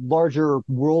goes to a larger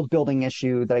world building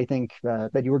issue that I think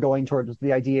that you were going towards,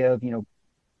 the idea of,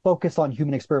 focus on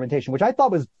human experimentation, which I thought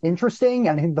was interesting.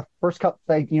 And I think the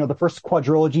the first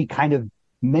quadrilogy kind of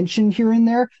mentioned here and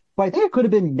there, but I think it could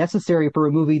have been necessary for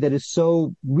a movie that is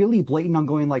so really blatant on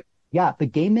going like, yeah, the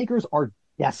game makers are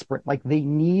desperate. Like they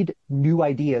need new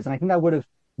ideas. And I think that would have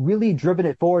really driven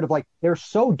it forward of like, they're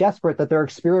so desperate that they're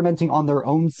experimenting on their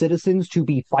own citizens to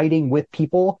be fighting with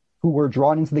people who were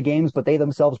drawn into the games, but they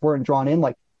themselves weren't drawn in.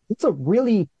 Like it's a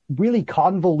really, really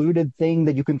convoluted thing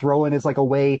that you can throw in as like a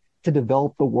way to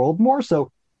develop the world more.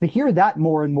 So to hear that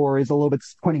more and more is a little bit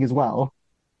disappointing as well.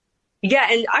 Yeah,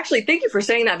 and actually, thank you for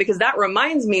saying that, because that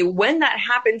reminds me, when that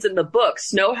happens in the book,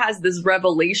 Snow has this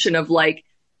revelation of like,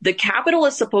 the Capitol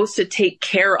is supposed to take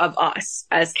care of us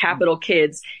as Capitol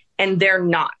kids, and they're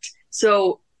not.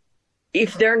 So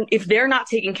if they're not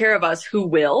taking care of us, who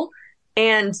will?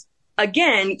 And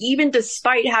again, even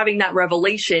despite having that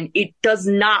revelation, it does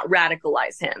not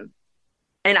radicalize him.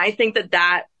 And I think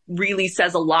that really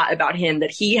says a lot about him,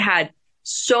 that he had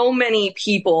so many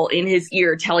people in his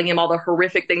ear telling him all the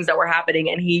horrific things that were happening,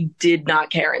 and he did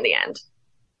not care in the end.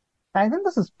 I think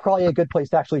this is probably a good place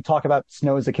to actually talk about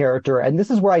Snow as a character. And this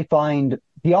is where I find,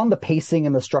 beyond the pacing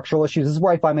and the structural issues, this is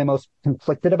where I find my most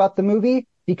conflicted about the movie,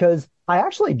 because I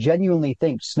actually genuinely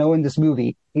think Snow in this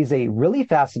movie is a really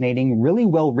fascinating, really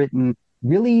well written,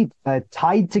 really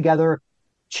tied together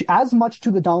as much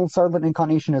to the Donald Sutherland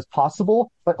incarnation as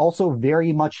possible, but also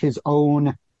very much his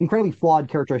own incredibly flawed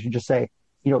character, I should just say.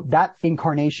 That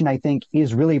incarnation, I think,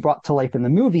 is really brought to life in the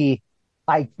movie.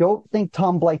 I don't think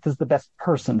Tom Blythe is the best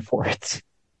person for it.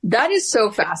 That is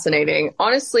so fascinating.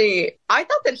 Honestly, I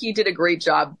thought that he did a great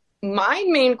job. My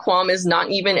main qualm is not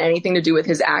even anything to do with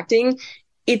his acting.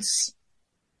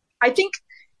 I think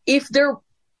if there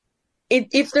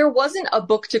wasn't a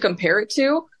book to compare it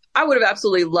to, I would have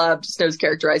absolutely loved Snow's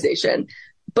characterization.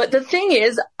 But the thing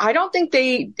is, I don't think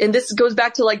and this goes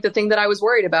back to like the thing that I was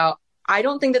worried about, I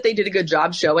don't think that they did a good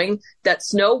job showing that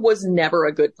Snow was never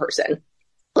a good person.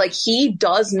 Like, he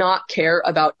does not care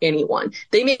about anyone.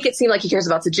 They make it seem like he cares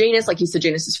about Sejanus, like he's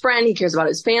Sejanus' friend, he cares about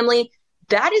his family.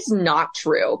 That is not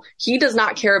true. He does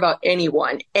not care about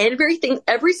anyone. Every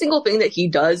single thing that he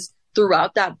does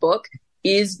throughout that book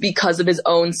is because of his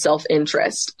own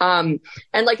self-interest. And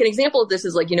like an example of this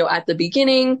is like, at the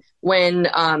beginning when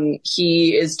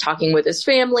he is talking with his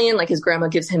family and like his grandma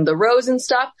gives him the rose and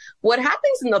stuff. What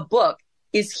happens in the book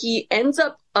is he ends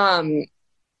up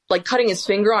like cutting his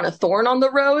finger on a thorn on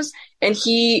the rose, and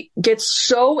he gets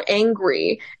so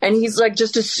angry, and he's like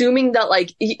just assuming that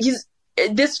like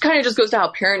this kind of just goes to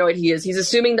how paranoid he is. He's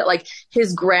assuming that like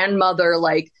his grandmother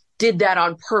like did that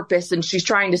on purpose, and she's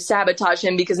trying to sabotage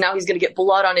him because now he's going to get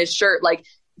blood on his shirt. Like,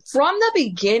 from the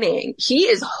beginning, he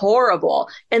is horrible,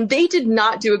 and they did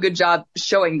not do a good job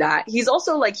showing that. He's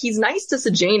also like, he's nice to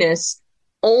Sejanus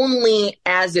only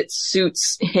as it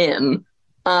suits him.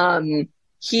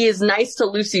 He is nice to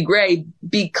Lucy Gray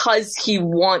because he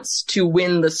wants to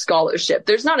win the scholarship.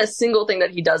 There's not a single thing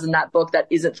that he does in that book that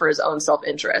isn't for his own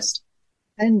self-interest.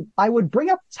 And I would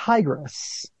bring up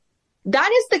Tigress.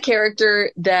 That is the character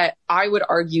that I would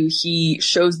argue he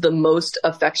shows the most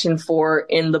affection for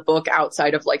in the book,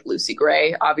 outside of like Lucy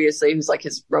Gray, obviously, who's like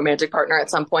his romantic partner at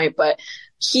some point. But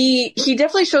he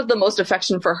definitely shows the most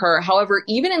affection for her. However,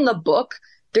 even in the book,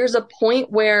 there's a point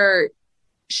where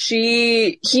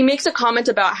he makes a comment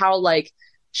about how like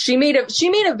she made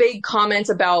a vague comment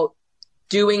about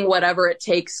doing whatever it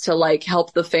takes to like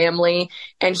help the family,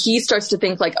 and he starts to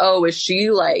think like, oh, is she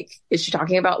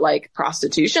talking about like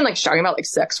prostitution, like she's talking about like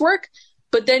sex work?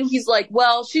 But then he's like,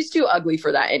 well, she's too ugly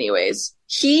for that anyways.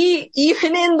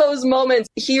 Even in those moments,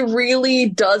 he really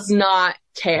does not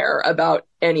care about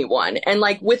anyone. And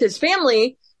like with his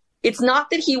family, it's not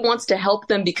that he wants to help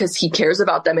them because he cares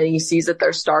about them and he sees that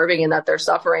they're starving and that they're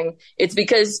suffering. It's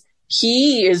because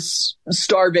he is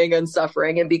starving and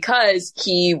suffering, and because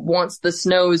he wants the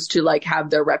Snows to like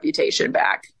have their reputation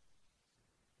back.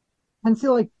 And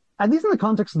so like, at least in the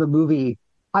context of the movie,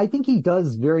 I think he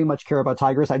does very much care about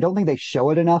Tigress. I don't think they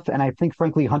show it enough. And I think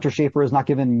frankly, Hunter Schafer is not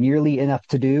given nearly enough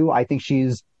to do. I think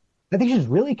she's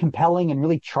really compelling and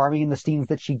really charming in the scenes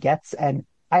that she gets. And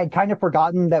I had kind of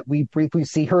forgotten that we briefly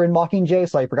see her in Mockingjay,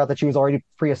 so I forgot that she was already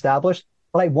pre-established.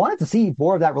 But I wanted to see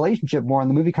more of that relationship more, and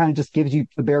the movie kind of just gives you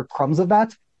the bare crumbs of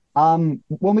that. When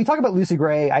we talk about Lucy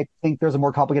Gray, I think there's a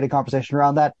more complicated conversation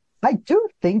around that. I do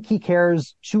think he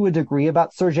cares to a degree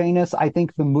about Sejanus. I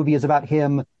think the movie is about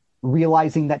him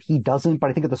realizing that he doesn't, but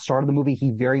I think at the start of the movie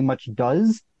he very much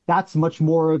does. That's much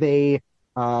more of a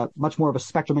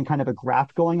spectrum and kind of a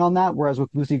graph going on that. Whereas with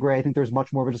Lucy Gray, I think there's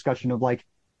much more of a discussion of like,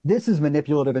 this is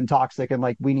manipulative and toxic, and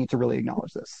like we need to really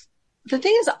acknowledge this. The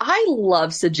thing is, I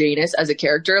love Sejanus as a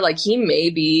character. Like he may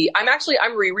be,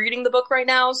 I'm rereading the book right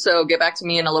now, so get back to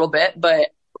me in a little bit. But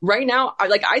right now,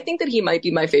 I think that he might be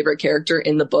my favorite character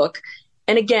in the book.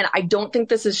 And again, I don't think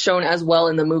this is shown as well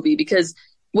in the movie, because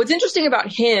what's interesting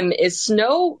about him is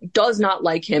Snow does not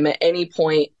like him at any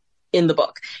point in the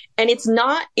book. And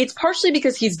it's partially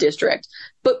because he's district,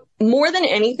 but more than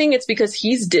anything, it's because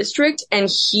he's district and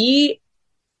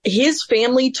his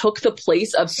family took the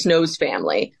place of Snow's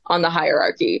family on the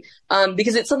hierarchy.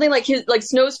 Because it's something like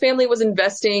Snow's family was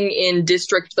investing in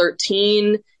District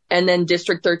 13, and then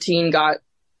District 13 got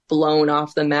blown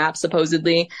off the map,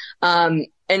 supposedly.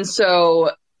 And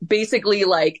so basically,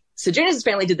 like, Sejanus'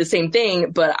 family did the same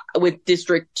thing, but with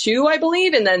District 2, I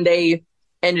believe, and then they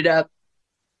ended up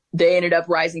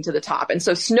rising to the top. And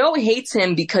so Snow hates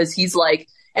him because he's like,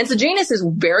 and Sejanus is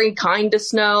very kind to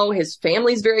Snow. His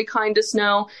family's very kind to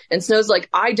Snow. And Snow's like,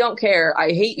 I don't care.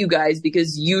 I hate you guys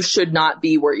because you should not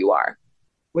be where you are.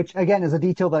 Which, again, is a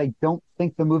detail that I don't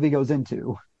think the movie goes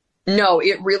into. No,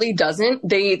 it really doesn't.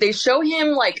 They show him,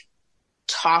 like,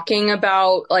 talking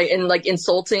about, like, and, like,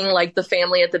 insulting, like, the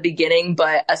family at the beginning.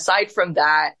 But aside from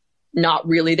that, not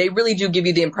really. They really do give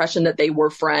you the impression that they were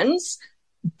friends,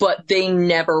 but they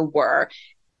never were.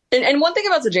 And one thing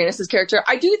about Sejanus' character,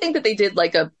 I do think that they did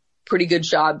like a pretty good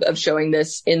job of showing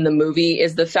this in the movie,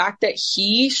 is the fact that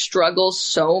he struggles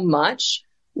so much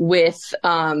with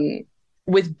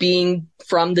being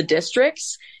from the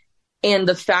districts, and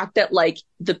the fact that like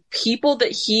the people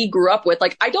that he grew up with,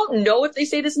 like, I don't know if they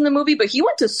say this in the movie, but he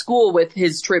went to school with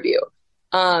his tribute.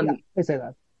 Yeah, they say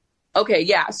that. Okay,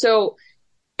 yeah. So,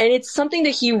 and it's something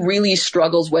that he really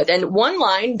struggles with. And one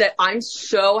line that I'm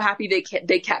so happy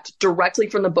they kept directly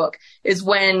from the book is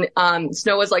when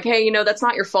Snow was like, hey, that's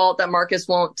not your fault that Marcus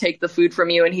won't take the food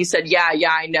from you. And he said, yeah,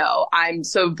 I know. I'm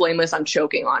so blameless. I'm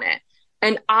choking on it.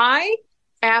 And I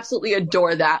absolutely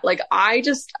adore that. Like, I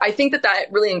think that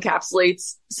really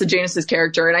encapsulates Sejanus'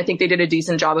 character. And I think they did a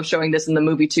decent job of showing this in the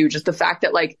movie too. Just the fact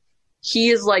that, like,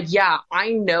 he is like, yeah,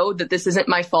 I know that this isn't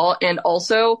my fault. And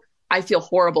also, I feel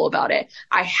horrible about it.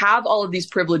 I have all of these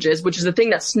privileges, which is the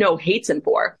thing that Snow hates him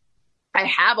for. I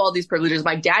have all these privileges.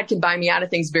 My dad can buy me out of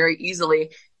things very easily,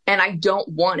 and I don't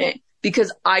want it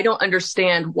because I don't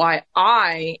understand why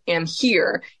I am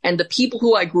here and the people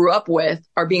who I grew up with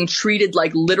are being treated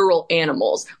like literal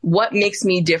animals. What makes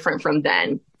me different from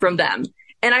them?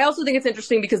 And I also think it's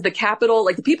interesting because the Capitol,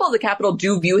 like the people of the Capitol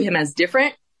do view him as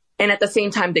different, and at the same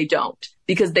time they don't,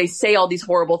 because they say all these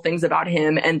horrible things about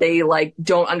him and they like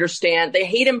don't understand. They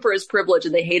hate him for his privilege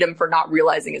and they hate him for not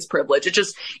realizing his privilege.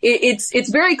 It's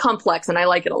very complex, and I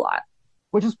like it a lot.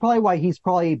 Which is probably why he's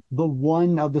probably the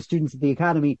one of the students at the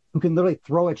academy who can literally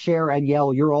throw a chair and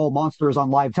yell, "You're all monsters"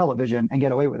 on live television and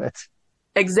get away with it.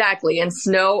 Exactly. And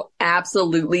Snow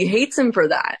absolutely hates him for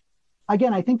that.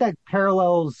 Again, I think that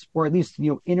parallels, or at least,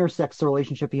 intersects the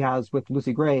relationship he has with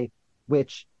Lucy Gray,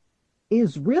 which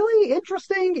is really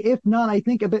interesting, if not, I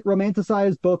think, a bit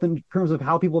romanticized, both in terms of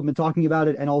how people have been talking about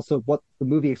it and also what the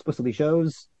movie explicitly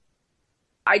shows.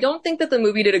 I don't think that the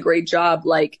movie did a great job,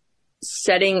 like,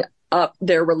 setting up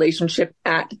their relationship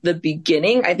at the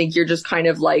beginning. I think you're just kind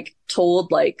of, like,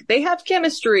 told, like, they have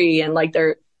chemistry and, like,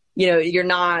 they're, you're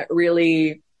not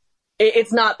really,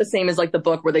 it's not the same as, like, the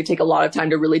book where they take a lot of time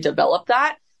to really develop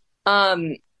that.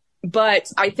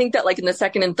 But I think that, like, in the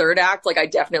second and third act, like, I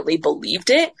definitely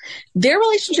believed it. Their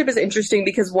relationship is interesting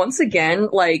because, once again,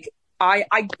 like, I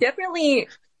definitely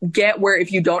get where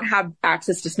if you don't have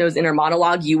access to Snow's inner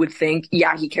monologue, you would think,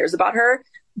 yeah, he cares about her.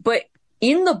 But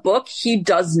in the book, he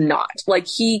does not. Like,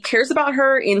 he cares about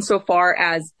her insofar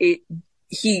as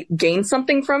he gains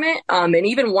something from it. And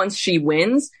even once she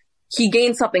wins, he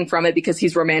gains something from it because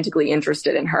he's romantically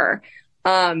interested in her.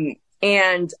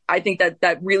 And I think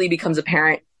that really becomes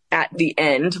apparent at the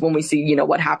end when we see,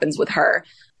 what happens with her.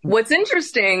 What's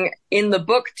interesting in the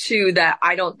book too, that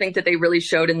I don't think that they really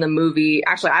showed in the movie,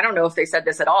 actually, I don't know if they said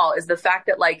this at all, is the fact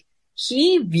that, like,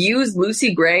 he views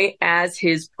Lucy Gray as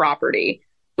his property.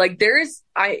 Like,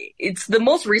 it's the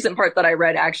most recent part that I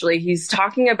read, actually. He's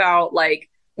talking about, like,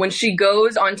 when she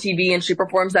goes on TV and she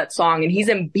performs that song, and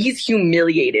he's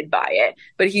humiliated by it.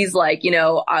 But he's like,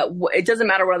 it doesn't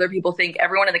matter what other people think.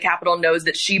 Everyone in the Capitol knows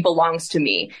that she belongs to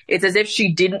me. It's as if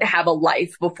she didn't have a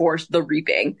life before the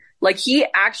reaping. Like, he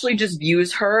actually just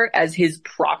views her as his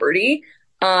property.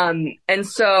 And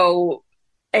so,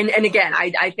 and again,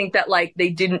 I think that, like, they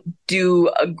didn't do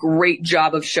a great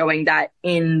job of showing that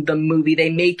in the movie.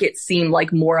 They make it seem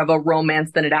like more of a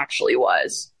romance than it actually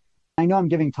was. I know I'm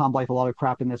giving Tom Blythe a lot of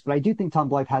crap in this, but I do think Tom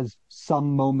Blythe has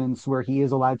some moments where he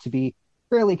is allowed to be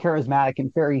fairly charismatic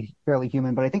and fairly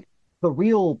human. But I think the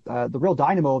real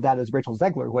dynamo of that is Rachel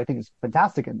Zegler, who I think is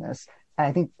fantastic in this. And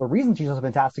I think the reason she's so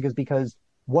fantastic is because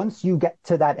once you get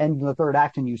to that end in the third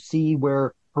act and you see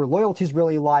where her loyalties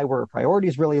really lie, where her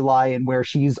priorities really lie, and where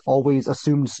she's always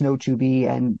assumed Snow to be,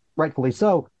 and rightfully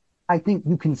so, I think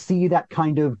you can see that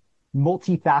kind of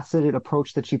multifaceted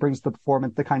approach that she brings to the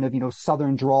performance, the kind of,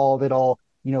 Southern drawl of it all,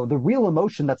 the real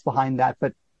emotion that's behind that,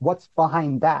 but what's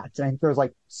behind that? And I think there's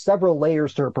like several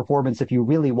layers to her performance if you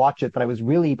really watch it that I was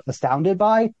really astounded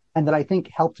by, and that I think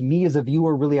helped me as a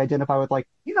viewer really identify with, like,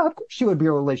 of course she would be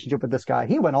in a relationship with this guy.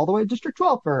 He went all the way to District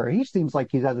 12 for her. He seems like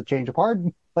he has a change of heart.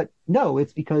 But no,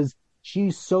 it's because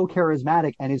she's so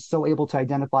charismatic and is so able to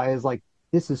identify as like,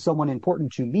 this is someone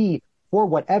important to me for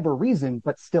whatever reason,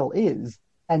 but still is.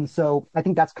 And so I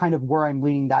think that's kind of where I'm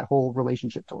leaning that whole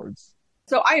relationship towards.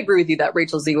 So I agree with you that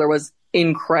Rachel Zegler was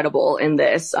incredible in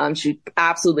this. She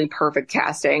absolutely perfect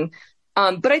casting.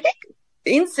 But I think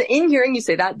in hearing you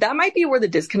say that might be where the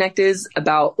disconnect is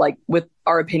about, like, with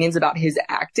our opinions about his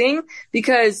acting,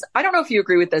 because I don't know if you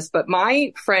agree with this, but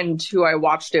my friend who I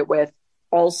watched it with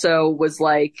also was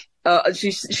like,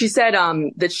 she said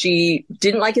that she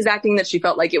didn't like his acting, that she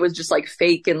felt like it was just like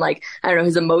fake and, like, I don't know,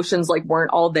 his emotions like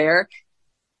weren't all there.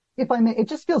 If I may, it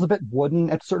just feels a bit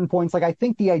wooden at certain points. Like, I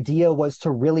think the idea was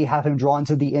to really have him drawn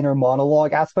to the inner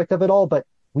monologue aspect of it all, but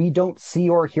we don't see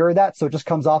or hear that, so it just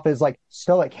comes off as like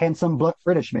stoic, handsome, blunt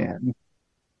British man.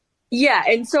 Yeah,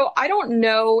 and so I don't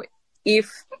know if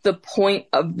the point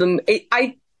of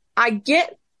I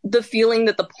get the feeling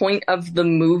that the point of the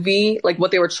movie, like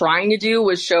what they were trying to do,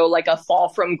 was show like a fall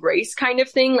from grace kind of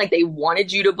thing. Like they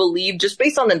wanted you to believe, just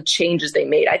based on the changes they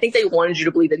made, I think they wanted you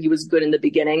to believe that he was good in the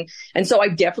beginning. And so I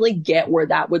definitely get where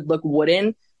that would look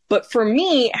wooden. But for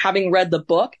me, having read the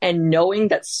book and knowing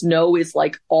that Snow is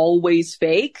like always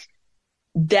fake,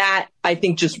 that I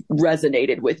think just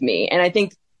resonated with me. And I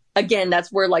think, again,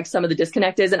 that's where like some of the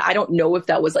disconnect is. And I don't know if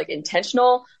that was like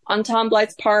intentional on Tom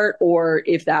Blythe's part or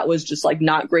if that was just like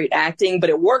not great acting, but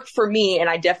it worked for me. And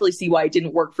I definitely see why it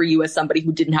didn't work for you as somebody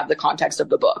who didn't have the context of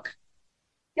the book.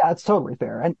 Yeah, it's totally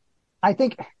fair. And I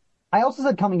think I also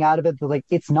said coming out of it that, like,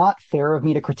 it's not fair of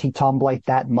me to critique Tom Blythe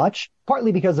that much,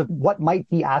 partly because of what might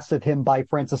be asked of him by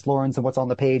Francis Lawrence and what's on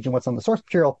the page and what's on the source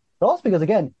material, but also because,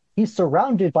 again, he's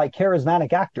surrounded by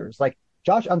charismatic actors. Like,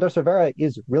 Josh Andres Rivera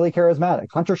is really charismatic.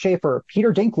 Hunter Schafer,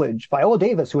 Peter Dinklage, Viola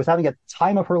Davis, who is having a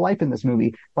time of her life in this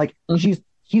movie. Like,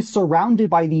 he's surrounded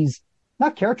by these,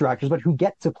 not character actors, but who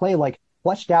get to play, like,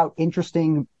 fleshed out,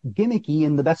 interesting, gimmicky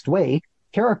in the best way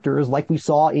characters like we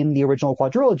saw in the original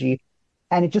quadrilogy.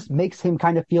 And it just makes him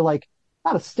kind of feel like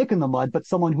not a stick in the mud, but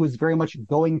someone who is very much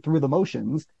going through the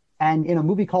motions. And in a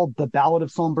movie called The Ballad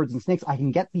of Songbirds and Snakes, I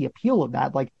can get the appeal of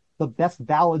that. Like, the best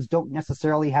ballads don't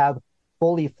necessarily have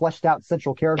fully fleshed out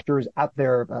central characters at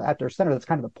their center. That's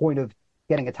kind of the point of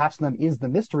getting attached to them, is the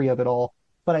mystery of it all.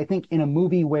 But I think in a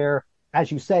movie where,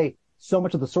 as you say, so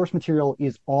much of the source material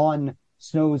is on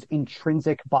Snow's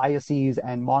intrinsic biases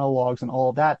and monologues and all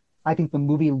of that, I think the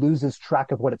movie loses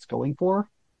track of what it's going for.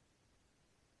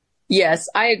 Yes,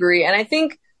 I agree. And I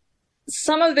think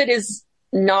some of it is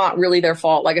not really their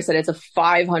fault. Like I said, it's a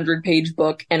 500-page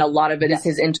book, and a lot of it is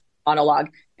his internal monologue.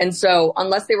 And so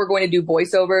unless they were going to do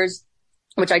voiceovers,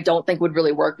 which I don't think would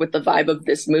really work with the vibe of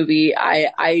this movie,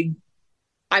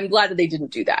 I'm glad that they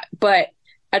didn't do that. But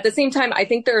at the same time, I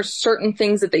think there are certain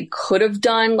things that they could have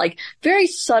done, like very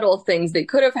subtle things. They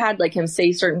could have had like him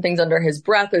say certain things under his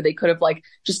breath, or they could have like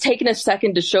just taken a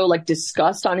second to show like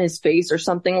disgust on his face or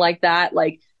something like that.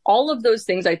 Like, all of those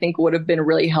things I think would have been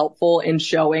really helpful in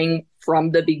showing from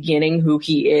the beginning who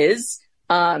he is.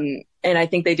 And I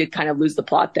think they did kind of lose the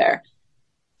plot there.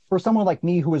 For someone like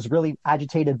me who is really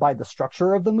agitated by the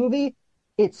structure of the movie,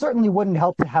 it certainly wouldn't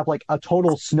help to have like a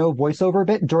total Snow voiceover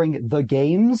bit during the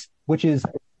games, which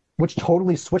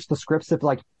totally switched the scripts. If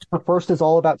like the first is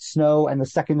all about Snow and the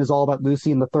second is all about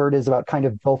Lucy and the third is about kind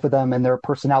of both of them and their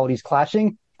personalities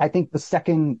clashing, I think the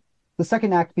second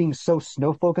act being so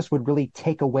Snow focused would really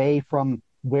take away from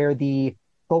where the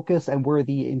focus and where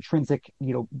the intrinsic,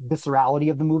 viscerality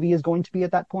of the movie is going to be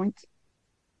at that point.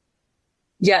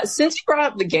 Yeah, since you brought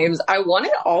up the games, I wanted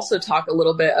to also talk a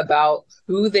little bit about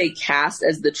who they cast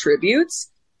as the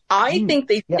tributes. I think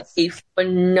they did a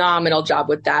phenomenal job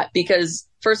with that because,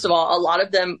 first of all, a lot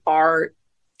of them are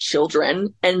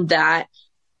children, and that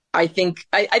I think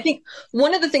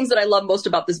one of the things that I love most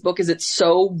about this book is it's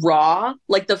so raw.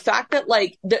 Like the fact that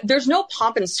like there's no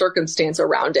pomp and circumstance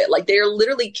around it. Like they are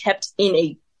literally kept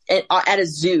at a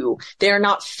zoo. They are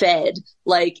not fed.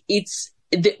 Like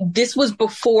this was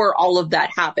before all of that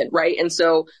happened, right? And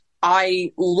so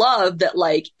I love that,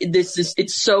 like,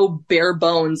 it's so bare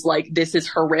bones, like, this is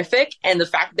horrific. And the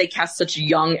fact that they cast such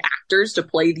young actors to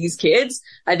play these kids,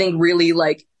 I think really,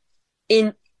 like,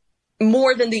 in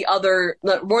more than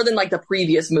like the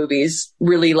previous movies,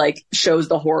 really, like, shows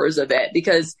the horrors of it.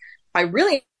 Because I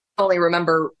really only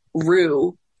remember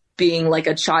Rue being, like,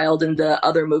 a child in the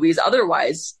other movies.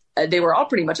 Otherwise, they were all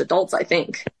pretty much adults, I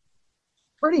think.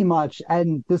 Pretty much.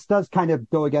 And this does kind of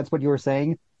go against what you were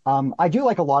saying. I do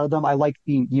like a lot of them. I like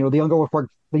the young girl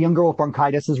with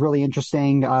bronchitis is really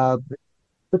interesting.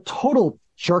 The total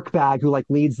jerkbag who like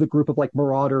leads the group of like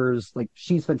marauders, like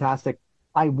she's fantastic.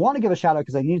 I want to give a shout out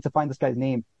because I needed to find this guy's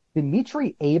name.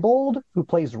 Dimitri Abold, who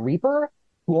plays Reaper,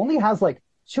 who only has like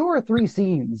 2 or 3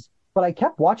 scenes, but I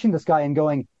kept watching this guy and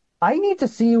going, I need to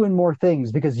see you in more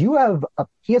things because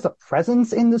he has a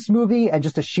presence in this movie and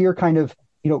just a sheer kind of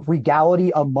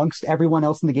regality amongst everyone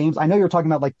else in the games. I know you're talking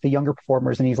about like the younger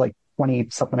performers and he's like 20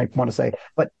 something, I want to say,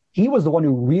 but he was the one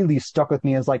who really stuck with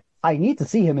me as like, I need to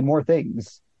see him in more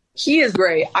things. He is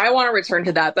great. I want to return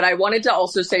to that, but I wanted to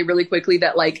also say really quickly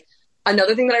that like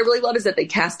another thing that I really love is that they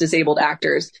cast disabled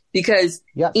actors because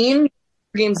in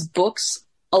games books,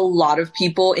 a lot of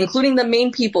people, including the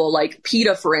main people, like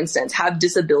PETA, for instance, have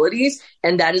disabilities,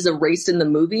 and that is erased in the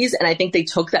movies. And I think they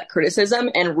took that criticism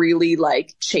and really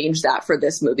like changed that for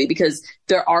this movie because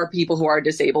there are people who are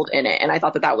disabled in it. And I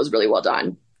thought that that was really well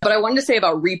done. But I wanted to say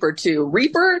about Reaper too.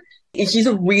 Reaper, he's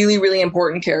a really, really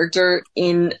important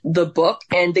in the book,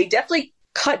 and they definitely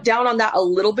cut down on that a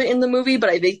little bit in the movie, but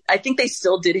I think they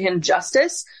still did him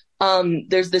justice.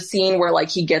 There's the scene where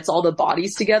like he gets all the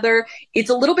bodies together.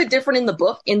 It's a little bit different in the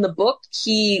book. In the book,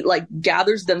 he like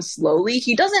gathers them slowly.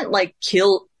 He doesn't like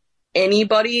kill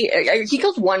anybody. He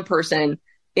kills one person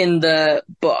in the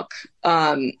book.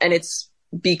 And it's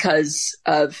because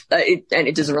of it, and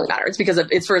it doesn't really matter.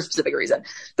 It's for a specific reason.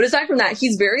 But aside from that,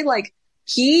 he's very like,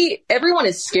 everyone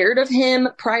is scared of him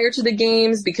prior to the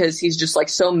games because he's just like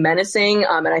so menacing.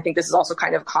 And I think this is also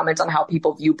kind of a comment on how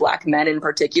people view black men in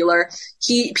particular.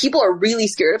 People are really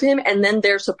scared of him. And then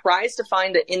they're surprised to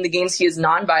find that in the games, he is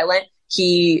nonviolent.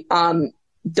 He,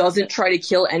 doesn't try to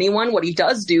kill anyone. What he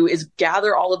does do is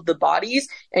gather all of the bodies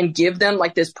and give them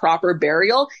like this proper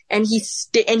burial. And he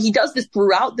does this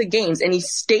throughout the games and he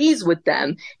stays with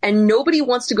them and nobody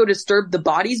wants to go disturb the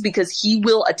bodies because he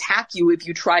will attack you if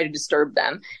you try to disturb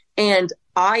them. And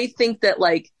I think that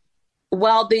like,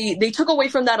 while they took away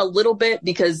from that a little bit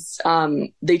because,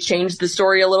 they changed the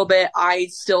story a little bit, I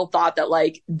still thought that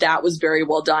like that was very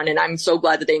well done. And I'm so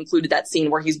glad that they included that scene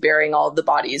where he's burying all of the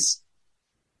bodies.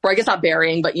 Or I guess not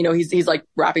burying, but he's like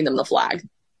wrapping them in the flag.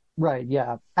 Right,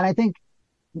 yeah. And I think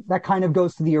that kind of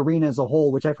goes to the arena as a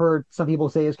whole, which I've heard some people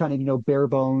say is kind of, bare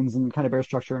bones and kind of bare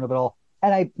structure and of it all.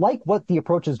 And I like what the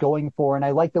approach is going for. And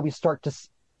I like that we start to,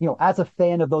 as a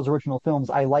fan of those original films,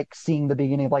 I like seeing the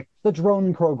beginning of like the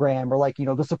drone program or like,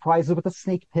 the surprises with the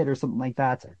snake pit or something like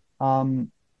that.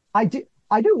 I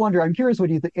do wonder, I'm curious what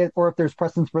you think, or if there's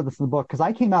precedence for this in the book, because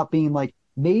I came out being like,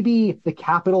 maybe the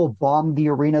Capitol bombed the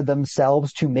arena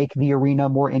themselves to make the arena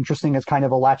more interesting as kind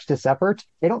of a latch-dis effort.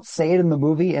 They don't say it in the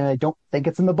movie, and I don't think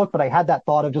it's in the book, but I had that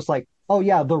thought of just like, oh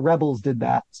yeah, the rebels did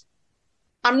that.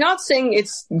 I'm not saying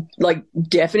it's like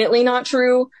definitely not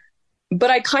true,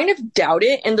 but I kind of doubt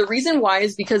it. And the reason why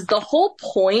is because the whole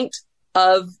point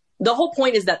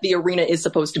is that the arena is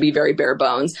supposed to be very bare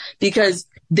bones because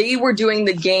they were doing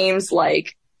the games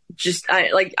like I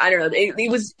don't know.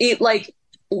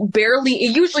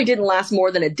 It usually didn't last more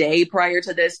than a day prior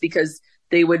to this because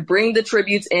they would bring the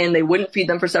tributes in. They wouldn't feed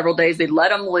them for several days. They'd let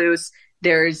them loose.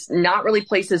 There's not really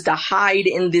places to hide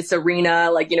in this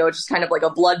arena. Like, it's just kind of like a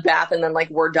bloodbath and then like,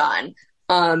 we're done.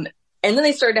 And then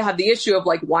they started to have the issue of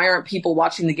like, why aren't people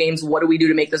watching the games? What do we do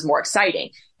to make this more exciting?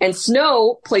 And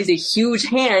snow plays a huge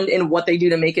hand in what they do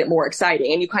to make it more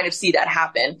exciting. And you kind of see that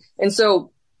happen. And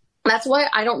so that's why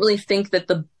I don't really think that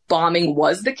the bombing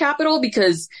was the Capitol,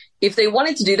 because if they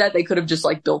wanted to do that, they could have just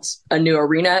like built a new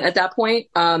arena at that point.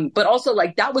 But also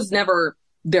like that was never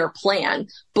their plan.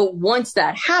 But once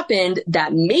that happened,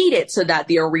 that made it so that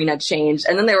the arena changed.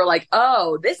 And then they were like,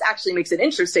 oh, this actually makes it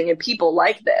interesting and people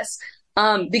like this.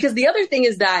 Because the other thing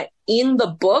is that in the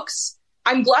books,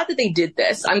 I'm glad that they did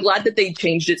this. I'm glad that they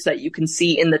changed it so that you can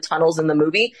see in the tunnels in the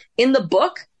movie. In the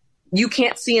book, you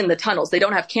can't see in the tunnels. They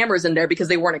don't have cameras in there because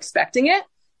they weren't expecting it.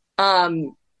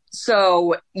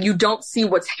 So you don't see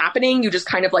what's happening. You just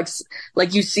kind of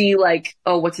like you see like,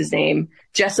 oh, what's his name?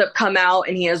 Jessup come out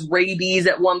and he has rabies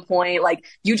at one point. Like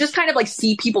you just kind of like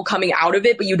see people coming out of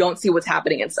it, but you don't see what's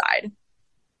happening inside.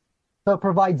 So it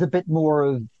provides a bit more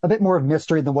of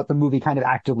mystery than what the movie kind of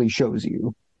actively shows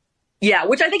you. Yeah,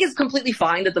 which I think is completely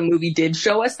fine that the movie did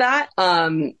show us that.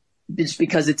 just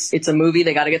because it's a movie,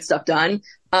 they got to get stuff done.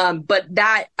 But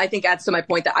that I think adds to my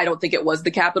point that I don't think it was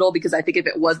the Capitol, because I think if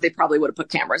it was, they probably would have put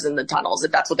cameras in the tunnels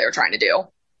if that's what they were trying to do.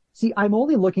 See, I'm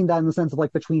only looking at that in the sense of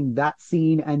like between that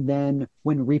scene and then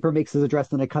when Reaper makes his address,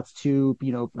 then it cuts to,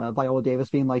 Viola Davis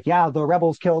being like, yeah, the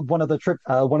rebels killed one of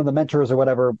the mentors or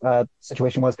whatever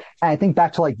situation was. And I think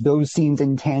back to like those scenes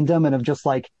in tandem and of just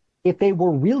like, if they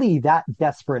were really that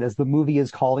desperate as the movie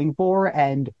is calling for,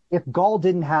 and if Gall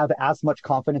didn't have as much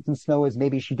confidence in Snow as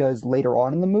maybe she does later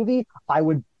on in the movie, I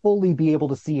would fully be able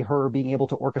to see her being able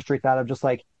to orchestrate that of just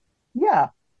like, yeah,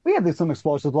 we have some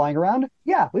explosives lying around.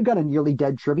 Yeah, we've got a nearly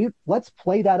dead tribute. Let's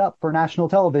play that up for national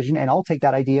television, and I'll take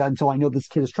that idea until I know this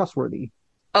kid is trustworthy.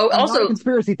 Oh, I'm also not a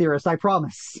conspiracy theorist, I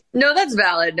promise. No, that's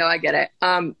valid. No, I get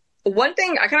it. One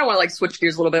thing I kind of want to like switch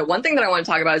gears a little bit. One thing that I want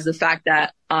to talk about is the fact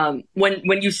that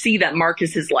when you see that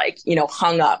Marcus is like,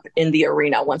 hung up in the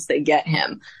arena once they get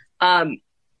him. And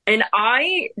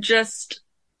I just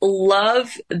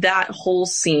love that whole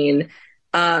scene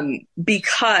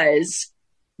because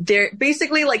they're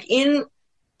basically like in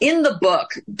the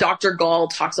book, Dr. Gall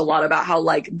talks a lot about how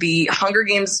like the Hunger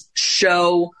Games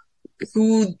show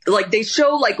they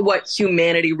show like what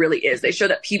humanity really is. They show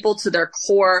that people to their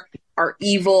core are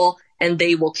evil and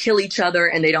they will kill each other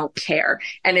and they don't care.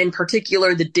 And in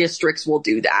particular, the districts will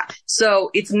do that. So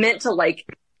it's meant to like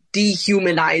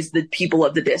dehumanize the people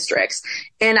of the districts.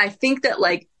 And I think that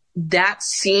like that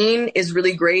scene is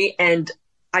really great. And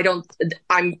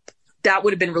that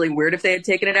would have been really weird if they had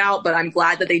taken it out, but I'm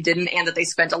glad that they didn't and that they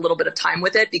spent a little bit of time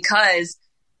with it, because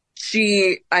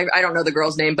I don't know the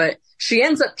girl's name, but she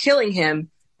ends up killing him,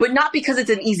 but not because it's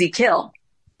an easy kill,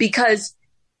 because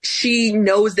she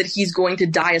knows that he's going to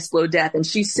die a slow death. And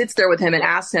she sits there with him and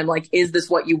asks him, like, is this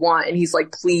what you want? And he's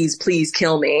like, please, please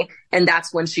kill me. And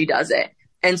that's when she does it.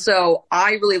 And so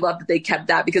I really love that they kept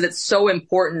that, because it's so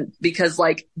important, because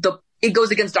like it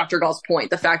goes against Dr. Gall's point,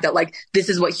 the fact that like, this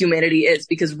is what humanity is,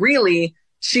 because really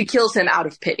she kills him out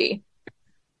of pity.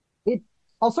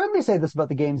 I'll certainly say this about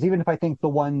the games, even if I think the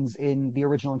ones in the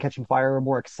original and Catching Fire are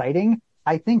more exciting.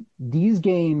 I think these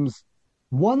games,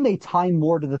 one, they tie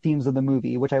more to the themes of the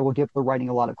movie, which I will give the writing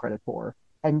a lot of credit for.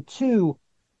 And two,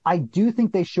 I do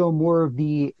think they show more of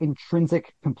the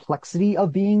intrinsic complexity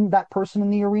of being that person in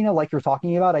the arena, like you're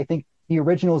talking about. I think the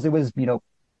originals, it was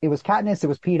Katniss, it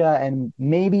was Peeta, and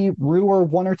maybe Rue or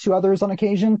one or two others on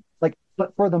occasion.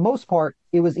 But for the most part,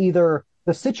 it was either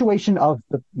the situation of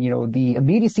the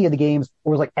immediacy of the games,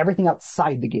 or was like everything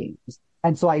outside the games.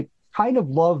 And so I kind of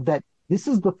love that this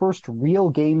is the first real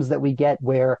games that we get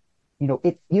where,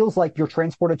 it feels like you're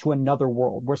transported to another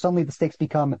world, where suddenly the stakes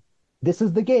become, this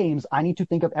is the games. I need to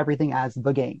think of everything as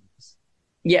the games.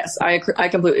 Yes, I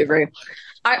completely agree.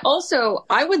 I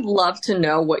would love to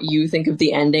know what you think of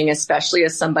the ending, especially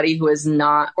as somebody who is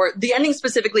not, or the ending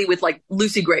specifically with like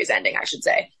Lucy Gray's ending, I should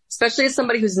say, especially as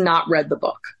somebody who's not read the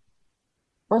book.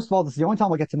 First of all, this is the only time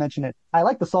we'll get to mention it. I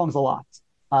like the songs a lot.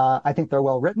 I think they're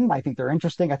well written. I think they're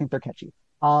interesting. I think they're catchy.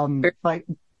 But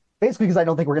basically because I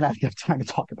don't think we're going to have time to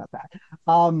talk about that.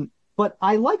 But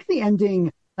I like the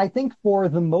ending. I think for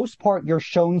the most part, you're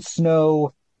shown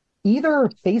Snow either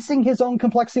facing his own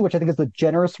complexity, which I think is the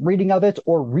generous reading of it,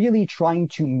 or really trying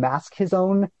to mask his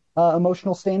own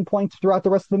emotional standpoint throughout the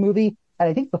rest of the movie. And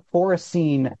I think the forest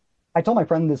scene, I told my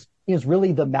friend this, is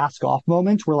really the mask off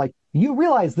moment where like, you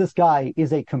realize this guy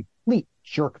is a complete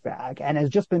jerkbag and has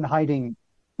just been hiding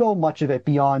so much of it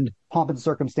beyond pomp and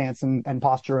circumstance and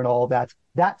posture and all of that.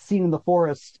 That scene in the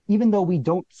forest, even though we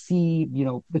don't see,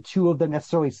 the two of them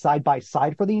necessarily side by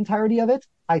side for the entirety of it,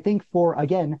 I think for,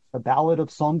 again, the Ballad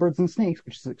of Songbirds and Snakes,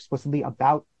 which is explicitly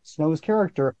about Snow's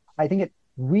character, I think it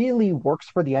really works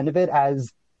for the end of it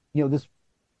as, this,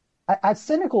 as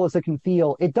cynical as it can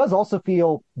feel, it does also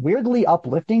feel weirdly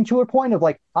uplifting to a point of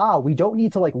like, we don't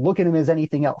need to like look at him as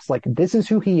anything else. Like, this is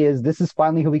who he is. This is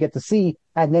finally who we get to see.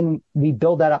 And then we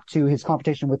build that up to his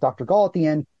confrontation with Dr. Gall at the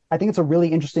end. I think it's a really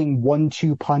interesting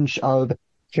 1-2 punch of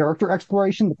character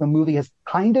exploration that the movie has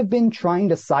kind of been trying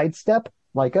to sidestep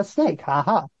like a snake.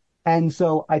 Haha. And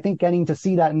so I think getting to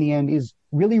see that in the end is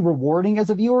really rewarding as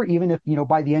a viewer, even if,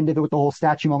 by the end of it with the whole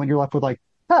statue moment, you're left with like,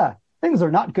 things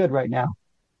are not good right now.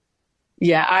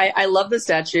 Yeah, I love the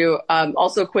statue.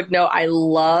 Also, quick note, I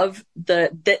love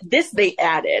this they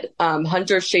added.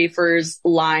 Hunter Schafer's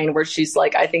line where she's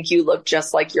like, I think you look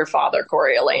just like your father,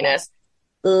 Coriolanus.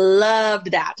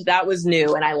 Loved that. That was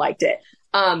new and I liked it.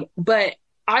 But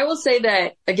I will say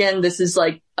that, again, this is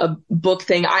like a book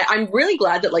thing. I'm really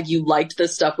glad that like you liked the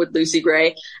stuff with Lucy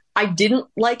Gray. I didn't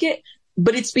like it,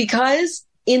 but it's because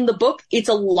in the book, it's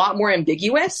a lot more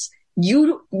ambiguous.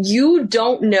 you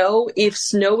don't know if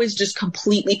Snow is just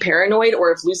completely paranoid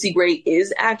or if Lucy Gray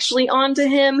is actually onto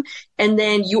him. And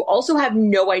then you also have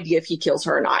no idea if he kills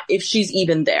her or not, if she's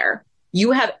even there.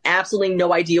 You have absolutely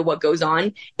no idea what goes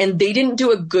on. And they didn't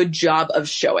do a good job of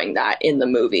showing that in the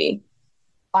movie.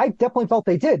 I definitely felt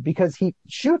they did, because he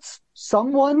shoots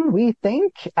someone, we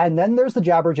think, and then there's the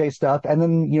Jabberjay stuff, and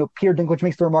then, Peter Dinklage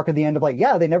makes the remark at the end of like,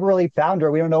 yeah, they never really found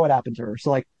her, we don't know what happened to her. So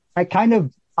like,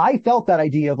 I felt that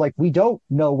idea of like, we don't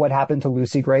know what happened to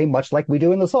Lucy Gray, much like we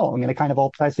do in the song, and it kind of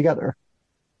all ties together.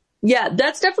 Yeah,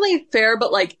 that's definitely fair,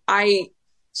 but like,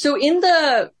 so in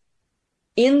the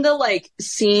like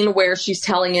scene where she's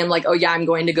telling him like, oh yeah, I'm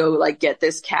going to go like get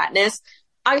this Katniss,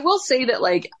 I will say that,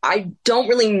 like, I don't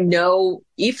really know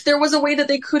if there was a way that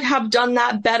they could have done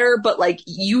that better, but, like,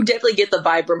 you definitely get the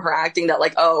vibe from her acting that,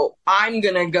 like, oh, I'm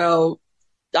gonna go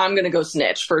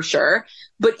snitch for sure.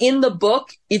 But in the book,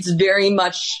 it's very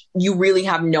much, you really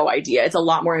have no idea. It's a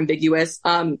lot more ambiguous.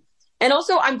 And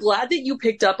also, I'm glad that you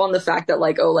picked up on the fact that,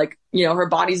 like, oh, like, her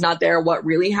body's not there, what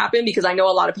really happened? Because I know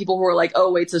a lot of people who are like,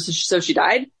 oh, wait, so she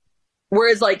died?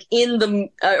 Whereas like in the,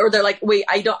 or they're like, wait,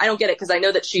 I don't get it because I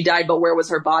know that she died, but where was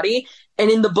her body?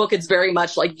 And in the book, it's very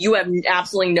much like you have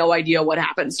absolutely no idea what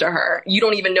happens to her. You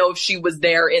don't even know if she was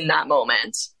there in that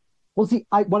moment. Well, see,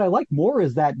 what I like more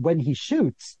is that when he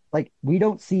shoots, like we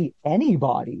don't see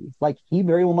anybody. Like he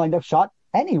very well might have shot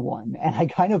anyone. And I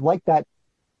kind of like that.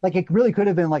 Like it really could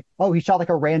have been like, oh, he shot like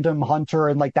a random hunter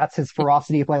and like that's his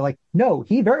ferocity. Like, no,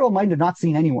 he very well might have not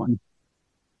seen anyone.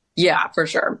 Yeah, for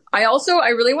sure. I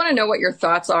really want to know what your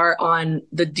thoughts are on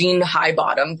the Dean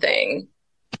Highbottom thing.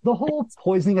 The whole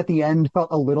poisoning at the end felt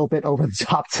a little bit over the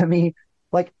top to me.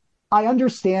 Like, I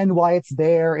understand why it's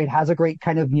there. It has a great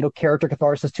kind of, character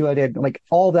catharsis to it. And like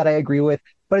all that I agree with,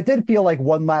 but it did feel like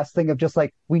one last thing of just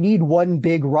like, we need one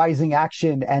big rising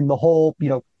action and the whole,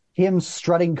 him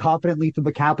strutting confidently through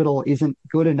the Capitol isn't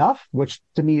good enough, which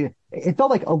to me, it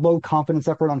felt like a low confidence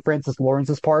effort on Francis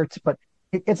Lawrence's part, but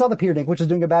it's not the Peter Dinklage is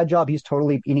doing a bad job. He's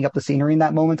totally eating up the scenery in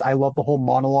that moment. I love the whole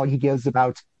monologue he gives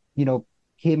about,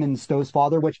 him and Snow's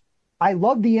father, which I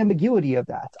love the ambiguity of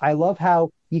that. I love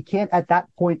how you can't at that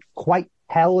point quite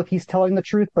tell if he's telling the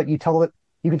truth, but you can tell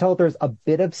that there's a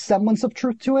bit of semblance of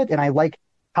truth to it. And I like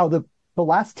how the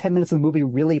last 10 minutes of the movie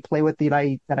really play with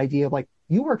that idea of like,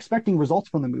 you were expecting results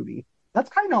from the movie. That's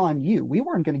kind of on you. We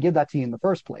weren't going to give that to you in the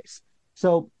first place.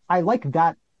 So I like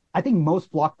that. I think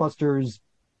most blockbusters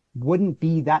wouldn't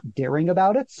be that daring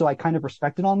about it. So I kind of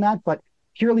respected on that. But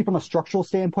purely from a structural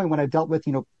standpoint, when I dealt with,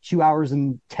 2 hours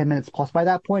and 10 minutes plus by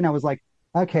that point, I was like,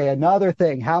 okay, another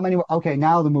thing. How many? Okay,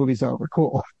 now the movie's over.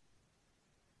 Cool.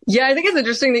 Yeah, I think it's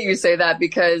interesting that you say that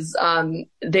because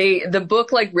the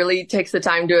book like really takes the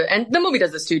time to, and the movie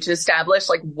does this too, to establish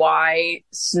like why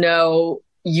Snow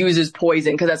uses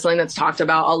poison, because that's something that's talked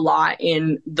about a lot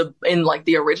in like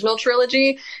the original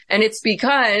trilogy. And it's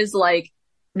because like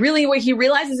really what he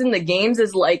realizes in the games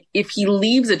is like, if he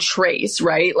leaves a trace,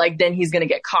 right, like then he's going to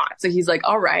get caught. So he's like,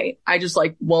 all right, I just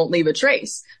like won't leave a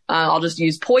trace. I'll just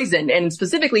use poison. And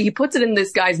specifically, he puts it in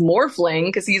this guy's morphling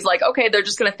because he's like, okay, they're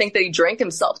just going to think that he drank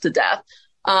himself to death.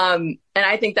 And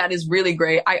I think that is really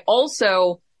great. I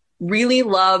also really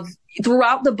love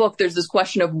throughout the book, there's this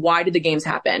question of why did the games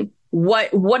happen?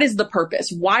 What is the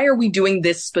purpose? Why are we doing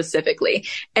this specifically?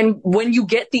 And when you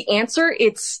get the answer,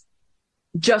 it's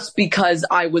just because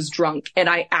I was drunk, and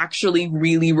I actually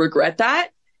really regret that.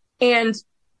 And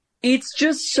it's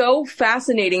just so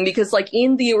fascinating because like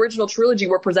in the original trilogy,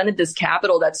 we're presented this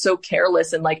Capitol that's so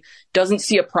careless and like doesn't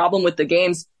see a problem with the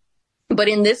games. But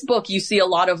in this book, you see a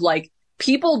lot of like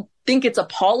people think it's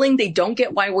appalling. They don't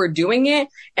get why we're doing it.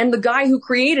 And the guy who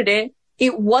created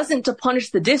it wasn't to punish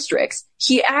the districts.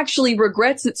 He actually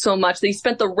regrets it so much that he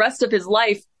spent the rest of his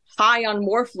life high on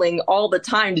morphling all the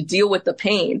time to deal with the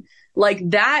pain. Like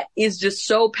that is just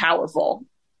so powerful.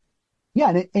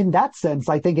 Yeah, and in that sense,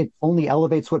 I think it only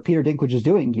elevates what Peter Dinklage is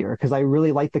doing here, because I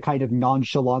really like the kind of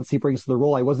nonchalance he brings to the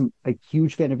role. I wasn't a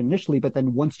huge fan of it initially, but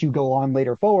then once you go on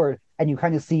later forward and you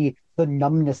kind of see the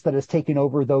numbness that has taken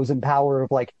over those in power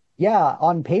of like, yeah,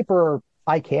 on paper,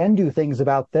 I can do things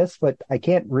about this, but I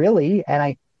can't really.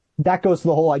 And that goes to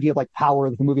the whole idea of like power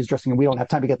that the movie is addressing, and we don't have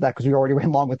time to get to that because we already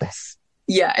ran long with this.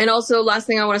 Yeah, and also last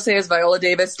thing I want to say is Viola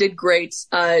Davis did great.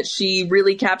 She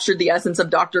really captured the essence of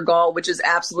Dr. Gall, which is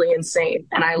absolutely insane,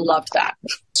 and I loved that.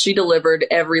 She delivered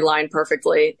every line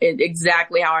perfectly,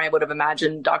 exactly how I would have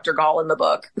imagined Dr. Gall in the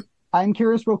book. I'm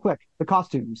curious real quick, the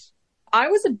costumes. I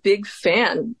was a big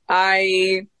fan.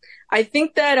 I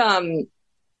think that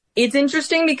it's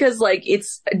interesting because like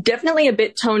it's definitely a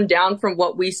bit toned down from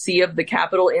what we see of the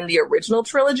Capitol in the original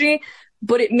trilogy.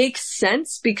 but it makes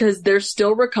sense because they're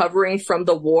still recovering from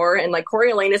the war. And like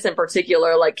Coriolanus in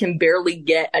particular, like can barely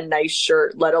get a nice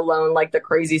shirt, let alone like the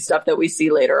crazy stuff that we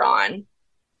see later on.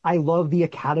 I love the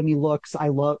Academy looks. I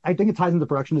think it ties into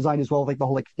production design as well, like the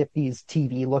whole like 50s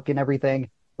TV look and everything.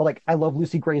 But like, I love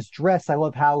Lucy Gray's dress. I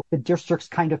love how the districts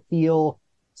kind of feel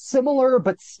similar,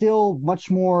 but still much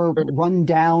more run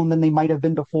down than they might have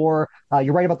been before.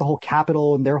 You're right about the whole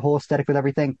Capitol and their whole aesthetic with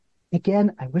everything.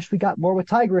 Again, I wish we got more with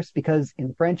Tigress because in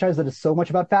a franchise that is so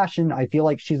much about fashion, I feel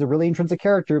like she's a really intrinsic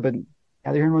character, but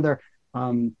neither here nor there.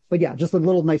 But yeah, just a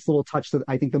nice little touch that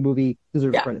I think the movie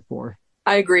deserves credit for.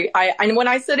 I agree. And when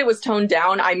I said it was toned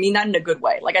down, I mean that in a good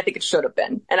way. Like, I think it should have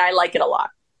been, and I like it a lot.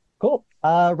 Cool.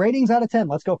 Ratings out of 10.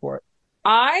 Let's go for it.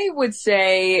 I would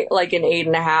say like an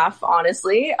 8.5,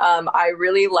 honestly. I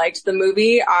really liked the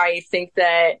movie. I think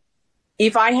that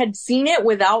if I had seen it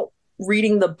without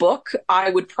reading the book, I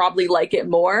would probably like it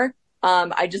more.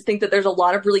 I just think that there's a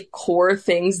lot of really core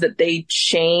things that they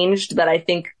changed that I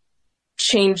think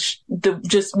change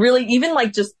just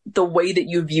the way that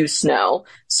you view Snow.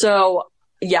 So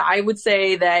yeah, I would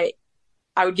say that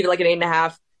I would give it like an 8.5. I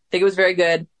think it was very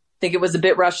good. I think it was a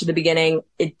bit rushed at the beginning.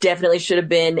 It definitely should have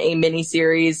been a mini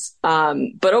series.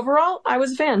 But overall, I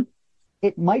was a fan.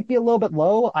 It might be a little bit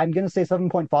low. I'm going to say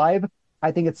 7.5.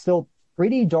 I think it's still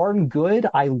pretty darn good.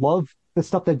 I love the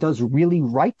stuff that does really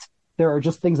right. There are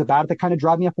just things about it that kind of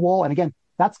drive me up a wall. And again,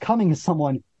 that's coming as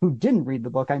someone who didn't read the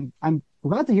book. I'm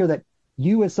glad to hear that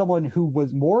you, as someone who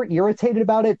was more irritated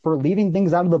about it for leaving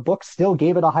things out of the book, still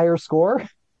gave it a higher score.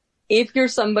 If you're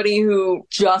somebody who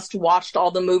just watched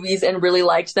all the movies and really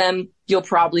liked them, you'll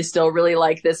probably still really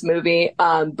like this movie.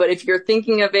 But if you're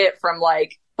thinking of it from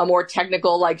like a more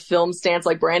technical like film stance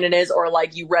like Brandon is, or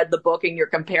like you read the book and you're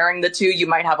comparing the two, you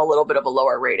might have a little bit of a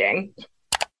lower rating.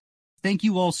 Thank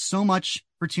you all so much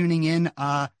for tuning in.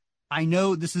 I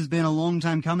know this has been a long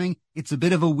time coming. It's a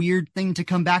bit of a weird thing to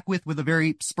come back with a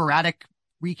very sporadic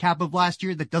recap of last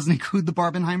year that doesn't include the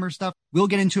Barbenheimer stuff. We'll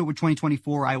get into it with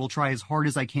 2024. I will try as hard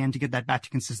as I can to get that back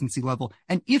to consistency level.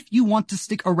 And if you want to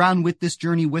stick around with this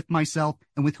journey with myself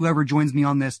and with whoever joins me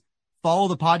on this, follow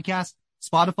the podcast,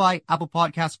 Spotify, Apple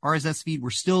Podcasts, RSS feed. We're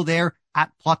still there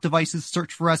at Plot Devices.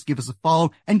 Search for us, give us a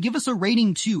follow, and give us a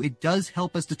rating too. It does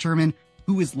help us determine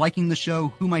who is liking the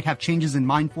show, who might have changes in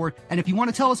mind for it. And if you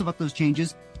want to tell us about those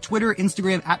changes, Twitter,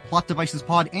 Instagram at Plot Devices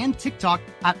Pod, and TikTok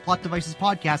at Plot Devices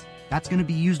Podcast. That's going to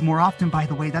be used more often, by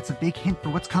the way. That's a big hint for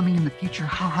what's coming in the future.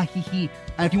 Ha ha he he.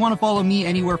 And if you want to follow me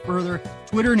anywhere further,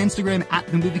 Twitter and Instagram at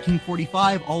The Movie King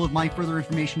 45. All of my further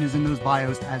information is in those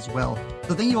bios as well.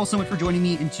 So thank you all so much for joining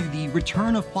me into the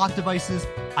return of Plot Devices.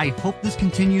 I hope this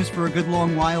continues for a good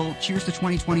long while. Cheers to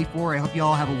 2024. I hope you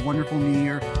all have a wonderful new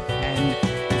year, and